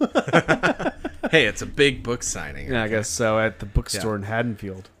limo? Hey, it's a big book signing. Yeah, I guess so, at the bookstore in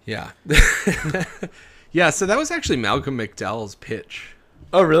Haddonfield. Yeah. Yeah, so that was actually Malcolm McDowell's pitch.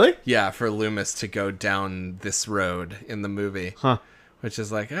 Oh, really? Yeah, for Loomis to go down this road in the movie. Huh. Which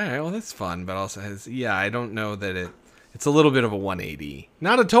is like, all right, well, that's fun, but also I don't know that it's a little bit of a 180.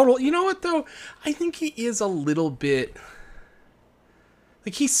 Not a total, you know what, though? I think he is a little bit,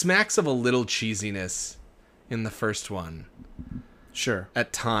 like, he smacks of a little cheesiness in the first one. Sure.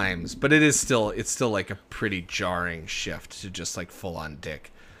 At times, but it's still like a pretty jarring shift to just like full on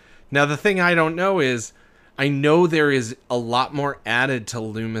dick. Now, the thing I don't know is, I know there is a lot more added to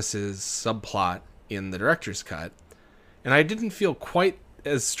Loomis's subplot in the director's cut. And I didn't feel quite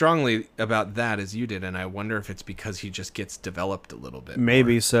as strongly about that as you did, and I wonder if it's because he just gets developed a little bit.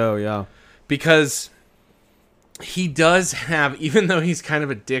 Maybe so, yeah. Because he does have, even though he's kind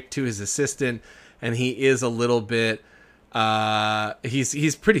of a dick to his assistant, and he is a little bit,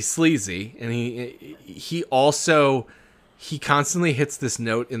 he's pretty sleazy, and he constantly hits this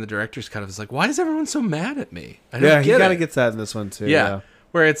note in the director's cut of, it's like, why is everyone so mad at me? I don't get he kind it. of gets that in this one too. Yeah,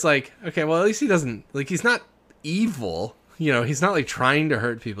 where it's like, okay, well, at least he doesn't, like, he's not evil, you know, he's not like trying to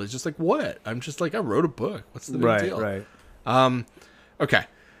hurt people. He's just like, what? I'm just like, I wrote a book. What's the big deal? Right. Okay.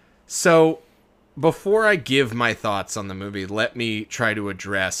 So before I give my thoughts on the movie, let me try to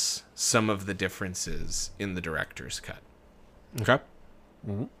address some of the differences in the director's cut. Okay.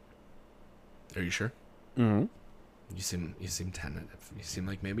 Mm-hmm. Are you sure? Mm-hmm. You seem tentative. You seem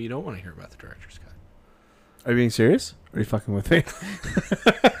like maybe you don't want to hear about the director's cut. Are you being serious? Or are you fucking with me?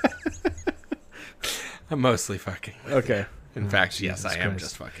 I'm mostly fucking with okay. You. In fact, yes, I am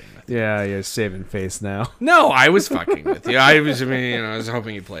just fucking with you. Yeah, you're saving face now. No, I was fucking with you. I was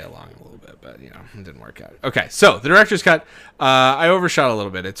hoping you'd play along a little bit, but, it didn't work out. Okay, so the director's cut, I overshot a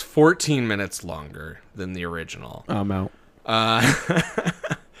little bit. It's 14 minutes longer than the original. I'm out.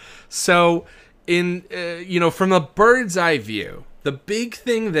 So, from the bird's eye view, the big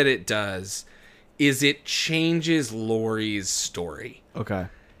thing that it does is it changes Laurie's story. Okay.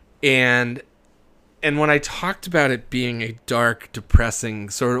 And when I talked about it being a dark,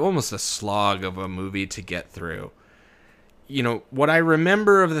 depressing, sort of almost a slog of a movie to get through, what I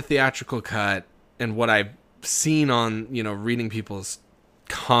remember of the theatrical cut and what I've seen on, reading people's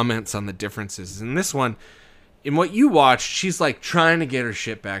comments on the differences in this one, in what you watched, she's like trying to get her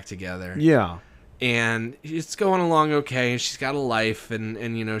shit back together. Yeah. and it's going along okay, and she's got a life,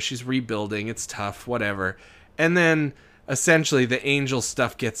 and you know, she's rebuilding. It's tough, whatever. And then essentially the angel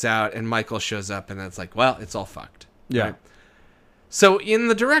stuff gets out, and Michael shows up, and it's like, well, it's all fucked. Yeah. Right? So in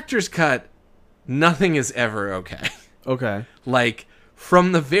the director's cut, nothing is ever okay. Okay. Like,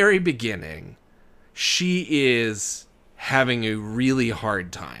 from the very beginning, she is having a really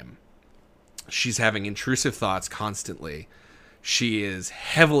hard time. She's having intrusive thoughts constantly. She is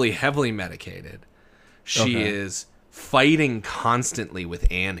heavily, heavily medicated. She is fighting constantly with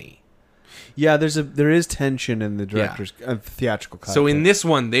Annie. Yeah, there is tension in the director's theatrical cut. So in this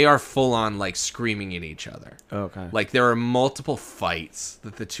one, they are full on like screaming at each other. Okay. Like there are multiple fights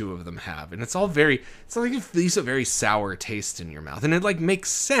that the two of them have, and it's like it leaves a very sour taste in your mouth, and it like makes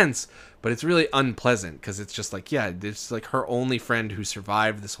sense, but it's really unpleasant because it's just like, yeah, it's like her only friend who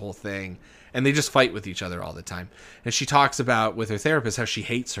survived this whole thing, and they just fight with each other all the time. And she talks about with her therapist how she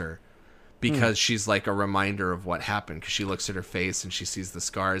hates her because she's like a reminder of what happened, because she looks at her face and she sees the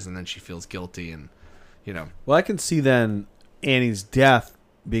scars, and then she feels guilty, and you know. Well, I can see then Annie's death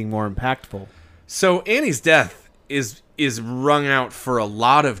being more impactful. So Annie's death is wrung out for a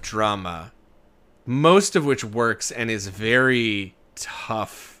lot of drama, most of which works and is very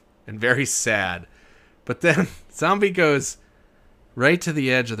tough and very sad. But then Zombie goes right to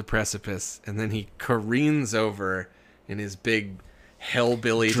the edge of the precipice, and then he careens over in his big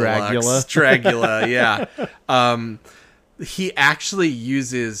Hellbilly Deluxe Dragula, yeah. He actually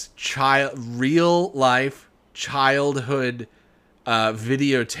uses real life childhood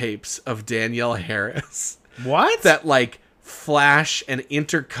videotapes of Danielle Harris. What? That like flash and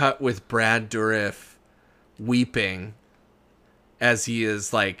intercut with Brad Dourif weeping as he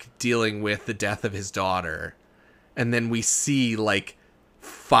is like dealing with the death of his daughter, and then we see like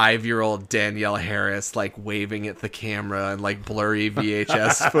 5-year-old Danielle Harris like waving at the camera and like blurry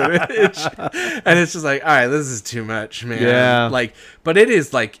VHS footage, and it's just like, all right, this is too much, man. Yeah. Like, but it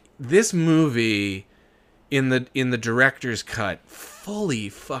is like this movie in the director's cut fully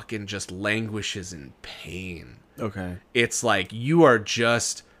fucking just languishes in pain. Okay. It's like you are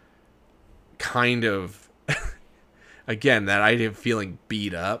just kind of again that idea of feeling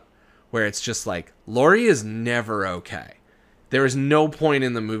beat up, where it's just like Laurie is never okay. There is no point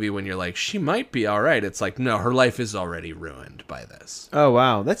in the movie when you're like, she might be all right. It's like, no, her life is already ruined by this. Oh,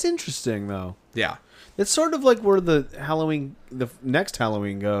 wow. That's interesting, though. Yeah. It's sort of like where the next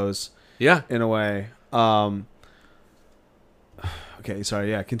Halloween goes. Yeah. In a way. Okay,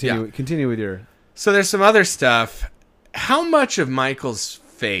 sorry. Yeah, continue with your... So there's some other stuff. How much of Michael's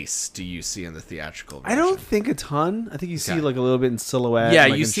face do you see in the theatrical version? I don't think a ton. I think you see like a little bit in silhouette. Yeah,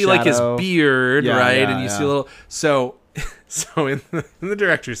 like you in see shadow. like his beard, right? Yeah, and you see a little... So in the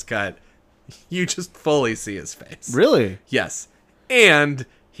director's cut, you just fully see his face. Really? Yes. And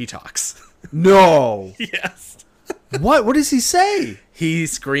he talks. No. Yes. What does he say? He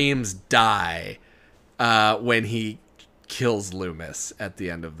screams "die" when he kills Loomis at the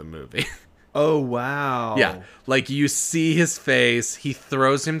end of the movie. Oh, wow. Yeah. Like you see his face, he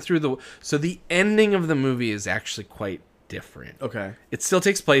throws him through so the ending of the movie is actually quite different. Okay. It still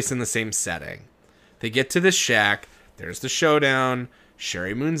takes place in the same setting. They get to this shack. There's the showdown.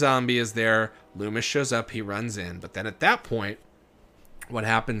 Sherry Moon Zombie is there. Loomis shows up. He runs in. But then at that point, what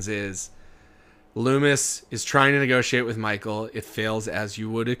happens is Loomis is trying to negotiate with Michael. It fails, as you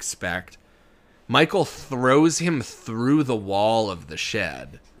would expect. Michael throws him through the wall of the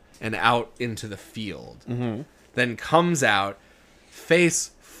shed and out into the field. Mm-hmm. Then comes out,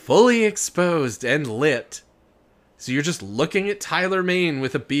 face fully exposed and lit. So you're just looking at Tyler Mane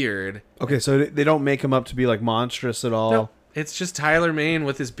with a beard. Okay, so they don't make him up to be like monstrous at all? No, it's just Tyler Mane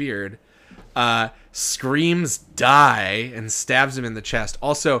with his beard. Screams "die" and stabs him in the chest.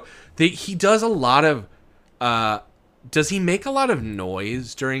 Also, he does a lot of... does he make a lot of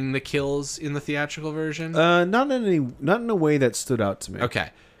noise during the kills in the theatrical version? Not in a way that stood out to me.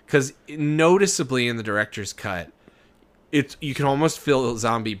 Okay, because noticeably in the director's cut, you can almost feel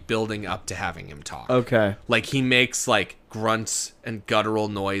Zombie building up to having him talk. Okay. Like he makes like grunts and guttural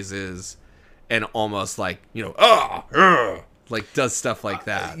noises and almost like, like does stuff like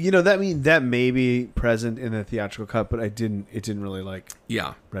that. That may be present in the theatrical cut, but it didn't really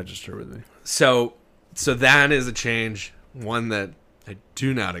register with me. So that is a change, one that I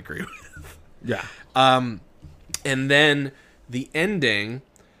do not agree with. Yeah. And then the ending,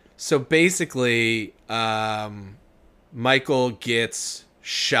 so basically Michael gets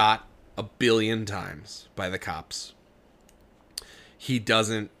shot 1 billion times by the cops. He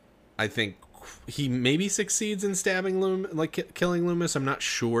doesn't, I think, he maybe succeeds in stabbing Loomis, like killing Loomis. I'm not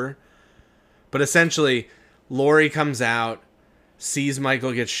sure. But essentially, Laurie comes out, sees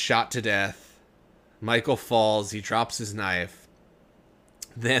Michael get shot to death, Michael falls. He drops his knife.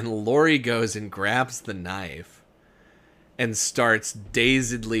 Then Laurie goes and grabs the knife and starts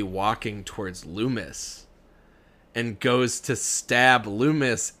dazedly walking towards Loomis and goes to stab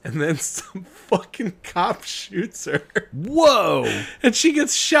Loomis, and then some fucking cop shoots her. Whoa! And she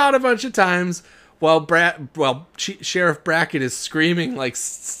gets shot a bunch of times while Sheriff Brackett is screaming like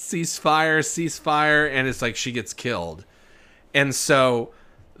ceasefire, ceasefire, and it's like she gets killed. And so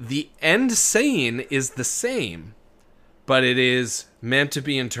the end scene is the same, but it is meant to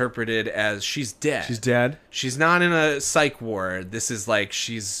be interpreted as she's dead. She's dead? She's not in a psych ward. This is like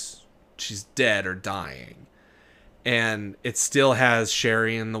she's dead or dying. And it still has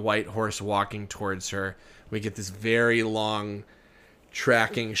Sherry and the white horse walking towards her. We get this very long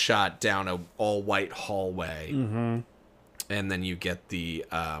tracking shot down a all white hallway. Mm-hmm. And then you get the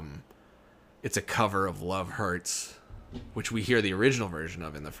it's a cover of Love Hurts, which we hear the original version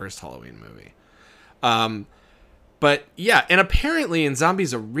of in the first Halloween movie. But yeah, and apparently in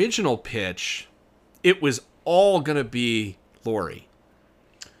Zombie's original pitch, it was all going to be Laurie.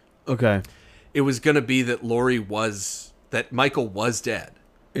 Okay. It was going to be that that Michael was dead.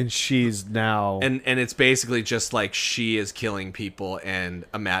 And she's now... And it's basically just like she is killing people and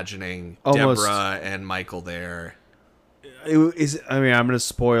imagining Almost... Deborah and Michael there. I'm going to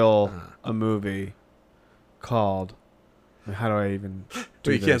spoil a movie called... How do I even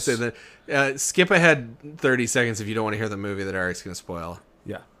do this? You can't say that. Skip ahead 30 seconds if you don't want to hear the movie that Eric's going to spoil.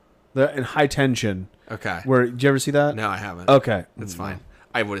 Yeah. In High Tension. Okay. Did you ever see that? No, I haven't. Okay. That's fine.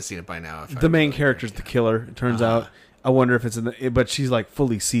 I would have seen it by now. The main character's the killer, it turns out. I wonder if it's but she's like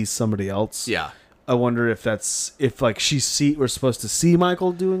fully sees somebody else. Yeah. I wonder if we're supposed to see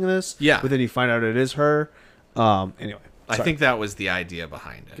Michael doing this. Yeah. But then you find out it is her. Anyway. I think that was the idea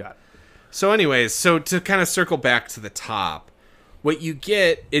behind it. Got it. So anyways, to kind of circle back to the top, what you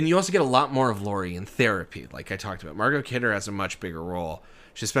get, and you also get a lot more of Laurie in therapy, like I talked about. Margot Kidder has a much bigger role.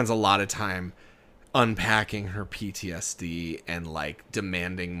 She spends a lot of time unpacking her PTSD and like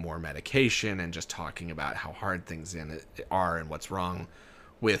demanding more medication and just talking about how hard things are and what's wrong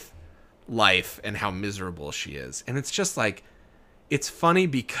with life and how miserable she is. And it's just like, it's funny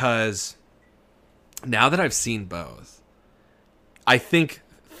because now that I've seen both, I think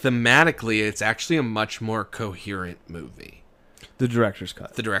thematically it's actually a much more coherent movie. The director's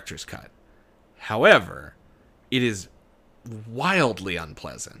cut. However, it is wildly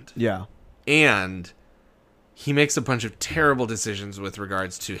unpleasant. Yeah. And he makes a bunch of terrible decisions with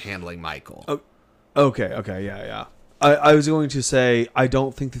regards to handling Michael. Oh, okay, yeah. I was going to say, I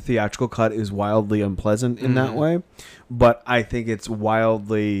don't think the theatrical cut is wildly unpleasant in that way, but I think it's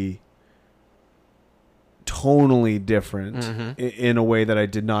wildly tonally different in a way that I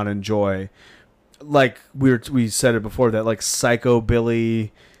did not enjoy. Like we said it before, that like Psycho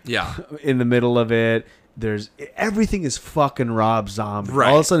Billy in the middle of it. Everything is fucking Rob Zombie.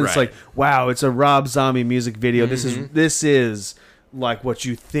 All of a sudden it's like, wow, it's a Rob Zombie music video. This is like what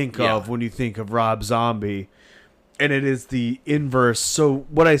you think of when you think of Rob Zombie. And it is the inverse. So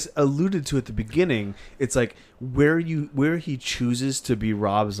what I alluded to at the beginning, it's like where he chooses to be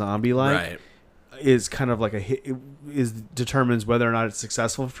Rob Zombie like is kind of like determines whether or not it's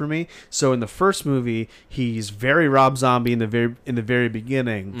successful for me. So in the first movie, he's very Rob Zombie in the very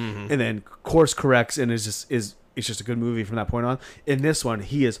beginning, and then course corrects and it's just a good movie from that point on. In this one,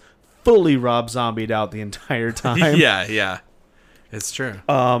 he is fully Rob Zombied out the entire time. Yeah. It's true.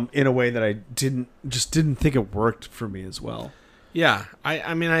 In a way that I didn't think it worked for me as well. Yeah,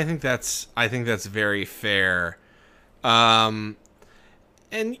 I mean, I think that's very fair.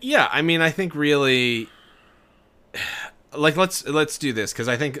 And yeah, I mean, I think really, like, let's do this, because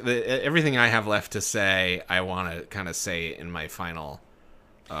I think everything I have left to say, I want to kind of say in my final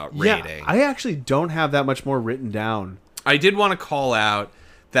rating. Yeah, I actually don't have that much more written down. I did want to call out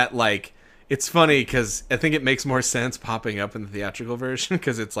that, like, it's funny because I think it makes more sense popping up in the theatrical version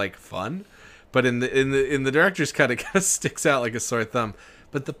because it's like fun, but in the director's cut, it kind of sticks out like a sore thumb.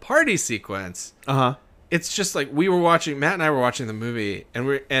 But the party sequence, it's just like Matt and I were watching the movie,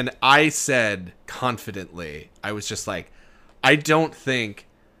 and I said confidently, I was just like, I don't think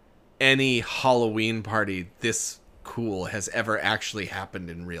any Halloween party this cool has ever actually happened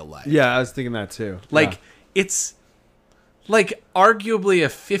in real life. Yeah, I was thinking that too. Like it's like arguably a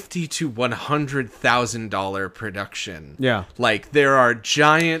 $50,000 to $100,000 production. Yeah. Like there are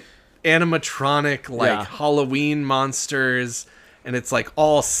giant animatronic Halloween monsters, and it's like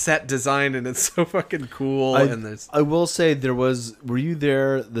all set design, and it's so fucking cool. I will say were you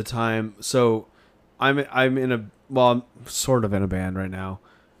there the time? So I'm sort of in a band right now.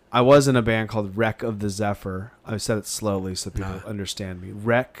 I was in a band called Wreck of the Zephyr. I said it slowly so people understand me.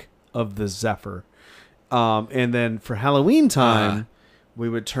 Wreck of the Zephyr. And then for Halloween time, we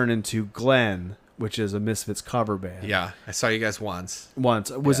would turn into Glenn, which is a Misfits cover band. Yeah, I saw you guys once.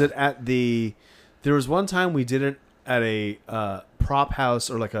 Was it at the... There was one time we did it at a prop house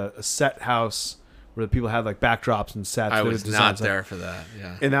or like a set house where the people had like backdrops and sets. I was not there for that,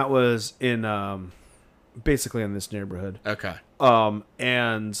 yeah. And that was in basically in this neighborhood. Okay.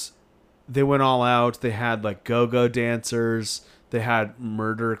 And they went all out. They had like go-go dancers. They had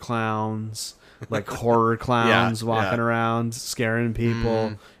murder clowns, like horror clowns walking around, scaring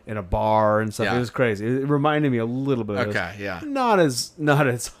people in a bar and stuff. Yeah. It was crazy. It reminded me a little bit. Okay, yeah. Not as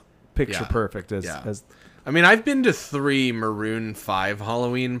picture perfect as. I mean, I've been to 3 Maroon 5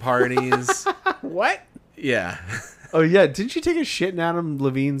 Halloween parties. What? Yeah. Oh yeah, didn't you take a shit in Adam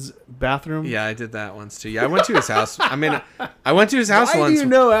Levine's bathroom? Yeah, I did that once too. Yeah, I went to his house. I mean, I went to his house once. Why do you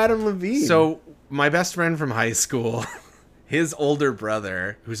know Adam Levine? So my best friend from high school, his older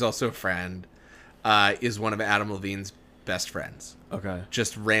brother, who's also a friend, is one of Adam Levine's best friends. Okay.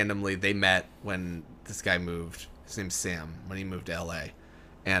 Just randomly, they met when this guy moved. His name's Sam, when he moved to LA.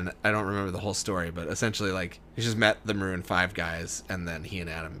 And I don't remember the whole story, but essentially, like, he just met the Maroon 5 guys, and then he and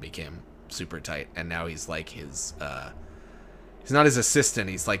Adam became super tight. And now he's like his, he's not his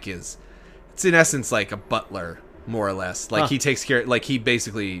assistant, he's like his, it's in essence like a butler, more or less. Like, he takes care, like, he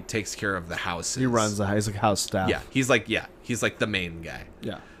basically takes care of the house. He runs the house, he's like house staff. Yeah, he's like the main guy.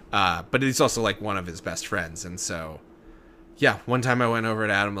 Yeah. But he's also like one of his best friends. And so, yeah, one time I went over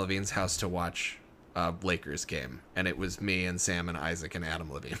to Adam Levine's house to watch a Lakers game, and it was me and Sam and Isaac and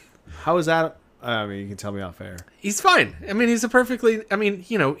Adam Levine. How is Adam? I mean, you can tell me off air. He's fine. I mean,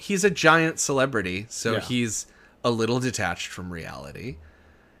 he's a giant celebrity, so he's a little detached from reality.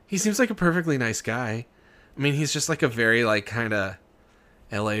 He seems like a perfectly nice guy. I mean, he's just like a very like kind of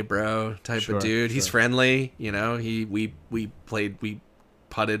LA bro type of dude. He's friendly, you know. We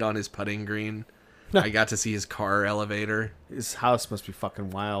putted on his putting green. I got to see his car elevator. His house must be fucking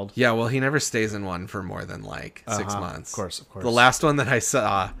wild. Yeah, well, he never stays in one for more than like 6 months. Of course. The last one that I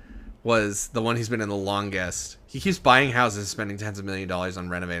saw was the one he's been in the longest. He keeps buying houses, spending tens of $millions on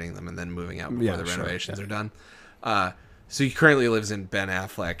renovating them, and then moving out before the renovations are done. So he currently lives in Ben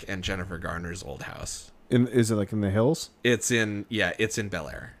Affleck and Jennifer Garner's old house. Is it like in the hills? It's in Bel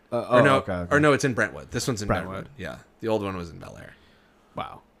Air. Okay. Or no, it's in Brentwood. This one's in Brentwood. Yeah, the old one was in Bel Air.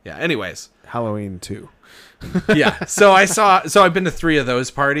 Wow. Yeah. Anyways, Halloween 2. Yeah. So I've been to 3 of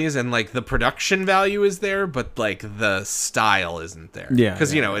those parties, and like the production value is there, but like the style isn't there. Yeah.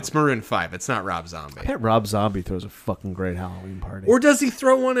 Because it's Maroon 5. It's not Rob Zombie. I bet Rob Zombie throws a fucking great Halloween party. Or does he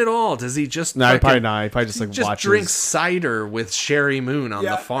throw one at all? Does he just? No, probably not. He probably just like watches. Drink cider with Sherry Moon on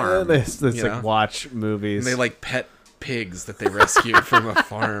the farm. Let's like watch movies. And they like pet pigs that they rescued from a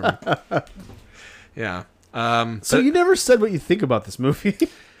farm. Yeah. So you never said what you think about this movie.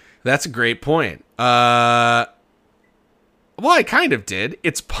 That's a great point. Well, I kind of did.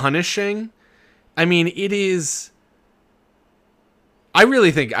 It's punishing. I mean, it is... I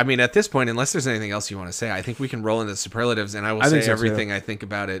really think... I mean, at this point, unless there's anything else you want to say, I think we can roll into superlatives, and I will say everything I think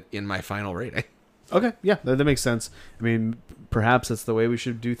about it in my final rating. Okay, yeah, that makes sense. I mean, perhaps that's the way we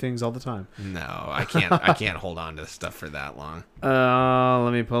should do things all the time. No, I can't. I can't hold on to stuff for that long.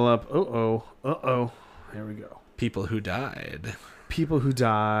 Let me pull up. Here we go. People who died.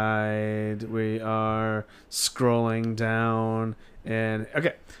 We are scrolling down, and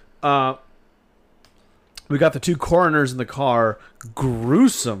okay. We got the 2 coroners in the car.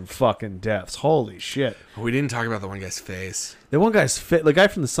 Gruesome fucking deaths. Holy shit. We didn't talk about the one guy's face. The one guy's fit. The guy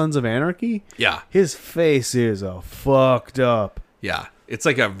from the Sons of Anarchy. Yeah. His face is fucked up. Yeah. It's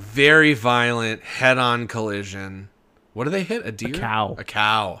like a very violent head-on collision. What do they hit? A deer? A cow. A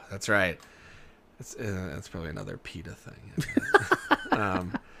cow. That's right. That's probably another PETA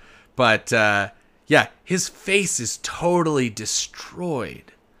thing. But yeah, his face is totally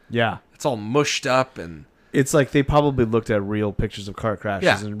destroyed. Yeah. It's all mushed up, and it's like they probably looked at real pictures of car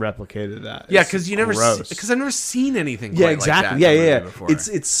crashes and replicated that. Yeah, because I've never seen anything quite exactly. like that. Before.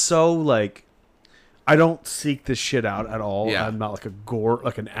 It's so like, I don't seek this shit out at all. Yeah. I'm not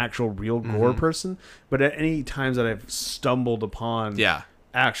like an actual real gore person, but at any times that I've stumbled upon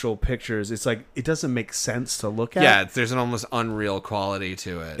actual pictures, it's like it doesn't make sense to look at. Yeah, there's an almost unreal quality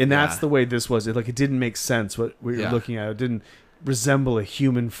to it, and that's the way this was. It didn't make sense what we were looking at. It didn't resemble a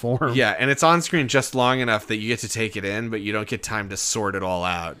human form. Yeah, and it's on screen just long enough that you get to take it in, but you don't get time to sort it all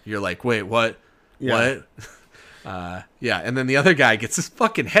out. You're like, wait, what? Yeah. What? And then the other guy gets his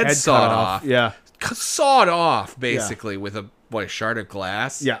fucking head sawed off. Yeah, sawed off basically with a shard of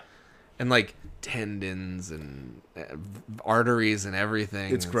glass. Yeah, and like tendons and arteries and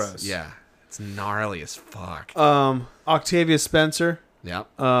everything. It's gross. Yeah, it's gnarly as fuck. Octavia Spencer, Yeah.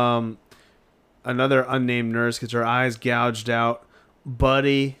 Another unnamed nurse gets her eyes gouged out.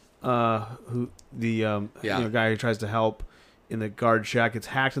 Buddy, who the guy who tries to help in the guard shack, gets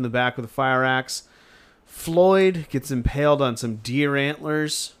hacked in the back with a fire axe. Floyd gets impaled on some deer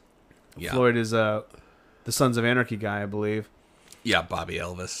antlers. Yeah. Floyd is the Sons of Anarchy guy, I believe. Yeah, Bobby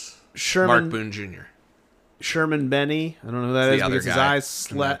Elvis. Mark Boone Jr. Sherman Benny. I don't know who that is. Because his eyes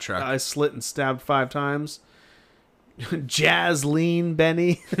slit and stabbed 5 times. Jazzleen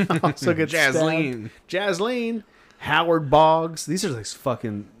Benny also gets stabbed. Jazzleen. Howard Boggs. These are like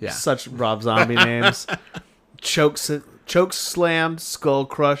fucking such Rob Zombie names. Choke slammed, skull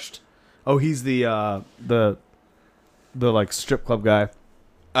crushed. Oh, he's the like strip club guy.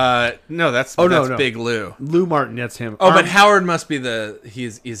 No, that's Big Lou. Lou Martin, that's him. But Howard must be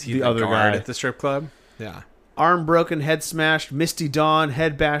is he the other guard at the strip club? Yeah. Arm broken, head smashed, Misty Dawn,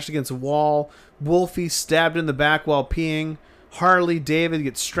 head bashed against a wall, Wolfie stabbed in the back while peeing, Harley David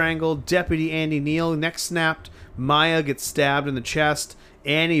gets strangled, Deputy Andy Neal neck snapped, Maya gets stabbed in the chest,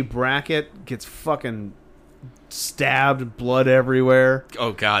 Annie Brackett gets fucking stabbed, blood everywhere.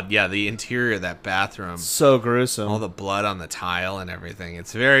 Oh god, yeah, the interior of that bathroom. So gruesome. All the blood on the tile and everything.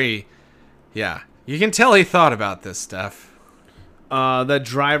 It's very, yeah. You can tell he thought about this stuff. That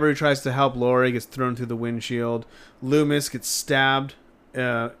driver who tries to help Laurie gets thrown through the windshield. Loomis gets stabbed.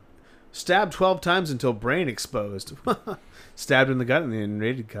 Stabbed 12 times until brain exposed. Stabbed in the gut in the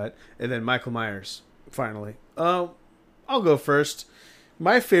unrated cut. And then Michael Myers, finally. I'll go first.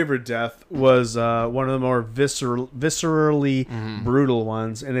 My favorite death was one of the more viscerally brutal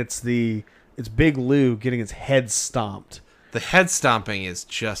ones, and it's Big Lou getting his head stomped. The head stomping is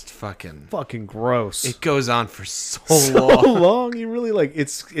just fucking gross. It goes on for so long. You really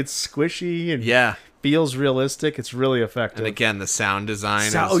it's squishy and feels realistic. It's really effective. And again, the sound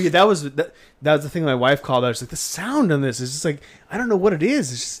design. That was the thing my wife called out. She's like, the sound on this is just like, I don't know what it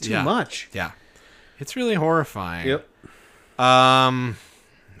is. It's just too much. Yeah, it's really horrifying. Yep.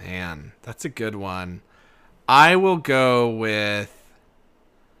 Man, that's a good one. I will go with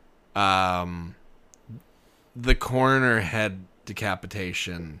the coroner head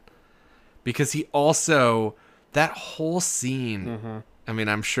decapitation, because he also, that whole scene, I mean,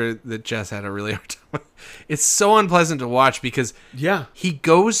 I'm sure that Jess had a really hard time. It's so unpleasant to watch because he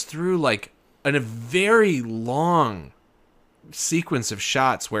goes through like a very long sequence of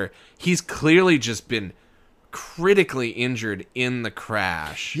shots where he's clearly just been critically injured in the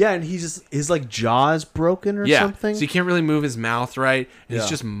crash. Yeah, and his like jaw is broken or something. So he can't really move his mouth right. And he's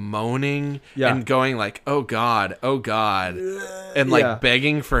just moaning and going like, oh God, and like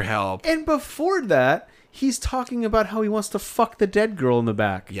begging for help. And before that, he's talking about how he wants to fuck the dead girl in the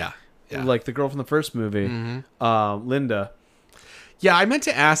back. Yeah. Like the girl from the first movie, Linda. Yeah, I meant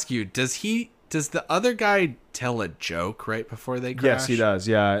to ask you, does the other guy tell a joke right before they crash? Yes, he does.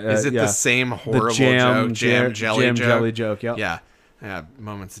 Yeah. Is it the same horrible joke? Jam jelly joke. Yep. Yeah. Yeah.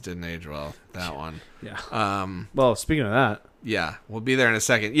 Moments that didn't age well. That one. Yeah. Well, speaking of that. Yeah, we'll be there in a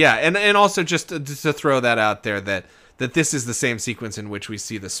second. Yeah, and also just to throw that out there that this is the same sequence in which we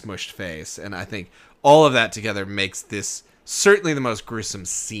see the smushed face, and I think all of that together makes this certainly the most gruesome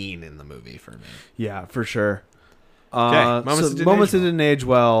scene in the movie for me. Yeah, for sure. Okay, moments that didn't age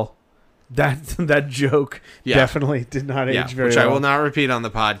well. That joke definitely did not age very well. Which I will not repeat on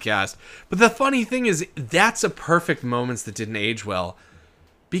the podcast. But the funny thing is, that's a perfect moments that didn't age well.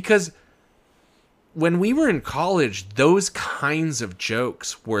 Because when we were in college, those kinds of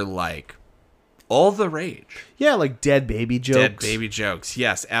jokes were like all the rage. Yeah, like dead baby jokes. Dead baby jokes.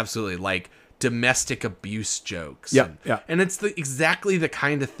 Yes, absolutely. Like domestic abuse jokes. Yeah. And it's exactly the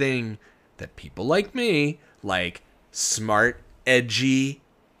kind of thing that people like me, like smart, edgy,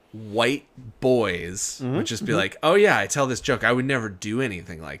 white boys would just be like, oh yeah, I tell this joke. I would never do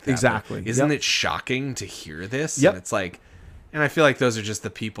anything like that. Exactly. But isn't it shocking to hear this? Yep. And it's like, and I feel like those are just the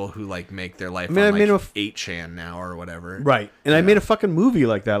people who like make their life on like 8chan now or whatever. Right. And I made a fucking movie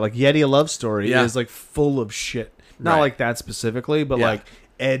like that. Like Yeti, A Love Story is like full of shit. Not like that specifically, but like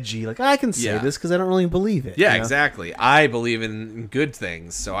edgy. Like I can say this because I don't really believe it. Yeah, exactly. I believe in good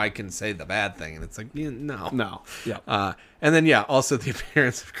things, so I can say the bad thing. And it's like, no. Yeah. And then, also the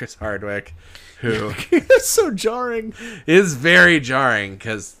appearance of Chris Hardwick, who is so jarring. Is very jarring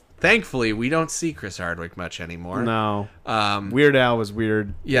because thankfully we don't see Chris Hardwick much anymore. No. Weird Al was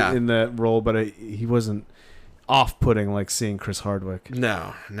weird in that role, but he wasn't off-putting like seeing Chris Hardwick.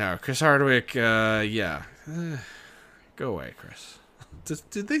 No. Chris Hardwick, Go away, Chris.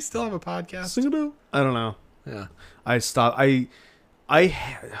 Did they still have a podcast? I don't know. Yeah. I stopped.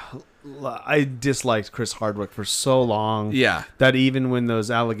 I disliked Chris Hardwick for so long. Yeah. That even when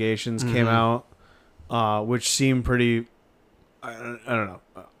those allegations came out, which seemed pretty I don't know.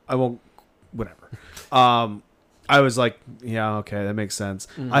 I won't. Whatever. I was like, yeah, okay, that makes sense.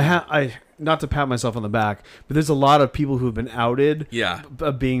 Mm-hmm. I not to pat myself on the back, but there's a lot of people who have been outed,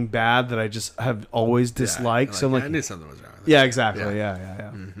 of being bad that I just have always disliked. So I'm like, I knew something was wrong with it. Yeah, exactly. Yeah.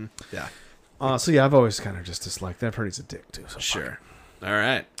 Mm-hmm. Yeah. So yeah, I've always kind of just disliked that. I've heard he's a dick too. So sure. All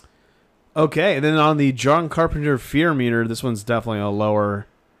right. Okay, and then on the John Carpenter fear meter, this one's definitely a lower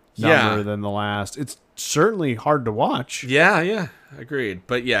number than the last. It's certainly hard to watch. Yeah, agreed.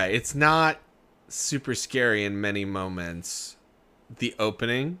 But yeah, it's not super scary in many moments. The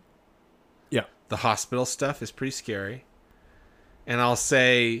opening, the hospital stuff is pretty scary. And I'll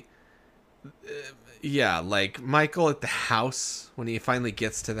say, like Michael at the house, when he finally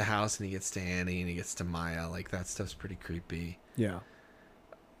gets to the house and he gets to Annie and he gets to Maya, like that stuff's pretty creepy. Yeah.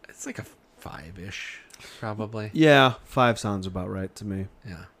 It's like a 5-ish, probably. Yeah, 5 sounds about right to me.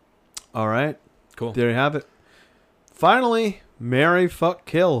 Yeah. All right. Cool. There you have it. Finally, Marry, Fuck,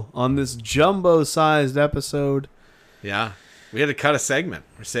 Kill on this jumbo-sized episode. Yeah. We had to cut a segment.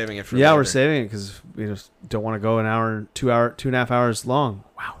 We're saving it for later. We're saving it because we just don't want to go an hour, 2.5 hours long.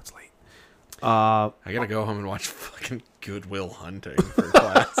 Wow, it's late. I got to go home and watch fucking Good Will Hunting for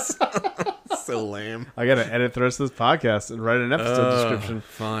class. So lame. I got to edit the rest of this podcast and write an episode description.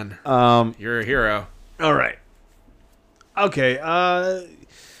 Fun. You're a hero. All right. Okay.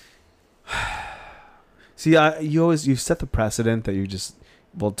 See, you've set the precedent that you just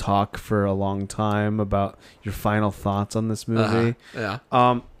will talk for a long time about your final thoughts on this movie.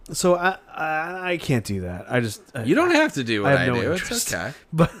 So I can't do that. You don't have to do what I do. Interest. It's okay.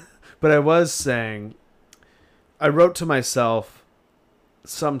 But I was saying, I wrote to myself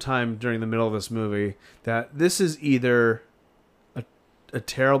sometime during the middle of this movie that this is either a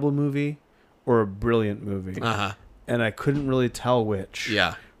terrible movie or a brilliant movie. And I couldn't really tell which.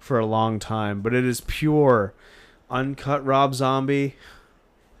 Yeah. For a long time, but it is pure, uncut Rob Zombie,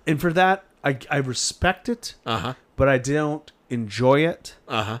 and for that I respect it. But I don't enjoy it.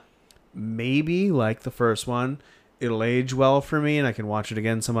 Maybe like the first one, it'll age well for me, and I can watch it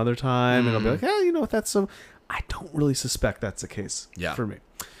again some other time, and I'll be like, hey, you know what? That's some. I don't really suspect that's the case. For me.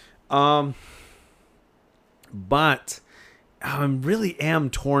 But I really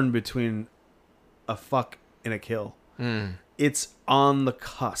am torn between a fuck and a kill. It's on the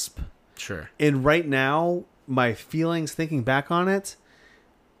cusp. Sure. And right now, my feelings thinking back on it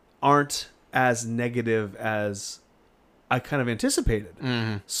aren't as negative as I kind of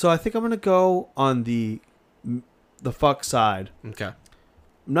anticipated. So I think I'm going to go on the fuck side. Okay. I'm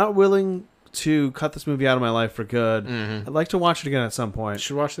not willing to cut this movie out of my life for good. I'd like to watch it again at some point. You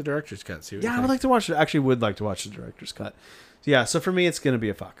should watch the director's cut. See what I would like to watch it. Actually, would like to watch the director's cut. So for me, it's going to be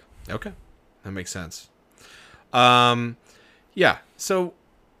a fuck. Okay. That makes sense. Yeah, so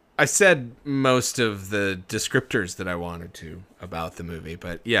I said most of the descriptors that I wanted to about the movie,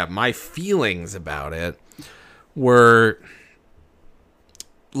 but yeah, my feelings about it were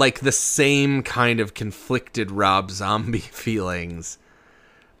like the same kind of conflicted Rob Zombie feelings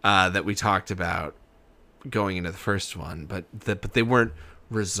that we talked about going into the first one, but they weren't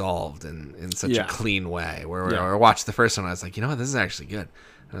resolved in such a clean way. Where I watched the first one, I was like, you know what, this is actually good.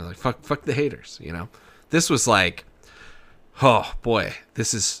 And I was like, fuck the haters, you know? This was like, oh boy,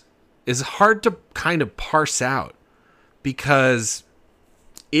 this is hard to kind of parse out because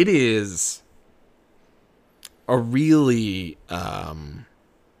it is a really, I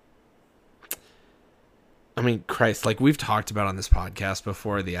mean, Christ, like we've talked about on this podcast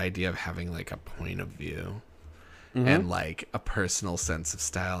before, the idea of having like a point of view and like a personal sense of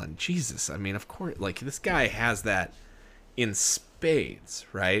style. And Jesus, I mean, of course, like this guy has that in spades,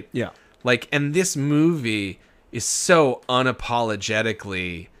 right? Yeah. Like, and this movie is so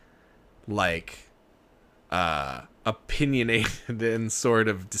unapologetically like opinionated and sort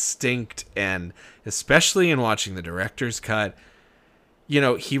of distinct, and especially in watching the director's cut, you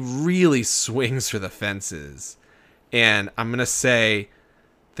know, he really swings for the fences. And I'm going to say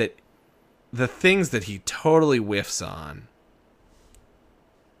that the things that he totally whiffs on,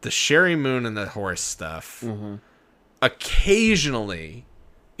 the Sherry Moon and the horse stuff, occasionally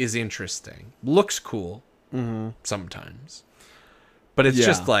is interesting. Looks cool sometimes. But it's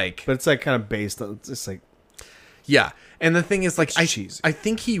just like... But it's like kind of based on... It's just like... Yeah. And the thing is, like, I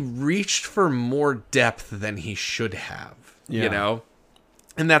think he reached for more depth than he should have. You know?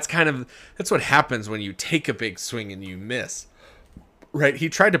 And that's what happens when you take a big swing and you miss. Right? He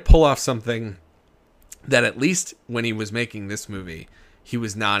tried to pull off something that at least when he was making this movie, he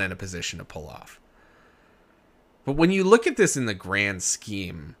was not in a position to pull off. But when you look at this in the grand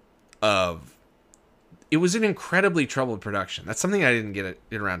scheme of... It was an incredibly troubled production. That's something I didn't get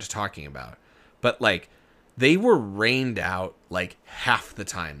around to talking about. But, like, they were rained out like half the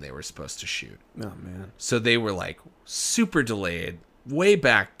time they were supposed to shoot. Oh, man. So they were like super delayed, way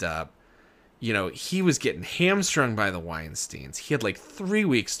backed up. You know, he was getting hamstrung by the Weinsteins. He had like 3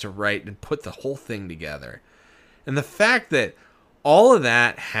 weeks to write and put the whole thing together. And the fact that all of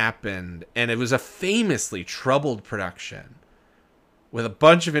that happened, and it was a famously troubled production with a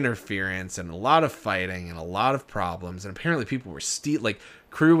bunch of interference and a lot of fighting and a lot of problems. And apparently people were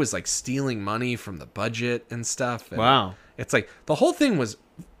crew was like stealing money from the budget and stuff. And wow. It's like the whole thing was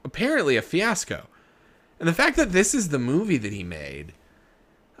apparently a fiasco. And the fact that this is the movie that he made,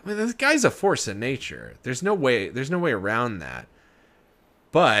 I mean, this guy's a force of nature. There's no way around that.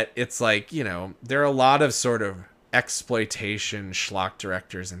 But it's like, you know, there are a lot of sort of exploitation schlock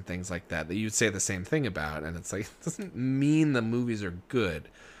directors and things like that you'd say the same thing about, and it's like, it doesn't mean the movies are good,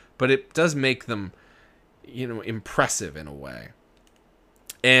 but it does make them, you know, impressive in a way.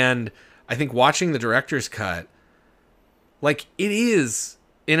 And I think watching the director's cut, like, it is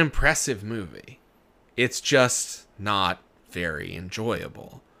an impressive movie. It's just not very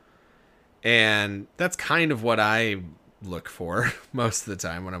enjoyable. And that's kind of what I look for most of the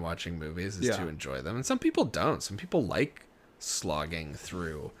time when I'm watching movies, is to enjoy them. And some people don't. Some people like slogging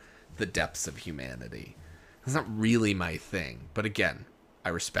through the depths of humanity. It's not really my thing. But again, I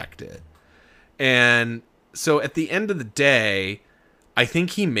respect it. And so at the end of the day, I think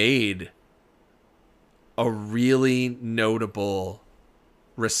he made a really notable,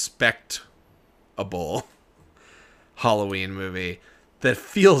 respectable Halloween movie that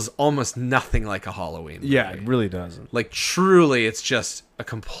feels almost nothing like a Halloween movie. Yeah, it really doesn't. Like, truly, it's just a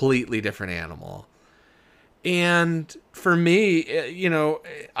completely different animal. And for me, you know,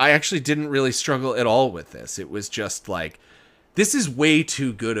 I actually didn't really struggle at all with this. It was just like, this is way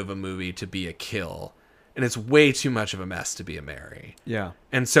too good of a movie to be a kill, and it's way too much of a mess to be a Mary. Yeah.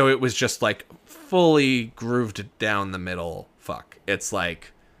 And so it was just like fully grooved down the middle. Fuck. It's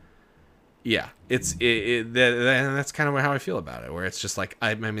like, yeah, that's kind of how I feel about it, where it's just like,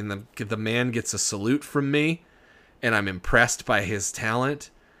 I mean, the man gets a salute from me, and I'm impressed by his talent,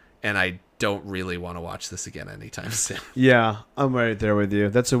 and I don't really want to watch this again anytime soon. Yeah, I'm right there with you.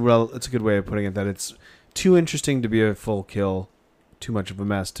 That's a good way of putting it, that it's too interesting to be a full kill, too much of a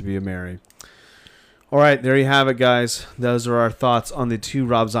mess to be a Mary. All right, there you have it, guys. Those are our thoughts on the 2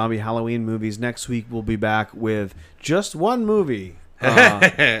 Rob Zombie Halloween movies. Next week, we'll be back with just one movie.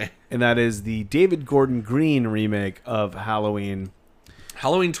 And that is the David Gordon Green remake of Halloween.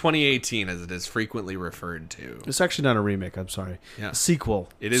 Halloween 2018, as it is frequently referred to. It's actually not a remake, I'm sorry. Yeah. A sequel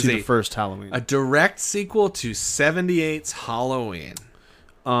to the first Halloween. A direct sequel to 78's Halloween.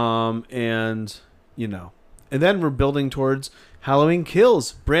 And, you know. And then we're building towards Halloween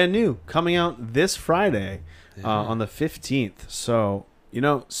Kills, brand new, coming out this Friday on the 15th. So, you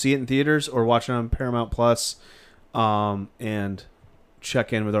know, see it in theaters or watch it on Paramount Plus. And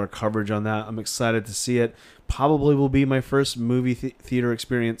check in with our coverage on that. I'm excited to see it. Probably will be my first movie theater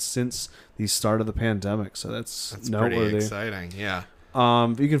experience since the start of the pandemic. So that's noteworthy. Pretty exciting, yeah.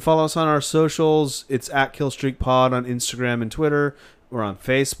 You can follow us on our socials. It's at KillstreakPod on Instagram and Twitter. We're on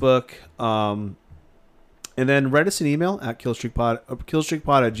Facebook. And then write us an email at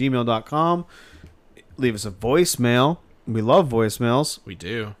killstreakpod@gmail.com. Leave us a voicemail. We love voicemails. We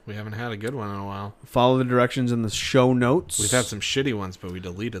do. We haven't had a good one in a while. Follow the directions in the show notes. We've had some shitty ones, but we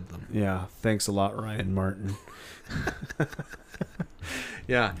deleted them. Yeah. Thanks a lot, Ryan Martin.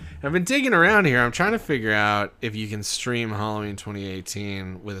 Yeah. I've been digging around here. I'm trying to figure out if you can stream Halloween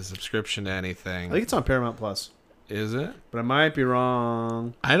 2018 with a subscription to anything. I think it's on Paramount Plus. Is it? But I might be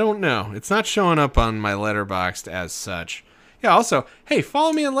wrong. I don't know. It's not showing up on my Letterboxd as such. Yeah, also, hey,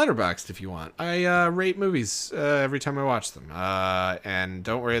 follow me on Letterboxd if you want. I rate movies every time I watch them. And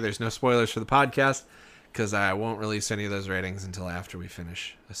don't worry, there's no spoilers for the podcast, because I won't release any of those ratings until after we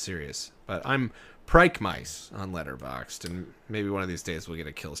finish a series. But I'm Prike Mice on Letterboxd, and maybe one of these days we'll get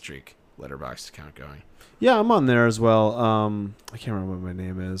a Kill Streak Letterboxd account going. Yeah, I'm on there as well. I can't remember what my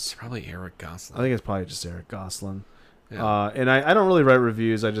name is. It's probably Eric Goslin. I think it's probably just Eric Goslin. Yeah. And I don't really write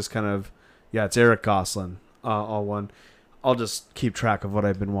reviews. I just kind of, it's Eric Goslin, all one. I'll just keep track of what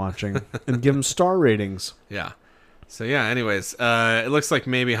I've been watching and give them star ratings. Yeah. So, yeah, anyways, it looks like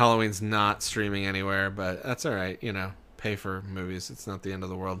maybe Halloween's not streaming anywhere, but that's all right. You know, pay for movies. It's not the end of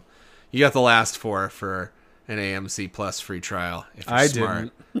the world. You got the last 4 for an AMC Plus free trial if you're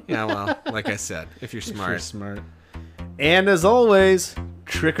smart. Didn't. Yeah, well, like I said, if you're smart. And as always,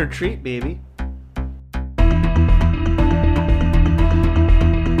 trick or treat, baby.